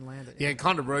 so we can land it. Yeah, it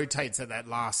kind of rotates at that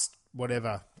last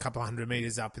couple 100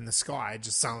 meters up in the sky. It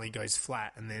just suddenly goes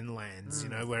flat and then lands.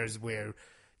 Whereas we're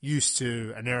used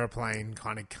to an aeroplane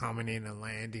kind of coming in and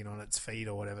landing on its feet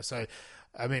or whatever. So,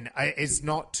 I mean, it's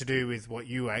not to do with what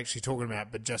you were actually talking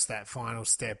about, but just that final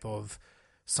step of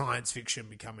science fiction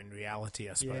becoming reality,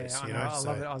 I suppose. Yeah, I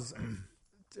love it. I was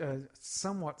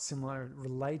somewhat similar,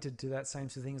 related to that same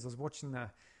sort of thing. As I was watching the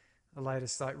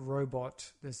latest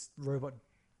this robot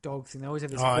dog thing. They always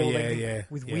have this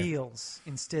with wheels.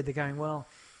 Instead, they're going, well,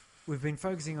 we've been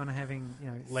focusing on having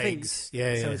legs.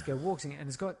 Feet, so it's got walking, and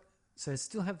it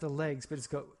still have the legs, but it's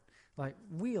got like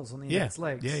wheels on the end of its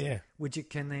legs, which it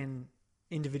can then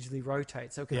individually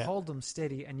rotate, so it can hold them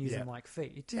steady and use them like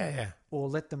feet, or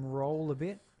let them roll a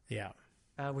bit,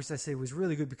 which they said was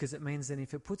really good because it means then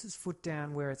if it puts its foot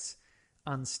down where it's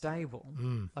unstable,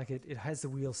 like it has the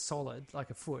wheel solid like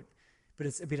a foot, but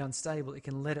it's a bit unstable, it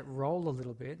can let it roll a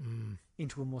little bit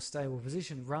into a more stable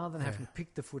position rather than having to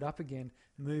pick the foot up again,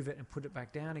 move it and put it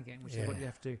back down again, which is what you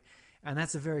have to do. And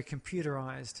that's a very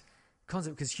computerized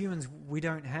concept because humans, we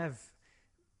don't have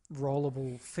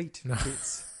rollable feet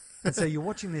bits. And so you're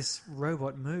watching this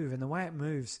robot move, and the way it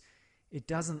moves, it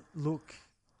doesn't look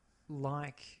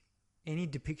like any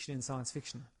depiction in science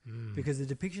fiction because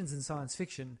the depictions in science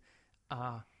fiction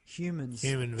are humans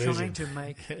trying to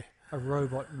make a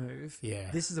robot move. Yeah.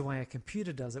 This is the way a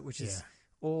computer does it, which is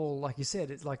all, like you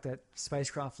said, it's like that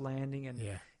spacecraft landing and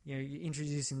you're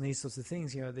introducing these sorts of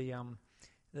things,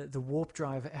 the warp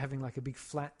drive having like a big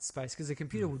flat space, because the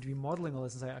computer would be modeling all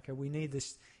this and say, okay, we need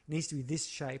this, it needs to be this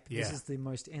shape. Yeah. This is the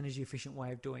most energy efficient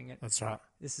way of doing it. That's right.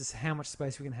 This is how much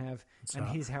space we can have,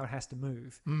 here's how it has to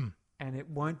move. And it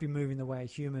won't be moving the way a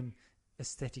human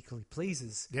aesthetically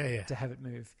pleases to have it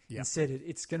move. Instead,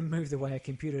 it's going to move the way a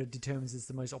computer determines is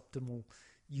the most optimal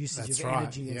usage of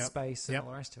energy and space and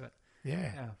all the rest of it.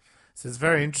 So it's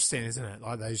very interesting, isn't it?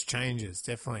 Like those changes,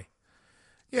 definitely.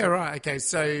 Yeah, right. Okay,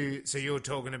 so you're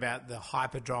talking about the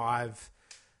hyperdrive.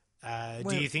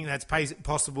 Do you think that's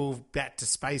possible back to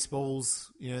Spaceballs?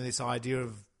 This idea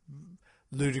of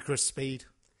ludicrous speed?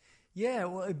 Yeah,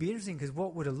 well, it'd be interesting because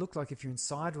what would it look like if you're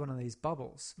inside one of these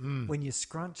bubbles? When you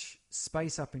scrunch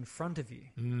space up in front of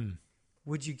you,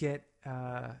 would you get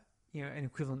an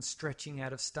equivalent stretching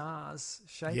out of stars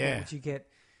shape? Yeah. Or would you get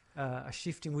a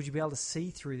shifting? Would you be able to see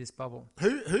through this bubble?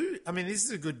 Who? I mean, this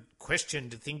is a good question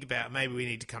to think about. Maybe we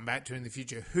need to come back to in the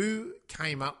future. Who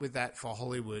came up with that for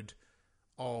Hollywood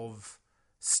of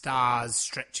stars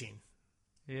stretching?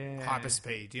 Yeah,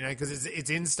 hyperspeed. Because it's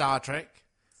in Star Trek.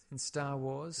 In Star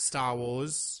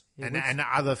Wars, and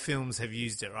other films have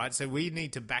used it, right? So we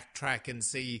need to backtrack and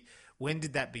see when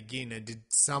did that begin, and did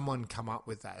someone come up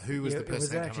with that? Who was the person?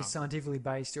 Was it actually scientifically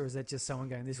based, or is that just someone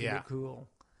going, "This would look cool"?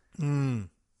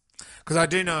 Because I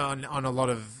do know on a lot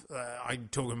of, I'm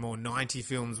talking more 90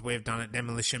 films we've done it.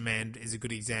 Demolition Man is a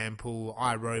good example.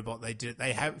 iRobot,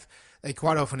 they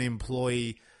quite often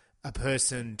employ a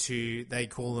person they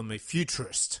call them a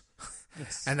futurist.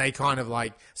 Yes. And they kind of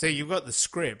so you've got the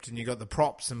script and you've got the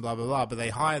props and blah, blah, blah, but they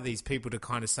hire these people to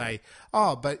kind of say,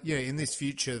 oh, but, in this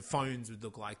future, phones would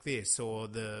look like this, or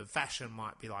the fashion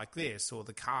might be like this, or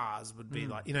the cars would be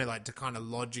like to kind of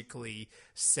logically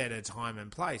set a time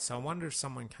and place. So I wonder if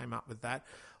someone came up with that,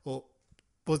 or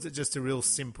was it just a real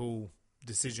simple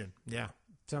decision? Yeah.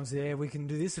 Someone said, we can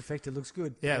do this effect. It looks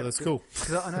good. Yeah, it looks cool.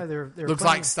 Because I know there are looks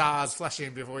like stars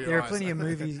flashing before your eyes. There are plenty of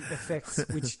movie effects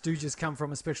which do just come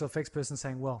from a special effects person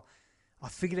saying, well, I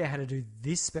figured out how to do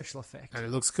this special effect. And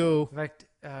it looks cool. In fact,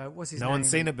 what's his name? No one's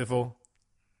seen it before.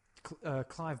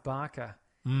 Clive Barker.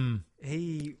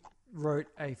 He wrote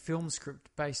a film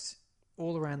script based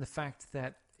all around the fact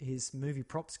that his movie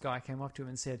props guy came up to him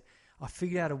and said, I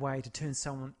figured out a way to turn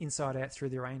someone inside out through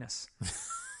their anus.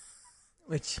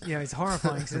 Which, is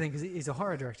horrifying because he's a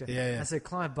horror director. Yeah. And so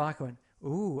Clive Barker went,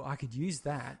 ooh, I could use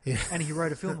that. Yeah. And he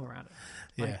wrote a film around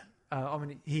it.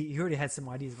 He already had some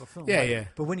ideas of a film. Yeah.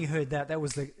 But when he heard that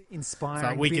was the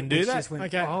inspiring we can do that? Just went,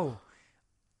 okay. Oh,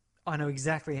 I know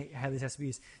exactly how this has to be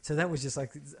used. So that was just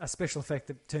like a special effect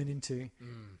that turned into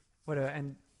whatever.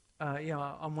 And,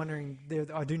 I'm wondering,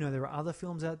 I do know there are other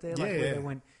films out there where they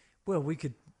went, well, we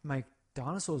could make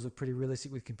dinosaurs look pretty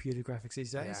realistic with computer graphics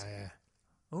these days. Yeah.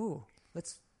 Oh,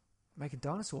 let's make a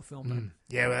dinosaur film then.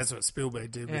 Yeah, well, that's what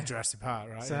Spielberg did with Jurassic Park,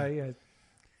 right? So,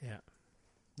 yeah.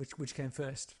 Which came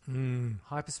first?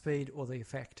 Hyperspeed or the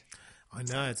effect? I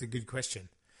know, it's a good question.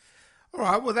 All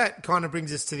right, well, that kind of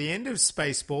brings us to the end of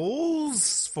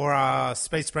Spaceballs for our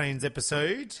Space Brains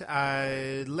episode.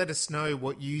 Let us know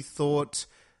what you thought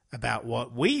about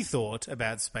what we thought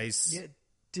about Spaceballs.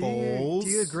 Do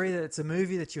you agree that it's a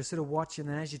movie that you're sort of watching,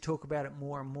 and as you talk about it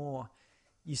more and more,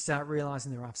 you start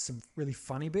realizing there are some really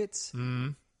funny bits.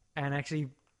 And actually,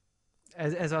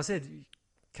 as I said,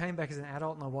 came back as an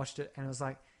adult and I watched it and I was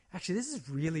like, actually, this is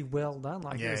really well done.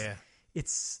 Like,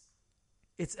 it's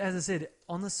as I said,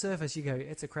 on the surface, you go,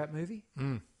 it's a crap movie.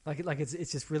 Like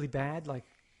it's just really bad. Like,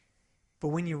 but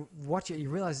when you watch it, you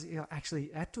realize,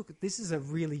 actually, this is a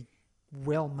really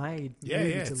well-made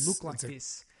movie to look like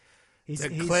this. He's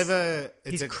crafted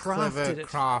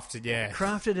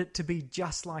it to be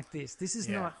just like this. This is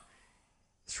not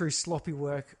through sloppy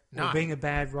work or being a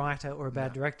bad writer or a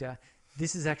bad director.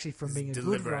 This is actually from being a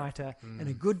good writer and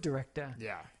a good director.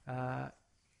 Yeah.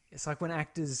 It's like when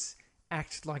actors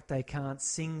act like they can't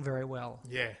sing very well.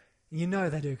 Yeah. You know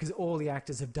they do, because all the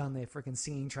actors have done their freaking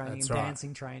singing training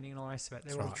dancing training and all the rest of it.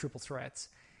 They're all triple threats.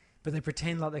 But they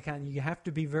pretend like they can't. You have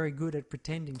to be very good at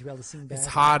pretending to be able to sing badly. It's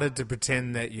harder to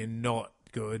pretend that you're not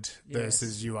good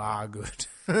versus you are good.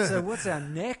 So what's our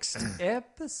next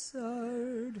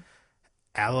episode?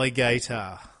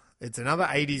 Alligator. It's another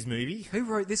 80s movie. Who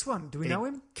wrote this one? Do we know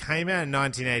him? Came out in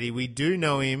 1980. We do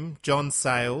know him. John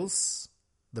Sayles,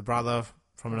 the brother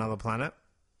from Another Planet.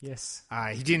 Yes.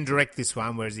 He didn't direct this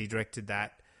one, whereas he directed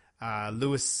that.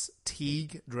 Louis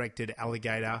Teague directed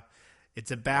Alligator. It's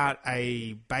about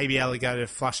a baby alligator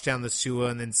flushed down the sewer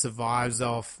and then survives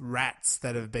off rats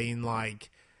that have been, like,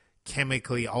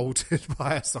 chemically altered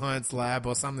by a science lab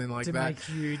or something like that. To make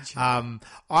huge.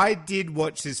 I did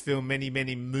watch this film many,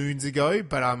 many moons ago,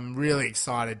 but I'm really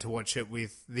excited to watch it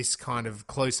with this kind of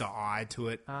closer eye to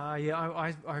it.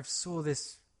 I saw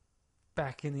this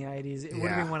back in the 80s. It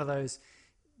would have been one of those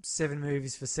 7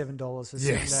 movies for $7 for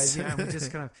 7 days. You know, we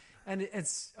just kind of... And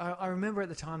I remember at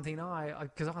the time thinking,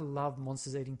 because I love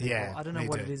monsters eating people. Yeah, I don't know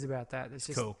what it is about that. It's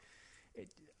just cool.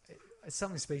 It's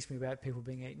something speaks to me about people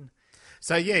being eaten.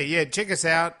 So check us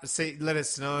out. Let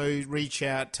us know. Reach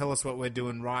out. Tell us what we're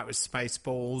doing right with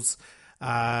Spaceballs,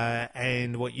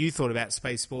 and what you thought about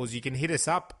Spaceballs. You can hit us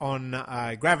up on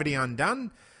Gravity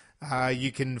Undone.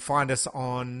 You can find us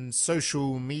on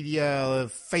social media,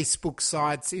 Facebook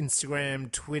sites,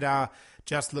 Instagram, Twitter.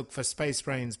 Just look for Space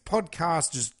Brains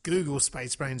Podcast. Just Google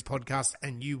Space Brains Podcast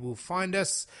and you will find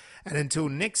us. And until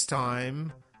next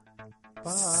time, bye.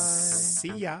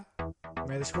 See ya.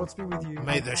 May the Schwartz be with you.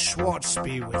 May the Schwartz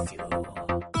be with you.